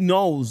he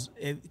knows,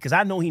 because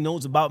I know he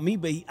knows about me,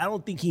 but I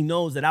don't think he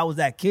knows that I was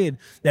that kid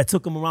that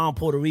took him around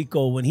Puerto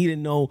Rico when he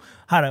didn't know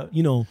how to,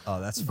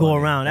 that's go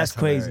funny. around. That's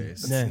crazy.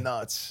 Hilarious. That's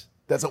nuts.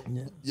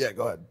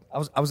 Go ahead.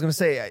 I was gonna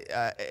say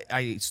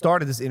I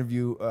started this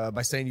interview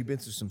by saying you've been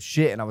through some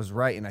shit, and I was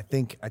right. And I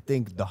think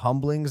the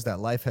humblings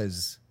that life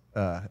has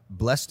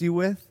blessed you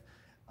with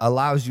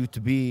allows you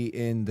to be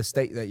in the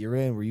state that you're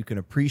in, where you can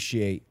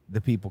appreciate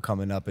the people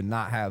coming up and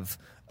not have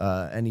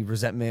any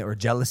resentment or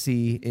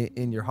jealousy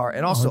in your heart.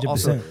 And also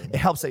it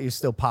helps that you're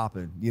still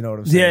popping. You know what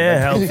I'm saying? Yeah,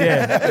 it helps.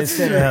 Yeah,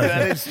 it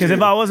helps. Because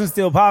if I wasn't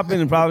still popping,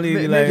 it'd probably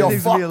be like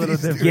things would be a little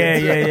different.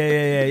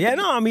 Yeah.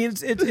 No, I mean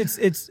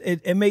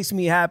it makes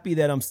me happy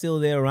that I'm still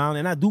there around,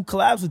 and I do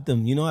collabs with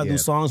them. I do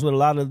songs with a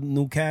lot of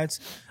new cats.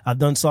 I've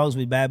done songs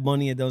with Bad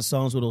Bunny. I've done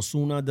songs with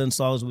Ozuna. I've done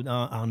songs with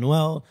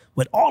Anuel.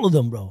 With all of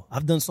them, bro.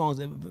 I've done songs.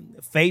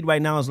 Fade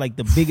right now is like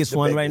the biggest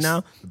one right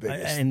now,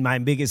 and my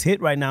biggest hit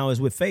right now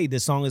is with Fade.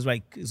 This song is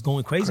like it's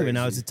going crazy right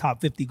now. It's a top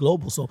 50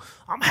 global. So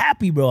I'm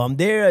happy, bro. I'm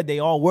there. They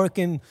all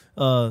working.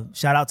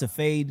 Shout out to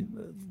Fade.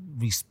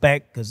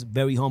 Respect, because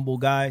very humble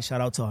guy.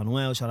 Shout out to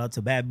Anuel. Shout out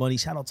to Bad Bunny.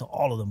 Shout out to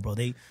all of them, bro.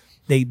 They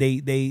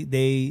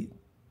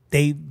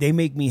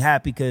make me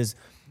happy because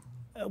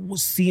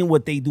seeing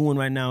what they doing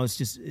right now is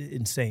just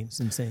insane. It's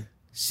insane.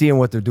 Seeing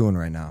what they're doing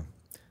right now.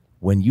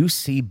 When you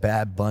see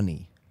Bad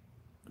Bunny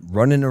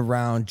running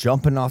around,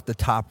 jumping off the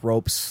top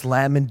rope,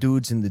 slamming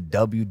dudes in the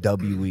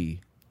WWE,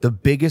 the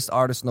biggest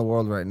artist in the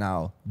world right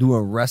now,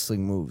 doing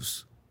wrestling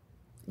moves,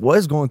 what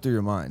is going through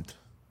your mind?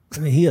 I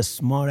mean, he a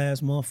smart ass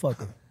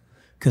motherfucker.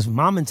 Because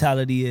my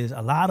mentality is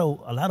a lot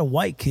of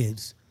white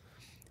kids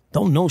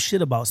don't know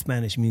shit about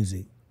Spanish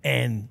music,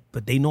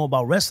 but they know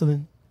about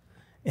wrestling.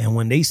 And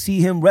when they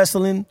see him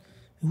wrestling,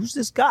 who's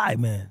this guy,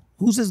 man?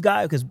 Who's this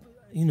guy? Because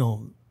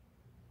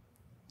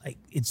like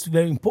it's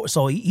very important.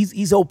 So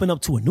he's open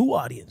up to a new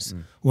audience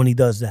when he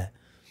does that,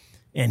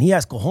 and he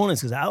has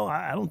cojones. Because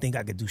I don't think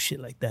I could do shit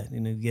like that.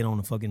 Get on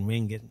the fucking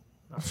ring, get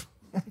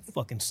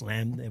fucking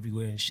slammed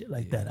everywhere and shit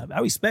like that.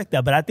 I respect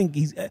that, but I think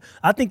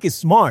it's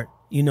smart.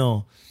 He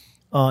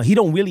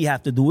don't really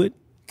have to do it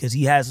because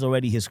he has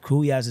already his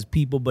crew, he has his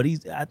people. But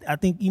I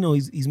think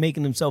he's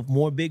making himself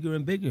more bigger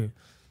and bigger,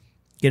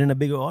 getting a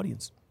bigger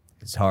audience.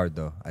 It's hard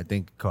though. I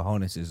think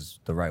cojones is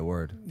the right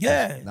word.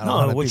 Yeah,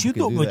 no, what you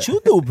do,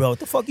 bro? What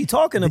the fuck you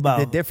talking about?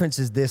 The difference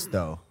is this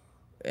though,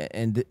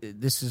 and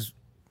this is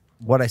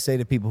what I say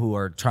to people who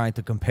are trying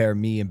to compare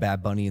me and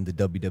Bad Bunny in the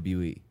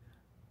WWE.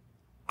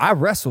 I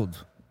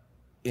wrestled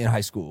in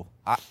high school.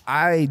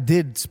 I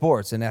did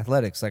sports and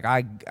athletics. Like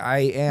I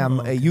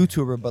am a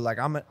YouTuber, but like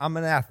I'm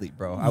an athlete,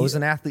 bro. I was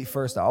an athlete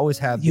first. I always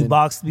have. You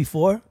boxed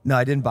before? No,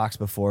 I didn't box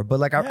before,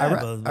 but like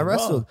I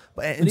wrestled.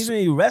 But even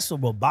if you wrestle,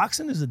 bro,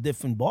 boxing is a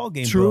different ball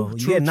game, true, bro. You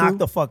true, get knocked true.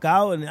 the fuck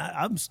out, and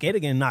I'm scared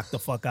of getting knocked the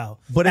fuck out.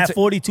 But at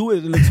 42,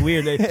 it looks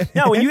weird.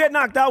 Yeah, when you get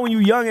knocked out when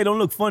you're young, it don't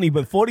look funny.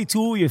 But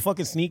 42, you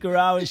fucking sneaker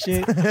out and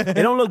shit.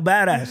 It don't look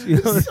badass. You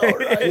know what I'm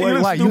saying?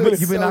 Wait, why? You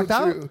been knocked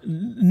out?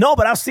 No,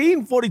 but I've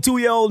seen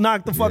 42-year-old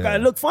knock the fuck out.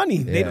 It look funny.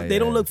 They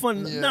don't look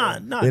fun. Yeah.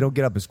 Nah. They don't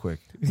get up as quick.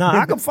 Nah,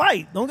 I can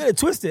fight. Don't get it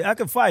twisted. I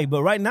can fight.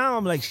 But right now,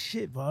 I'm like,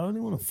 shit, bro. I don't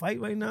even want to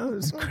fight right now.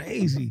 It's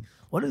crazy.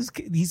 What is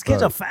these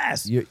kids are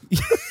fast. So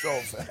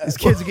fast. These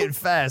kids are getting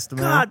fast,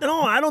 man. God,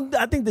 no,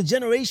 I think the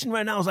generation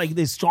right now is like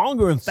they're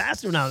stronger and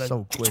faster now.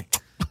 So quick.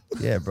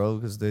 Yeah, bro,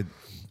 because they're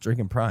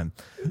drinking Prime.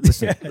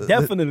 Listen, Yeah,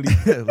 definitely.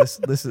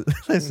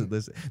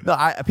 listen.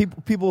 No,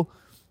 people.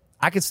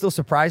 I could still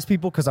surprise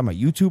people because I'm a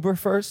YouTuber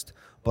first,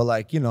 but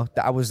like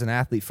I was an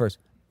athlete first.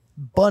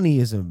 Bunny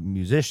is a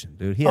musician,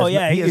 dude. He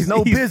has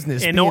no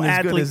business and being no as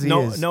athlete, good as he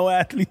is. No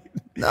athlete,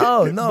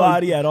 no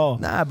body at all.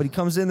 Nah, but he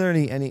comes in there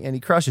and he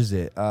crushes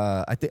it.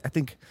 I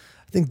think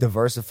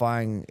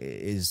diversifying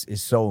is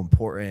so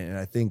important, and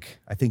I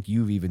think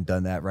you've even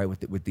done that right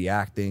with the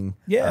acting,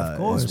 of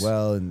course, as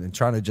well, and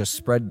trying to just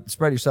spread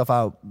yourself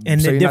out,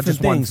 and so the you're not different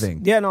just one things.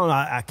 thing. Yeah, no,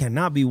 I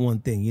cannot be one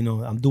thing.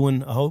 I'm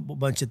doing a whole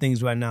bunch of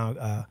things right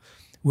now.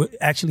 We're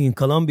actually in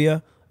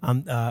Colombia.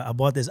 I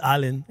bought this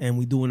island, and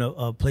we're doing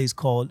a place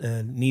called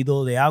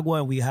Nido de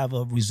Agua, and we have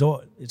a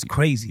resort. It's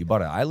crazy. You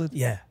bought an island?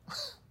 Yeah,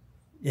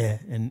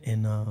 and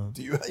in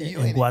You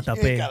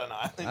Guatapé. ain't got an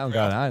island. I don't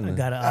got an island. I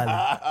got an island.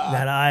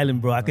 Got an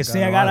island, bro. I can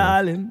say I got an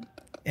island,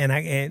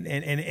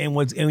 and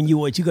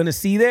what you're gonna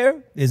see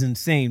there is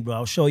insane, bro.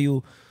 I'll show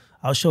you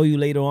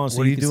later on. So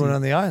What are you can doing see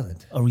on the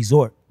island? a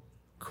resort.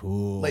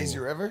 Cool. Lazy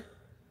River?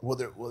 Will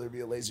there be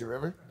a lazy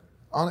river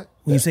on it?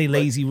 When you say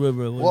lazy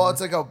river, Well,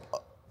 it's like a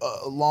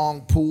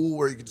long pool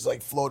where you can just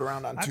like float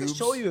around on I tubes. can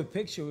show you a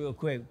picture real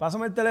quick.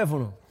 Pásame el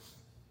teléfono.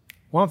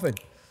 Juanfer.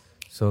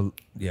 So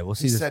yeah, we'll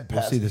see He this. said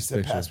We'll pass, see he this said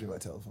picture. pass me my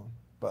telephone,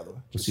 by the way.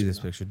 We'll Just see so this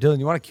you know. picture. Dylan,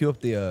 you want to cue up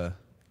the?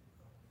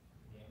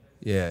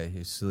 Yeah,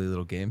 your silly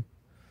little game.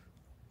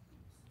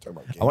 Talking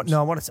about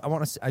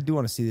games. I do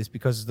want to see this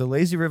because the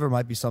lazy river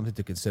might be something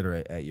to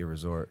consider at your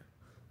resort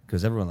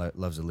because everyone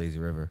loves a lazy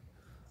river.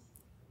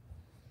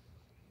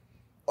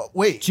 Oh,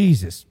 wait,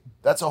 Jesus,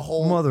 that's a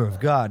whole mother of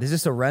God! Is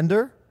this a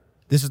render?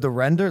 This is the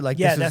render. Like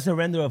Yeah, this that's is, a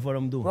render of what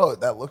I'm doing. bro.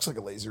 That looks like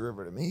a lazy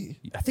river to me.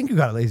 I think you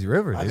got a lazy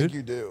river, I dude. think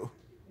you do.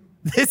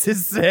 This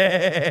is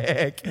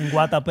sick. In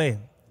Guatapé.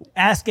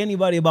 Ask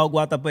anybody about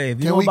Guatapé. If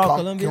you Can know we about come?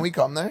 Colombia, Can we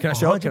come there? Can I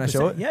show it? Can I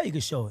show it? Yeah, you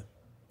can show it.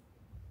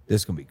 This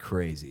is gonna be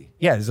crazy.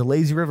 Yeah, there's a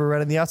lazy river right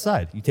on the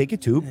outside. You take your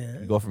tube,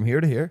 you go from here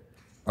to here,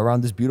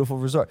 around this beautiful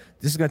resort.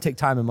 This is gonna take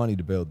time and money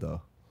to build,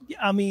 though. Yeah,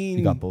 I mean,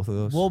 You got both of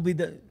those? We'll be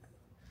the.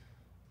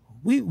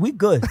 We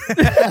good.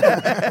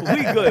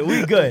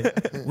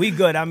 We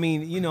good. I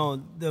mean,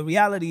 the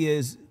reality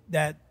is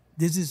that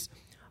this is.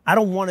 I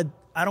don't want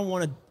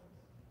to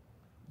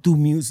do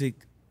music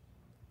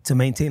to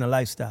maintain a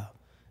lifestyle.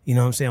 You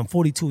know what I'm saying? I'm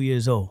 42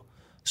 years old,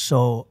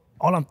 so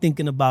all I'm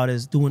thinking about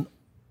is doing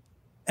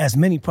as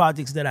many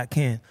projects that I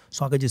can,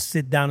 so I could just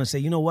sit down and say,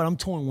 you know what, I'm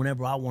touring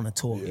whenever I want to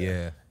tour.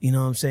 Yeah. You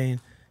know what I'm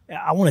saying?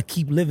 I want to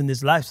keep living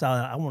this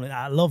lifestyle.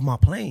 I love my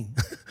plane.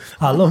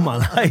 I love my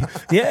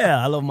life.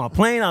 Yeah, I love my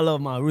plane. I love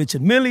my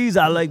Richard Milles.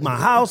 I like my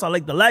house. I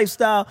like the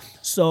lifestyle.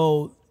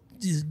 So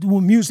just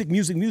doing music.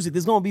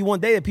 There's going to be one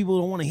day that people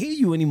don't want to hear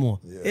you anymore.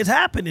 Yeah. It's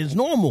happening. It's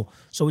normal.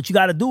 So what you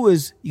got to do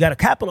is you got to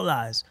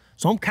capitalize.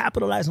 So I'm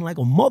capitalizing like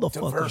a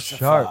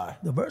motherfucker.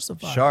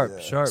 Diversify.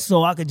 Sharp.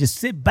 So I could just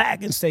sit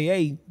back and say,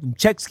 hey,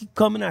 checks keep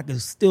coming. I can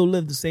still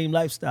live the same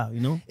lifestyle,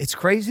 It's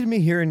crazy to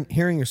me hearing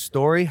your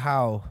story,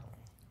 how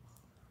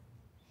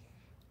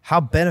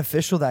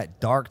beneficial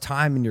that dark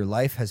time in your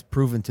life has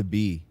proven to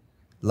be.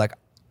 Like,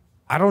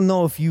 I don't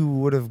know if you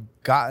would have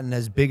gotten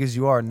as big as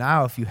you are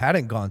now if you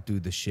hadn't gone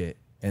through the shit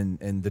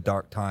and the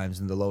dark times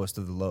and the lowest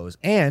of the lows.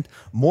 And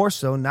more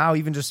so now,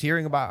 even just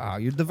hearing about how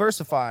you're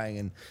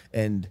diversifying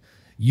and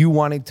you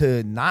wanting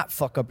to not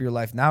fuck up your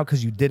life now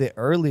because you did it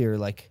earlier.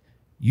 Like,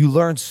 you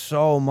learn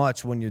so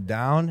much when you're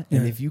down,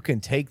 and if you can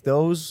take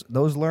those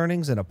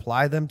learnings and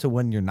apply them to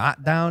when you're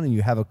not down and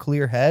you have a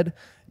clear head,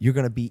 you're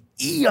gonna be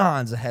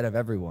eons ahead of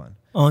everyone.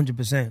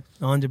 100%.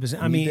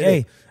 100%. I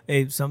mean,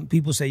 hey, some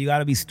people say you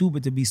gotta be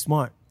stupid to be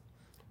smart.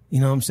 You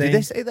know what I'm saying? Did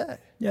they say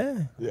that?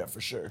 Yeah. Yeah, for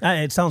sure.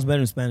 It sounds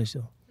better in Spanish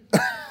though.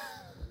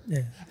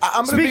 Yeah.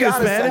 I'm going to be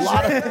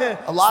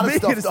honest, a lot of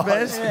stuff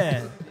does.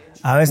 Yeah.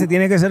 A veces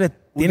tiene que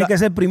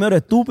ser primero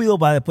estúpido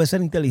para después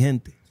ser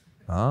inteligente.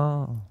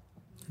 Oh.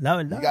 La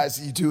verdad.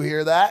 You two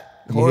hear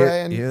that?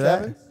 Jorge and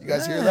Kevin? You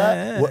guys hear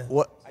that?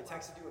 What? I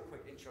texted you a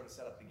quick intro to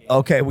set up the game.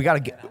 Okay, we got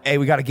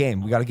a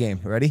game.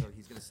 Ready? So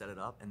he's going to set it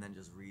up and then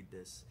just read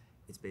this.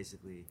 It's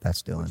basically,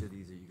 that's Dylan. Which of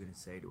these are you going to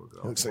say to a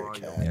girl? Looks like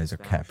a cat. Yeah, he's a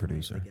cat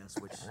producer.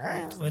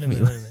 Wait a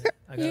minute.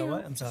 I got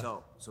what? I'm sorry.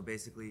 So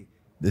basically,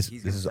 this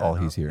is all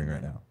he's hearing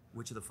right now.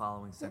 Which of the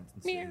following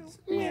sentences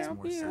makes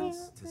more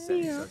sense to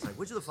say? So it's like,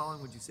 which of the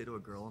following would you say to a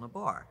girl in a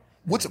bar?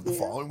 Which of the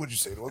following would you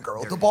say to a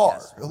girl at the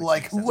bar?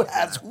 Like, who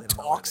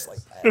talks like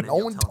that? No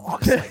one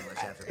talks like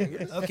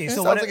that. Okay,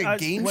 so sounds like a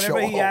game show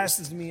whatever he host.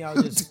 asks me,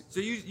 I'll just... So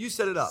you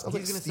set it up. Sounds He's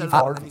like going to Steve set it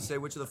up, Harvey. and you say,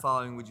 which of the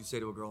following would you say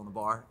to a girl in the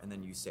bar? And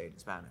then you say it in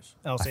Spanish.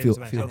 I'll say feel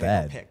it in Spanish.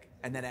 bad. Pick.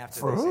 And then after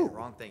For they say who? the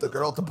wrong thing. The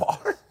girl at the bar?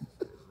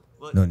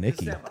 Well, No, just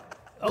Nicky. stand by.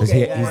 Because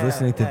Okay, he's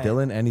listening to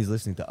Dylan and he's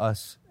listening to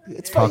us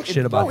It's talk funny.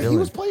 shit about He Dylan.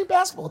 was playing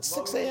basketball at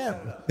 6 a.m.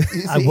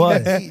 I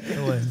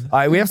was. All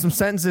right, we have some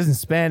sentences in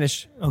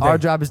Spanish. Okay. Our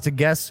job is to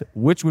guess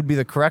which would be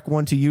the correct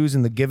one to use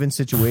in the given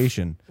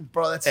situation.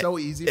 Bro, that's so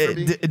easy for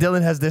me.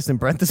 Dylan has this in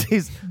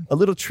parentheses. A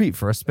little treat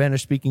for our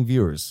Spanish-speaking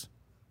viewers.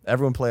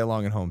 Everyone play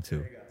along at home,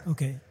 too.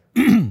 Okay.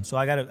 So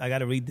I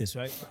gotta read this,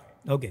 right?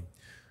 Okay.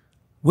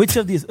 Which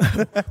of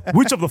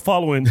the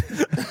following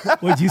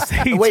would you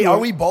say? Wait, are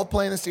we both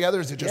playing this together?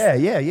 Or is it just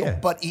Yeah.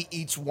 But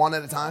each one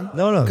at a time?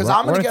 No. Because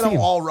I'm we're gonna a get them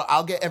team. all right.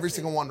 I'll get every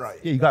single one right.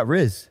 Yeah, you got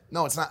Riz.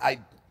 No, it's not.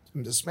 I'm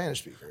the Spanish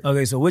speaker.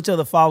 Okay, so which of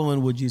the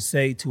following would you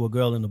say to a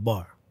girl in the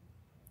bar?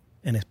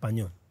 En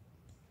español.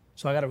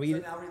 So I gotta read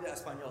it. Now read the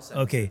Espanol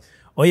sentence. Okay.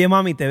 Oye,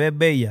 mami, te ves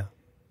bella.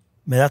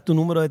 ¿Me das tu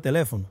número de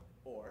teléfono?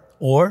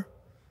 Or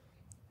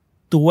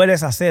tú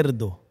hueles a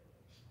cerdo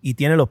y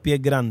tienes los pies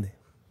grandes.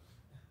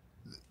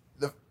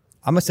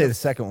 I'm going to say the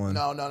second one.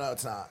 No,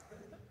 it's not.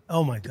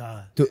 Oh my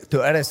God. Tu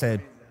eres el...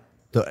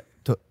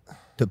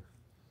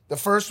 The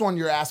first one,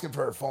 you're asking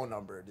for her phone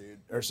number, dude,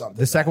 or something.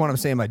 The second one, I'm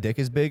saying my dick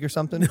is big or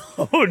something?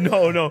 Oh,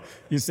 no.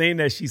 You're saying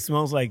that she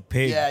smells like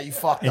pig. Yeah, you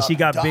fucked and up. And she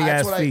got That's big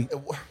ass what feet.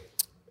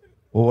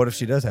 Well, what if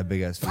she does have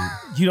big ass feet?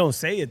 You don't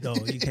say it, though.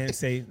 You can't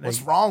say... Like,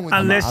 What's wrong with you?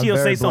 Unless I'm she'll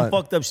very say some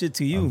blunt. fucked up shit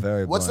to you.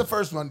 What's the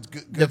first one?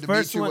 Good to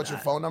meet you. What's your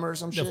phone number or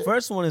some shit? The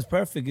first one is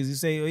perfect because you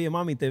say, "Oye,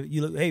 mami,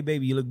 hey,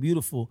 baby, you look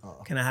beautiful.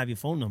 Can I have your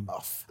phone number?"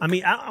 I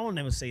mean, I won't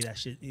never say that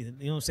shit either.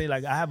 You know what I'm saying?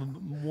 Like, I have a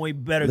way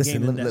better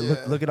game than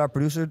that. Look at our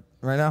producer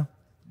right now.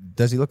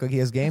 Does he look like he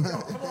has game?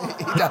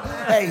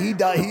 Hey, he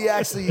does.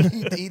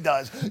 He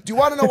does. Do you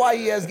want to know why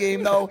he has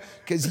game though?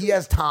 Because he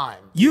has time.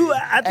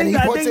 And he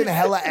puts in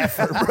hella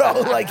effort, bro.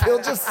 Like he'll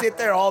just sit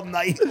there all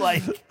night.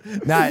 Like,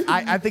 Nah,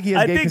 I think he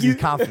has game because he's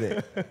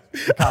confident.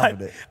 He's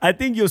confident. I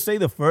think you'll say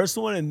the first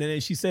one, and then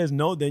if she says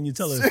no, then you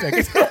tell her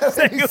the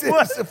second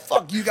one.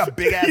 Fuck, you got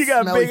big ass. You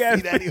got smelly big ass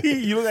feet anyway.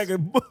 feet. You look like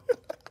a.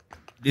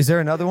 Is there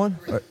another one?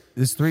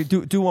 There's three.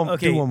 Do one.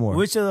 Okay, do one more.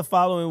 Which of the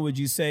following would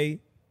you say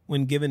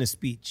when giving a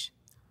speech?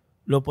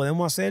 Lo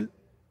podemos hacer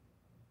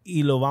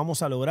y lo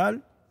vamos a lograr.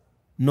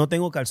 No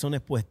tengo calzones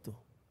puestos.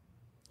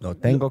 No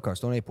tengo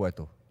calzones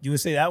puestos. You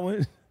would say that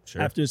one?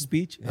 Sure. After a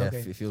speech? Yeah, Okay.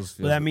 it feels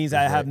Well, that means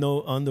I have right.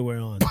 no underwear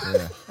on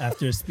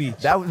after a speech.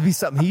 That would be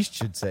something he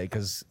should say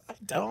because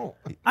Don't.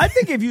 I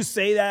think if you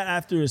say that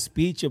after a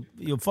speech,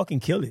 you'll fucking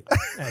kill it.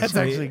 That's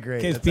actually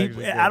great. 'Cause That's people,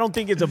 actually great. I don't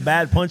think it's a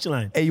bad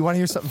punchline. Hey, you want to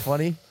hear something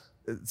funny?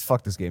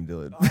 Fuck this game,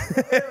 Dylan. No,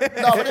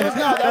 but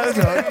that was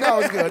good. No,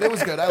 it was good. It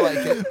was good. I like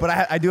it. But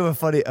I do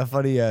have a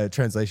funny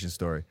translation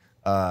story.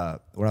 When I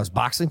was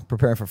boxing,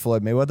 preparing for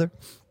Floyd Mayweather,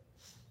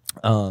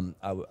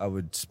 I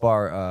would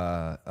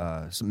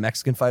spar some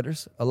Mexican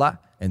fighters a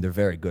lot, and they're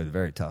very good,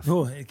 very tough.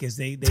 Because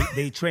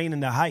they train in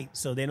the height,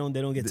 so they don't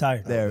get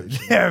tired.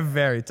 They're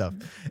very tough,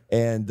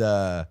 and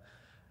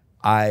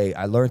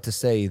I learned to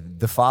say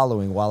the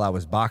following while I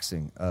was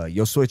boxing: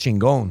 "Yo soy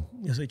chingón."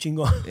 Yo soy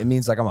chingón. It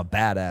means like I'm a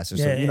badass or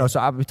Yeah, something, yeah. So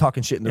I'll be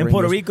talking shit in the In ring.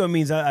 Puerto Rico, it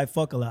means I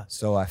fuck a lot.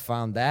 So I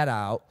found that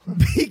out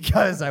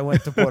because I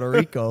went to Puerto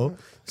Rico,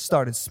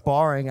 started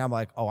sparring. I'm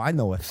like, oh, I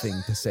know a thing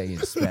to say in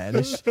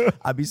Spanish.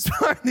 I be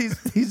sparring these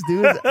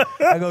dudes.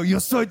 I go, yo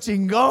soy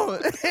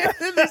chingón.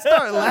 And they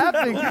start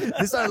laughing.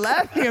 They start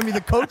laughing at me.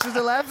 The coaches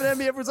are laughing at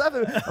me. Everyone's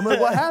laughing. I'm like,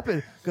 what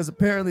happened? Because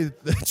apparently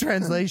the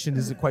translation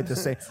isn't quite the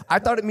same. I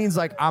thought it means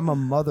like I'm a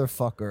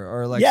motherfucker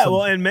or like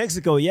Well, in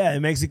Mexico,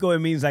 in Mexico it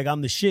means like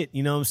I'm the shit.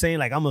 You know what I'm saying?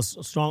 Like I'm a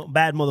strong,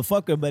 bad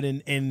motherfucker. But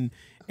in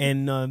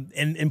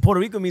Puerto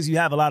Rico it means you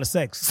have a lot of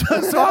sex.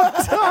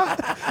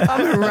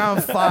 I'm in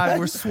round 5.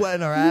 We're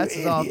sweating our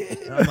asses off.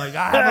 And I'm like,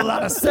 I have a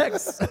lot of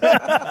sex.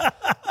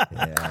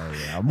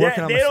 I'm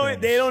working on my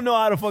Spanish. They don't know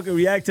how to fucking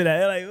react to that.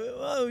 They're like,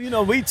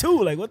 well, we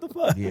too. Like, what the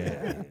fuck?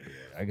 Yeah.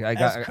 I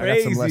got some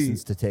crazy.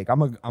 lessons to take.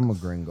 I'm a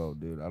gringo,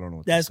 dude. I don't know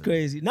what That's to say.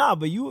 crazy. Nah,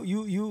 but you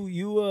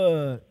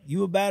a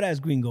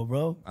badass gringo,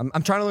 bro.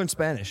 I'm trying to learn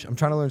Spanish.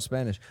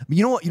 But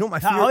you know what? My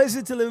fear. How is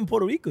it to live in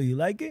Puerto Rico? You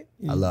like it?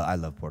 I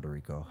love Puerto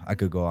Rico. I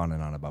could go on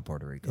and on about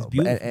Puerto Rico. It's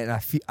beautiful. And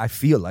I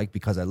feel like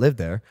because I live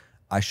there,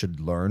 I should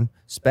learn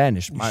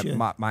Spanish.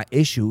 My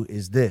issue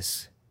is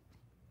this.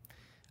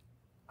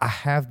 I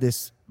have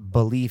this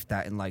belief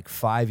that in like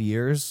 5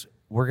 years,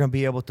 we're going to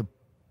be able to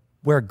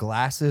wear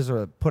glasses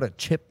or put a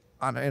chip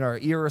in our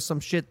ear or some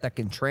shit that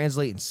can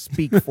translate and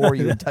speak for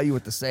you and tell you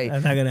what to say.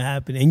 That's not going to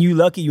happen. And you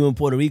lucky you in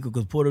Puerto Rico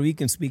because Puerto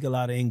Ricans speak a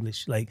lot of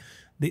English, like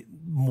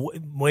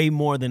way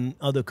more than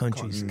other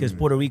countries because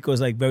Puerto Rico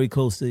is like very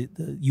close to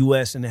the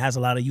U.S. and it has a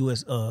lot of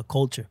U.S.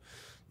 Culture.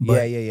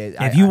 But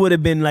yeah. If you would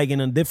have been like in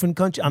a different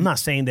country, I'm not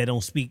saying they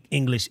don't speak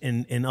English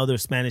in other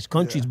Spanish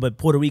countries, but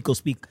Puerto Rico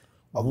speak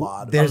a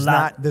lot. There's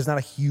not a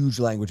huge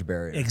language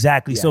barrier.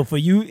 Exactly. Yeah. So for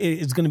you,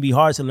 it's going to be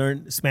hard to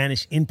learn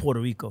Spanish in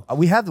Puerto Rico.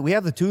 We have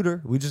the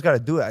tutor. We just got to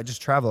do it. I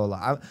just travel a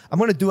lot. I'm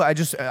going to do it.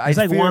 It's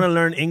like want to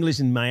learn English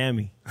in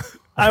Miami.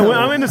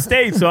 I'm in the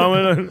States, so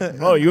I'm gonna.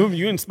 Oh,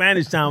 you in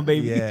Spanish Town,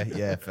 baby.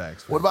 Yeah,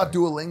 facts. What about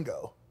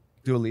Duolingo?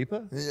 Dua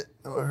Lipa? Yeah,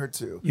 her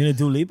too. You gonna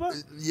do Lipa?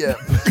 Yeah.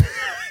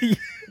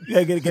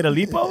 You gotta get a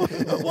lipo?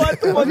 What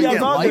the fuck y'all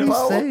talking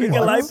about? You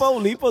get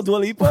lipo, Dua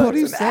Lipa? What are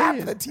you It's an app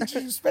saying? that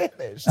teaches you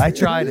Spanish. I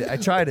tried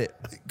it.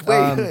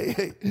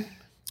 Wait.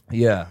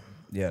 Yeah.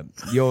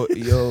 Yo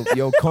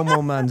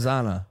como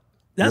manzana.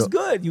 That's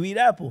good. You eat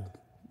apple.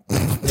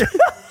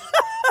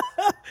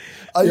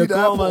 I Yo eat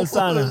como apple.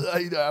 manzana. I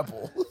eat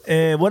apple.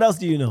 And what else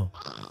do you know?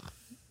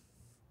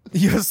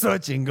 You're so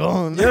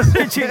chingón. You're so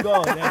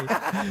chingón.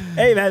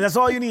 Hey, man, that's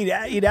all you need.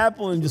 Eat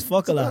apple and just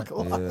fuck a lot.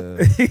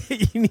 Yeah.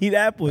 You need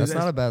apple. That's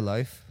not a bad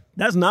life.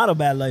 That's not a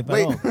bad life at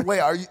all. Wait.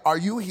 Are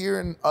you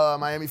here in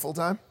Miami full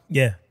time?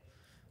 Yeah.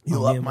 You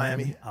I'm love here in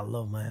Miami? I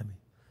love Miami.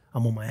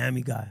 I'm a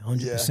Miami guy,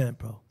 100%,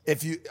 bro.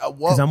 If you,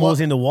 Because I'm always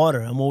in the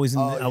water. I'm always in.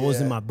 Oh, I was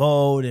in my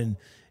boat,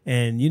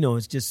 and you know,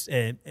 it's just.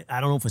 I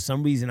don't know, for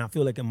some reason, I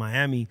feel like in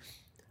Miami,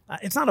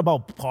 it's not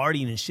about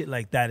partying and shit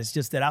like that. It's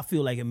just that I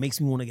feel like it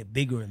makes me want to get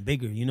bigger and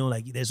bigger. You know,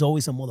 like there's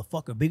always some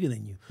motherfucker bigger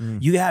than you.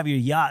 You have your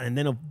yacht, and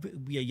then it'll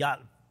be a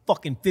yacht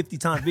fucking 50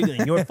 times bigger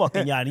than your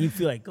fucking yacht, and you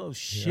feel like, oh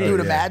shit. Dude,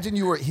 imagine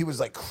he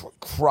was like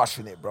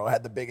crushing it, bro.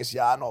 Had the biggest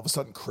yacht, and all of a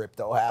sudden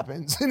crypto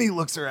happens, and he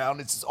looks around.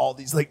 It's just all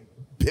these like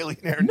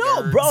billionaire.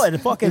 No, nerds bro, it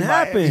fucking in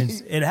Miami.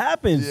 happens. It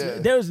happens.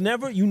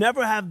 Yeah. You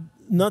never have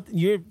nothing.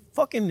 You're a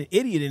fucking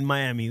idiot in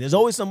Miami. There's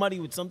always somebody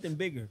with something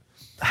bigger.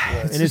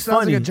 And it's sounds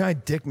funny. like a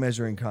giant dick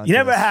measuring contest. You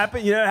never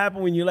happen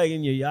when you're like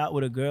in your yacht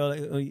with a girl,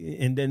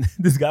 and then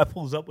this guy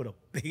pulls up with a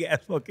big ass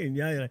fucking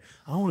yacht. You're like,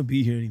 I don't want to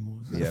be here anymore.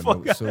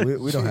 Yeah, so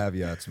we don't have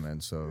yachts, man.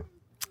 So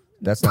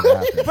that's not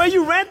happening. But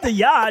you rent the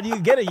yacht, you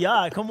get a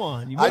yacht. Come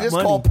on, you I make just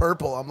money. call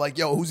Purple. I'm like,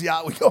 yo, whose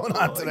yacht we going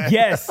on today?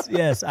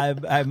 Yes,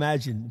 I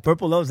imagine.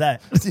 Purple loves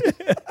that.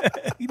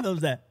 He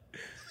loves that.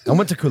 I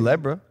went to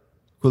Culebra.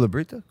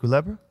 Culebra?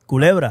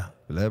 Culebra.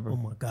 Oh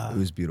my God. It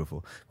was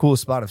beautiful.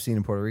 Coolest spot I've seen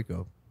in Puerto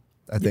Rico,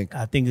 I think.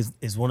 I think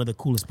it's one of the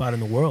coolest spots in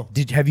the world.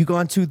 Have you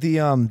gone to the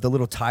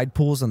little tide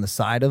pools on the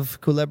side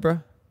of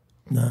Culebra?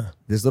 Nah.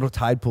 There's little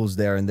tide pools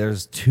there, and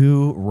there's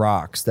two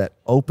rocks that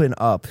open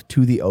up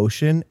to the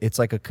ocean. It's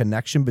like a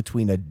connection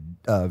between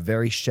a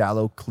very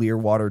shallow, clear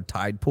water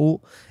tide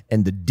pool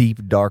and the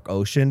deep, dark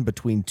ocean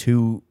between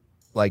two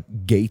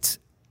like gates.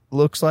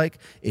 Looks like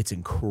it's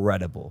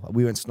incredible.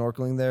 We went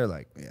snorkeling there,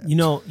 like yeah. You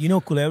know,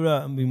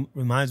 Culebra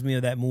reminds me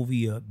of that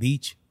movie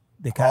Beach,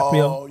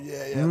 DiCaprio. Oh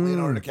yeah,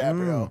 Leonardo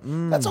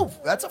DiCaprio.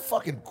 That's a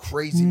fucking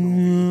crazy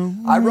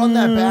movie. I run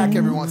that back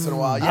every once in a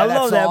while. Yeah, I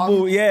love that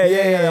movie.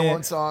 Yeah, that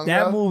one song.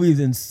 That bro. movie is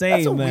insane,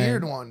 That's a man.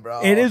 weird one,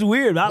 bro. It is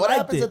weird. I what liked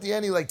happens it. at the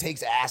end? He like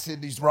takes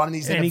acid. He's running.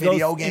 He's in And a he goes-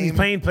 video and game. he's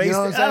playing You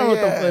know what I don't know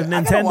what the I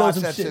gotta Nintendo watch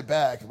some that shit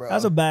back, bro.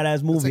 That's a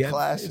badass movie. It's a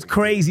classic. It's a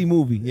crazy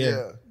movie.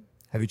 Yeah.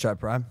 Have you tried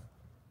Prime?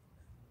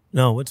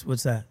 No,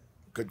 what's that?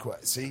 Good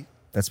question. See,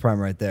 that's Prime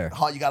right there.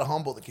 You got to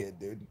humble the kid,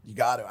 dude. You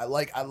got to. I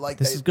like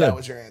This that. is good. That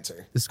was your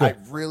answer. This is good.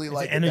 I really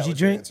like it energy that was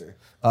drink? Your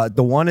answer.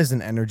 The one is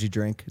an energy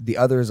drink. The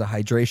other is a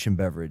hydration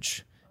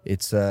beverage.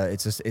 It's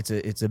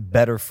a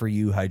better for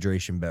you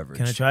hydration beverage.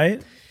 Can I try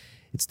it?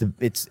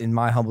 It's in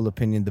my humble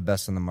opinion the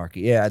best on the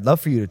market. Yeah, I'd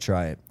love for you to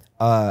try it.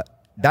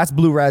 That's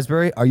blue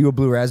raspberry. Are you a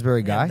blue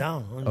raspberry guy? I'm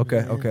down.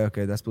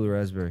 Okay. That's blue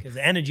raspberry. Because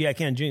the energy I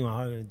can't drink.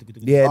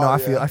 Yeah, no, I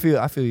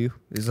feel you.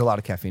 There's a lot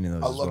of caffeine in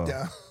those. I'll as look well.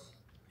 down.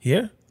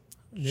 Here?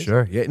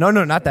 Sure. Yeah. No,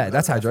 not that.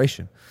 That's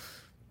hydration.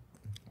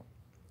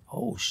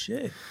 Oh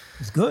shit,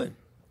 it's good.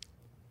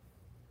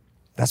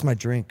 That's my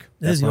drink.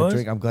 This is my yours?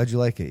 drink. I'm glad you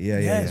like it. Yeah.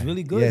 it's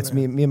really good, Yeah, it's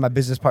man. me and my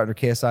business partner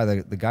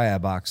KSI, the guy I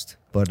boxed.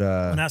 But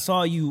When I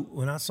saw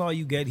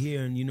you get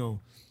here and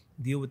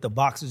deal with the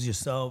boxes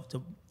yourself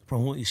to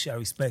promote your shit, I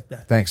respect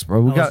that. Thanks,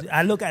 bro.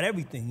 I look at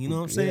everything. You know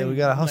what I'm saying? Yeah, we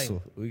gotta hustle.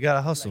 Like, we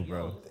gotta hustle,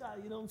 bro.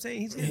 You know what I'm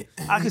saying?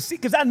 I could see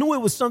because I knew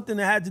it was something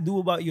that had to do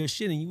about your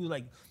shit, and you was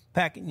like,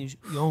 packing your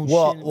own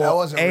Well, shit. That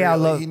wasn't A, I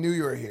real. love- He knew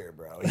you were here,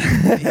 bro. He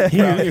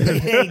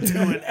ain't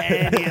doing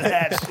any of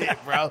that shit,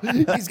 bro.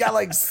 He's got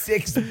like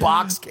 6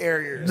 box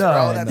carriers,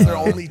 bro. That's their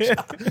only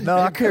job. No,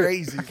 I carry,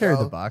 crazy, I carry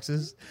bro. the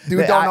boxes. Dude,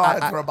 But don't know how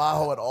to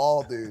trabajo at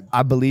all, dude.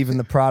 I believe in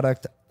the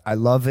product. I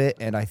love it,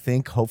 and I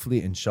think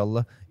hopefully,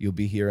 inshallah, you'll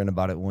be hearing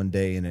about it one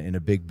day in a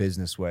big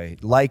business way.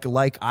 Like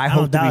I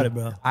hope doubt to be,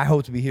 it, bro. I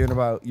hope to be hearing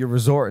about your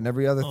resort and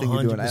every other thing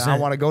you're doing. And I 100%.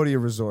 want to go to your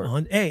resort.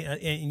 Hey,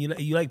 and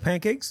you like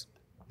pancakes?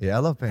 Yeah, I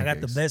love pancakes. I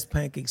got the best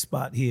pancake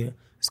spot here.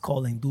 It's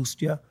called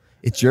Industria.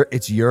 It's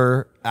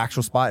your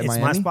actual spot in It's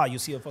Miami. my spot. You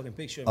see a fucking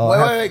picture.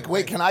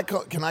 Wait. Can I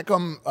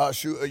come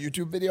shoot a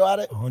YouTube video at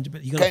it?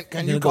 100%.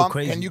 Can you come?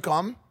 Can you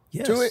come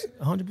Yes, to it?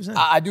 100%.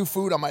 I do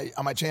food on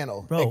my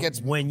channel. Bro, It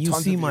gets when you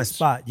tons see of my views.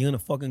 spot, you're gonna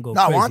fucking go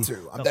No, I crazy. want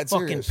to. I'm the dead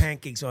fucking serious.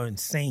 pancakes are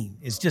insane.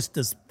 It's just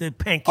the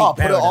pancake. Oh,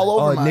 put it all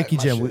over my Nicky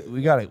my Jim, shit.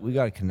 we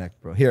gotta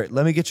connect, bro. Here,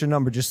 let me get your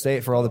number. Just say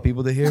it for all the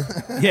people to hear.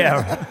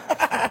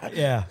 Yeah,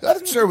 yeah.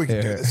 I'm sure we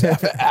can do this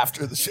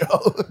after the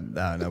show.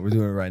 No, we're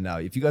doing it right now.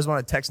 If you guys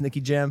want to text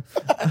Nicky Jam,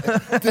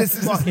 This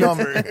is his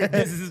number.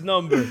 This is his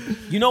number.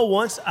 You know,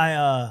 once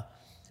I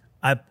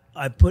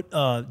put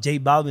J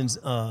Balvin's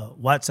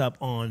WhatsApp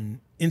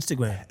on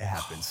Instagram. it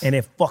happens. And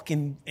it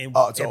fucking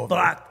it's it over.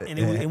 blocked and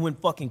it went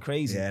fucking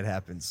crazy. Yeah, it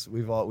happens.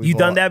 We've all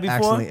done that before?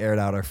 Actually aired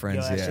out our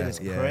friends. Yo, that yeah, shit is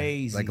yeah.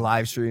 crazy. Like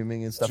live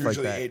streaming and stuff It's like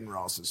usually that. Aiden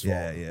Ross's fault.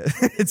 Yeah.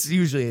 It's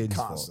usually Aiden's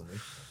fault. Constantly.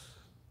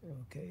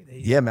 Okay,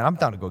 Yeah, man, I'm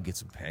down to go get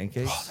some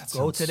pancakes.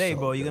 go today,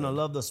 bro. You're gonna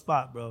love the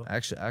spot, bro.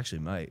 Actually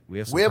might. We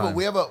have some We have time.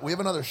 we have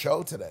another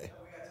show today.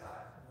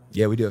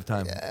 Yeah, we do have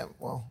time.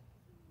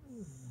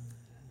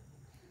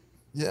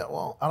 Yeah,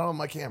 well, I don't know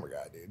my camera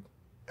guy, dude,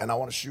 and I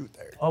want to shoot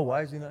there. Oh,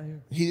 why is he not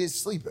here? He is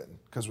sleeping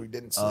because we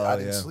didn't. Sleep. Oh, I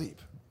didn't yeah.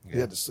 sleep. He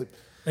had to sleep.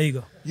 There you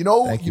go. You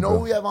know, Thank you, who bro.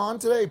 we have on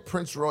today?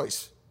 Prince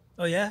Royce.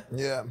 Oh yeah,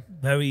 Yeah,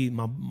 very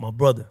my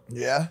brother,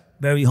 yeah.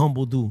 very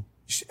humble dude.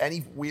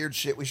 Any weird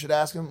shit we should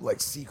ask him,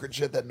 like secret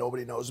shit that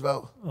nobody knows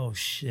about. Oh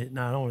shit,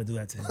 nah, I don't want to do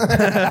that to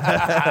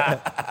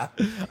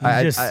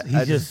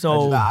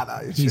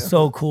him. He's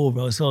so cool,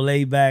 bro. So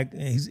laid back.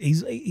 And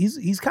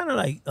he's kind of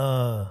like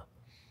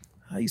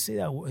how do you say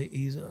that?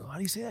 How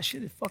do you say that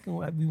shit? It's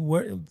fucking. I be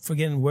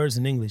forgetting words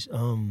in English.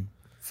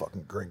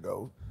 Fucking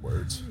gringo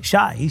words.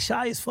 Shy. He's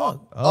shy as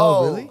fuck.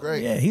 Oh, really?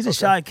 Great. Yeah, he's a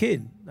shy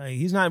kid. Like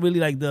he's not really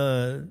like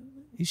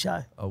he's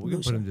shy. Oh, we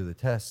can put him to the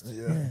test.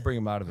 Yeah. Bring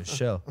him out of his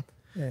shell.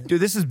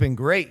 Dude, this has been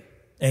great.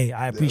 Hey,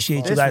 I appreciate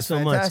you This guys was so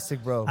much.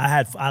 fantastic, bro.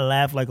 I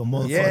laughed like a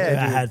motherfucker. Yeah,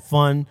 I dude. had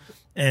fun,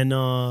 and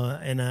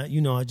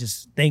I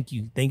just thank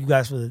you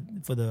guys for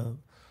the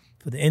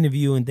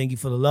interview, and thank you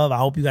for the love. I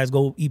hope you guys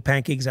go eat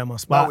pancakes at my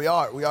spot.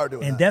 No, we are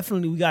doing and that.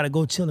 definitely we gotta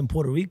go chill in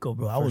Puerto Rico,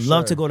 bro. I would For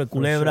love sure, to go to for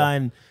Culebra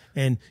sure.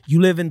 and you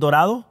live in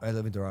Dorado. I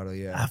live in Dorado,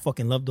 yeah. I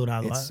fucking love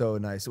Dorado. It's so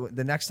nice.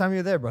 The next time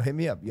you're there, bro, hit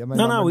me up. You have my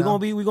No, number we're now?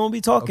 gonna be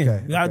talking.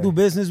 Okay, We gotta okay. do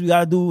business. We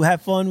gotta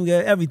have fun. We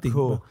got everything.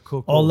 Cool, bro.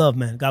 cool. All love,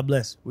 man. God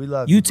bless. We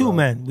love you you, too, bro.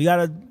 man. We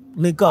gotta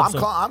link up.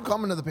 I'm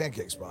coming to the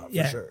pancake spot for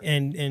yeah, sure.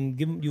 and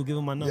give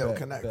him my number. Yeah, we'll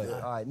connect. Bet. Yeah.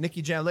 All right,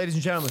 Nicky Jam, ladies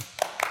and gentlemen.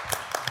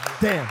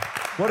 Damn,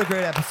 what a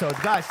great episode.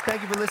 Guys,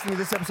 thank you for listening to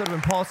this episode of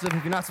Impulsive.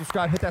 If you're not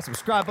subscribed, hit that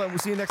subscribe button. We'll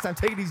see you next time.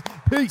 Take it easy.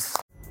 Peace.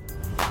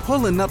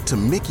 Pulling up to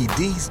Mickey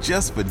D's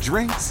just for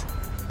drinks?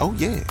 Oh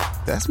yeah,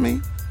 that's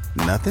me.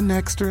 Nothing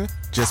extra,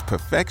 just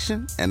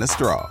perfection and a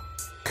straw.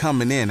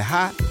 Coming in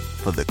hot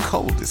for the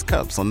coldest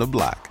cups on the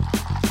block.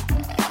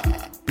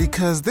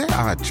 Because there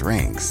are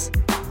drinks.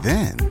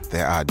 Then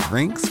there are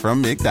drinks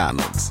from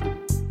McDonald's.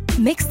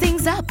 Mix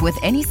things up with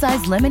any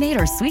size lemonade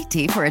or sweet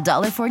tea for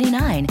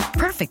 $1.49.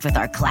 Perfect with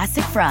our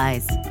classic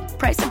fries.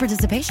 Price and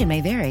participation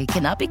may vary.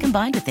 Cannot be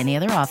combined with any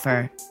other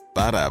offer.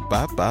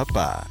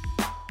 Ba-da-ba-ba-ba.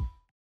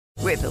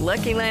 With the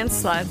Lucky Land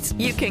Slots,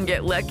 you can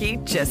get lucky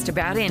just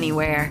about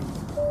anywhere.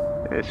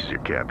 This is your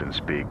captain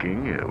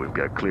speaking. We've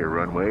got clear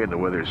runway and the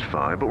weather's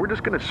fine, but we're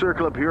just going to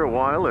circle up here a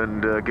while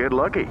and get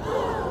lucky.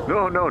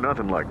 No,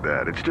 nothing like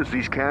that. It's just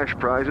these cash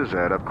prizes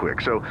add up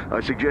quick. So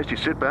I suggest you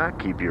sit back,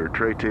 keep your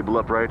tray table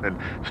upright, and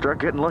start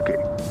getting lucky.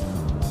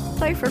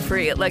 Play for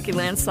free at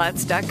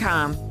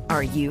LuckyLandSlots.com.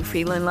 Are you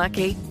feeling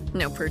lucky?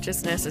 No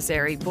purchase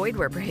necessary. Void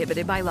where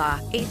prohibited by law.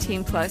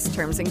 18+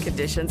 terms and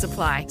conditions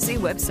apply. See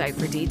website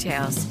for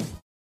details.